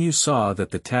 Chunyu saw that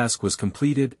the task was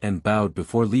completed and bowed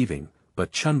before leaving,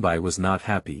 but Chunbai was not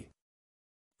happy.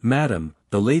 "Madam,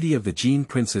 the lady of the Jin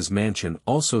Prince's mansion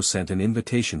also sent an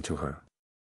invitation to her.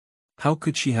 How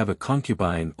could she have a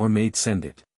concubine or maid send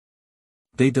it?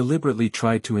 They deliberately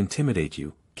tried to intimidate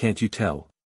you, can't you tell?"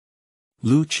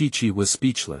 Liu Qiqi was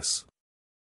speechless.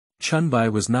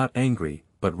 Chunbai was not angry,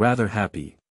 but rather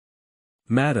happy.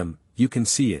 "Madam, you can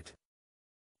see it."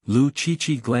 Liu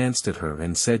Qiqi glanced at her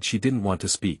and said she didn't want to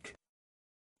speak.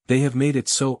 "They have made it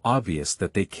so obvious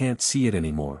that they can't see it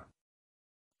anymore.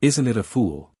 Isn't it a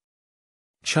fool?"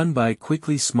 Chunbai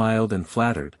quickly smiled and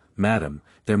flattered, "Madam,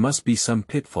 there must be some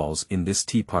pitfalls in this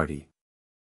tea party.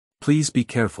 Please be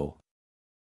careful."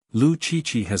 Liu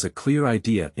Qiqi has a clear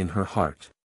idea in her heart.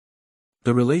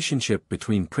 The relationship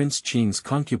between Prince Qing's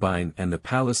concubine and the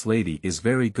palace lady is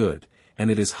very good,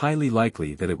 and it is highly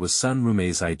likely that it was Sun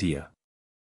Rumei's idea.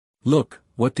 Look,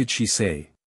 what did she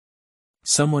say?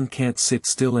 Someone can't sit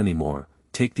still anymore,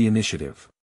 take the initiative.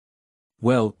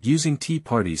 Well, using tea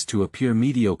parties to appear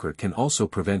mediocre can also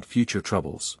prevent future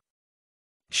troubles.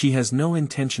 She has no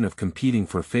intention of competing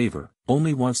for favor,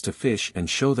 only wants to fish and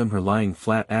show them her lying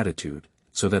flat attitude,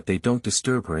 so that they don't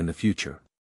disturb her in the future.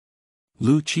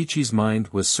 Liu Qiqi's mind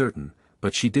was certain,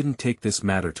 but she didn't take this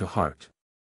matter to heart.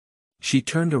 She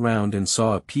turned around and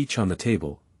saw a peach on the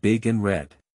table, big and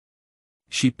red.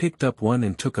 She picked up one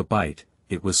and took a bite,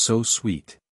 it was so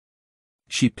sweet.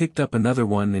 She picked up another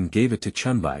one and gave it to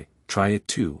Chunbai, try it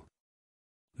too.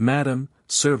 Madam,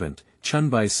 servant,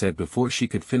 Chunbai said before she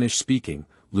could finish speaking.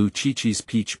 Liu Qiqi's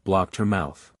peach blocked her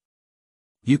mouth.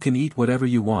 You can eat whatever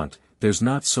you want, there's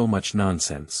not so much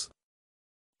nonsense.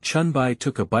 Chunbai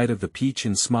took a bite of the peach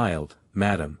and smiled,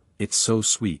 Madam, it's so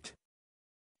sweet.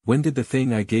 When did the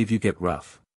thing I gave you get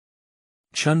rough?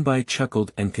 Chunbai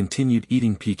chuckled and continued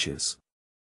eating peaches.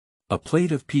 A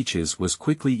plate of peaches was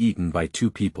quickly eaten by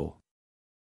 2 people.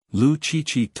 Liu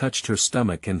Qiqi touched her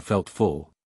stomach and felt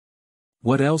full.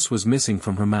 What else was missing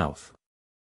from her mouth?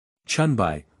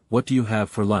 Chunbai, what do you have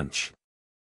for lunch?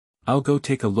 I'll go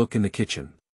take a look in the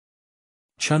kitchen.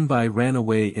 Chunbai ran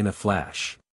away in a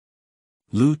flash.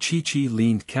 Liu Qiqi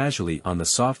leaned casually on the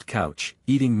soft couch,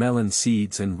 eating melon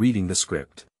seeds and reading the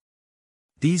script.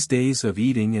 These days of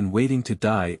eating and waiting to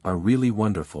die are really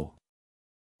wonderful.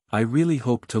 I really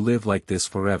hope to live like this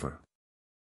forever.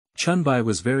 Chunbai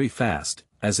was very fast,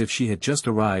 as if she had just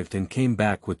arrived and came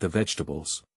back with the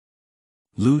vegetables.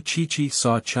 Liu Qiqi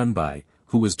saw Chunbai,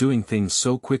 who was doing things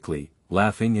so quickly,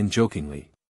 laughing and jokingly.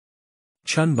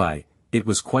 Chunbai, it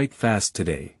was quite fast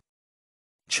today.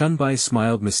 Chunbai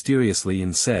smiled mysteriously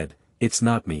and said, It's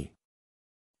not me.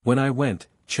 When I went,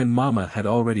 Chun Mama had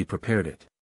already prepared it.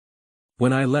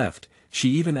 When I left, she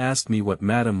even asked me what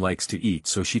Madam likes to eat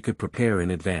so she could prepare in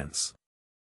advance.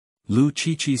 Liu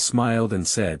Qiqi smiled and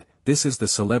said, This is the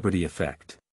celebrity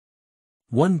effect.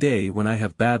 One day when I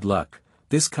have bad luck,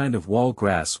 this kind of wall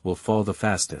grass will fall the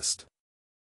fastest.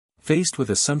 Faced with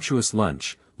a sumptuous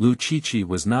lunch, Liu Qiqi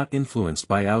was not influenced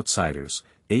by outsiders,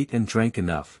 ate and drank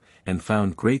enough, and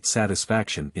found great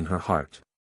satisfaction in her heart.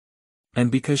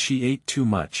 And because she ate too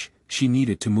much, she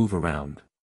needed to move around.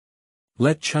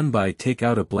 Let Chunbai take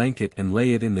out a blanket and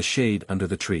lay it in the shade under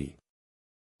the tree.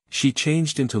 She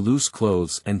changed into loose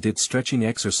clothes and did stretching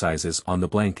exercises on the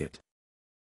blanket.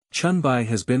 Chunbai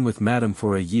has been with Madam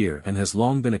for a year and has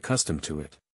long been accustomed to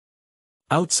it.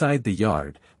 Outside the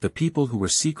yard, the people who were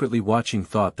secretly watching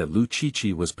thought that Liu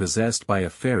Qiqi was possessed by a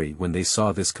fairy when they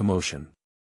saw this commotion.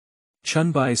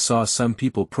 Chunbai saw some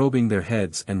people probing their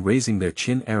heads and raising their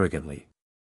chin arrogantly.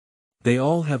 They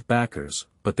all have backers,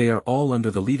 but they are all under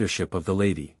the leadership of the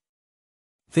lady.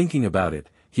 Thinking about it,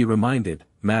 he reminded,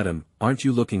 Madam, aren't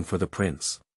you looking for the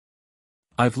prince?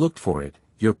 I've looked for it,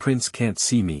 your prince can't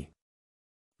see me.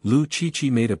 Liu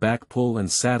Qiqi made a back pull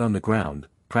and sat on the ground,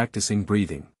 practicing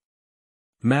breathing.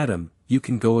 Madam, you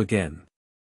can go again.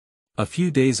 A few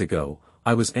days ago,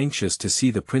 I was anxious to see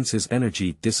the prince's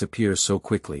energy disappear so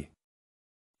quickly.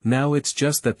 Now it's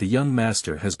just that the young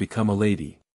master has become a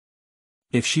lady.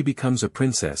 If she becomes a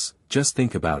princess, just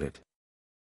think about it.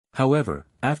 However,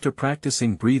 after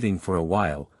practicing breathing for a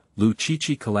while, Liu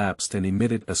Qiqi collapsed and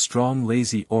emitted a strong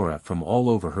lazy aura from all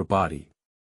over her body.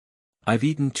 I've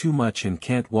eaten too much and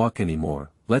can't walk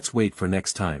anymore, let's wait for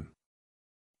next time.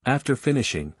 After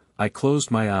finishing, I closed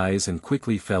my eyes and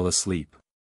quickly fell asleep.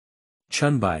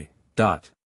 Chunbai.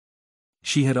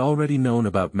 She had already known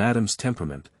about Madam's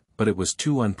temperament, but it was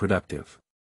too unproductive.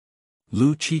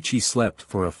 Liu Qiqi slept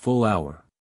for a full hour.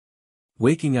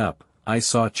 Waking up, I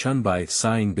saw Chunbai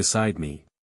sighing beside me.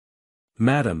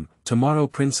 Madam, tomorrow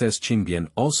Princess Qingbian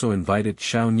also invited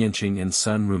Xiao Nianqing and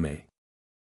Sun Rume.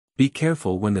 Be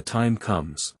careful when the time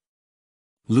comes.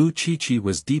 Liu Qiqi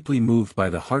was deeply moved by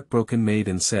the heartbroken maid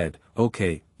and said,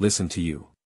 Okay, listen to you.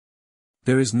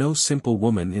 There is no simple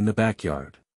woman in the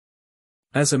backyard.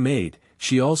 As a maid,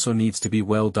 she also needs to be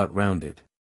well-rounded.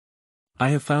 I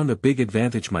have found a big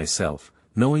advantage myself,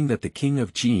 knowing that the King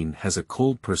of Jin has a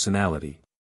cold personality.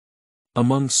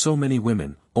 Among so many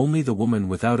women, only the woman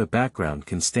without a background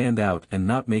can stand out and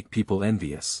not make people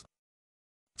envious.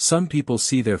 Some people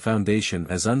see their foundation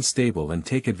as unstable and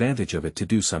take advantage of it to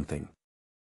do something.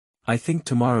 I think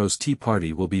tomorrow's tea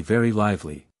party will be very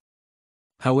lively.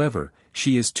 However,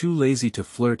 she is too lazy to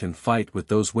flirt and fight with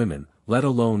those women, let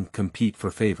alone compete for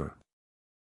favor.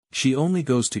 She only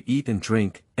goes to eat and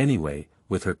drink, anyway,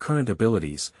 with her current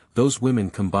abilities, those women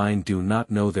combined do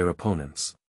not know their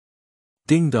opponents.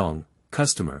 Ding dong,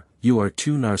 customer, you are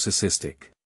too narcissistic.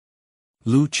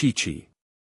 Liu Qiqi.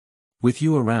 With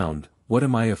you around, what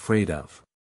am I afraid of?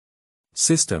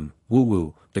 System,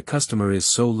 woo-woo, the customer is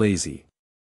so lazy.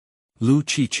 Liu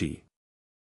Qiqi.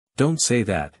 Don't say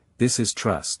that, this is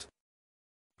trust.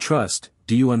 Trust,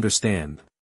 do you understand?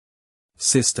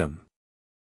 System.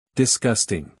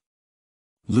 Disgusting.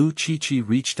 Liu Qiqi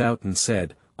reached out and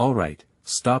said, alright,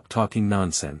 stop talking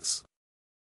nonsense.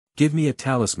 Give me a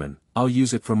talisman, I'll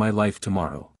use it for my life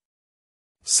tomorrow.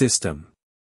 System.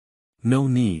 No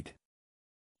need.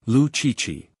 Liu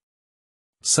Qiqi.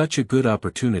 Such a good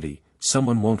opportunity,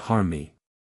 someone won't harm me.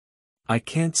 I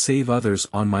can't save others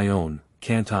on my own,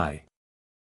 can't I?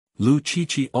 Liu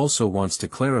Qiqi also wants to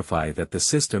clarify that the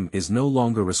system is no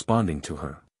longer responding to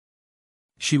her.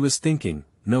 She was thinking,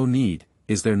 no need,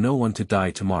 is there no one to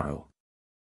die tomorrow?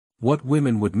 What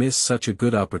women would miss such a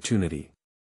good opportunity?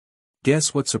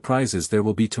 Guess what surprises there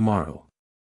will be tomorrow.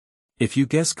 If you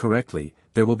guess correctly,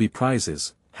 there will be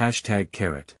prizes,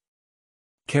 #carrot.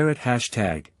 Carrot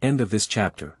 #, end of this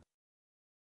chapter.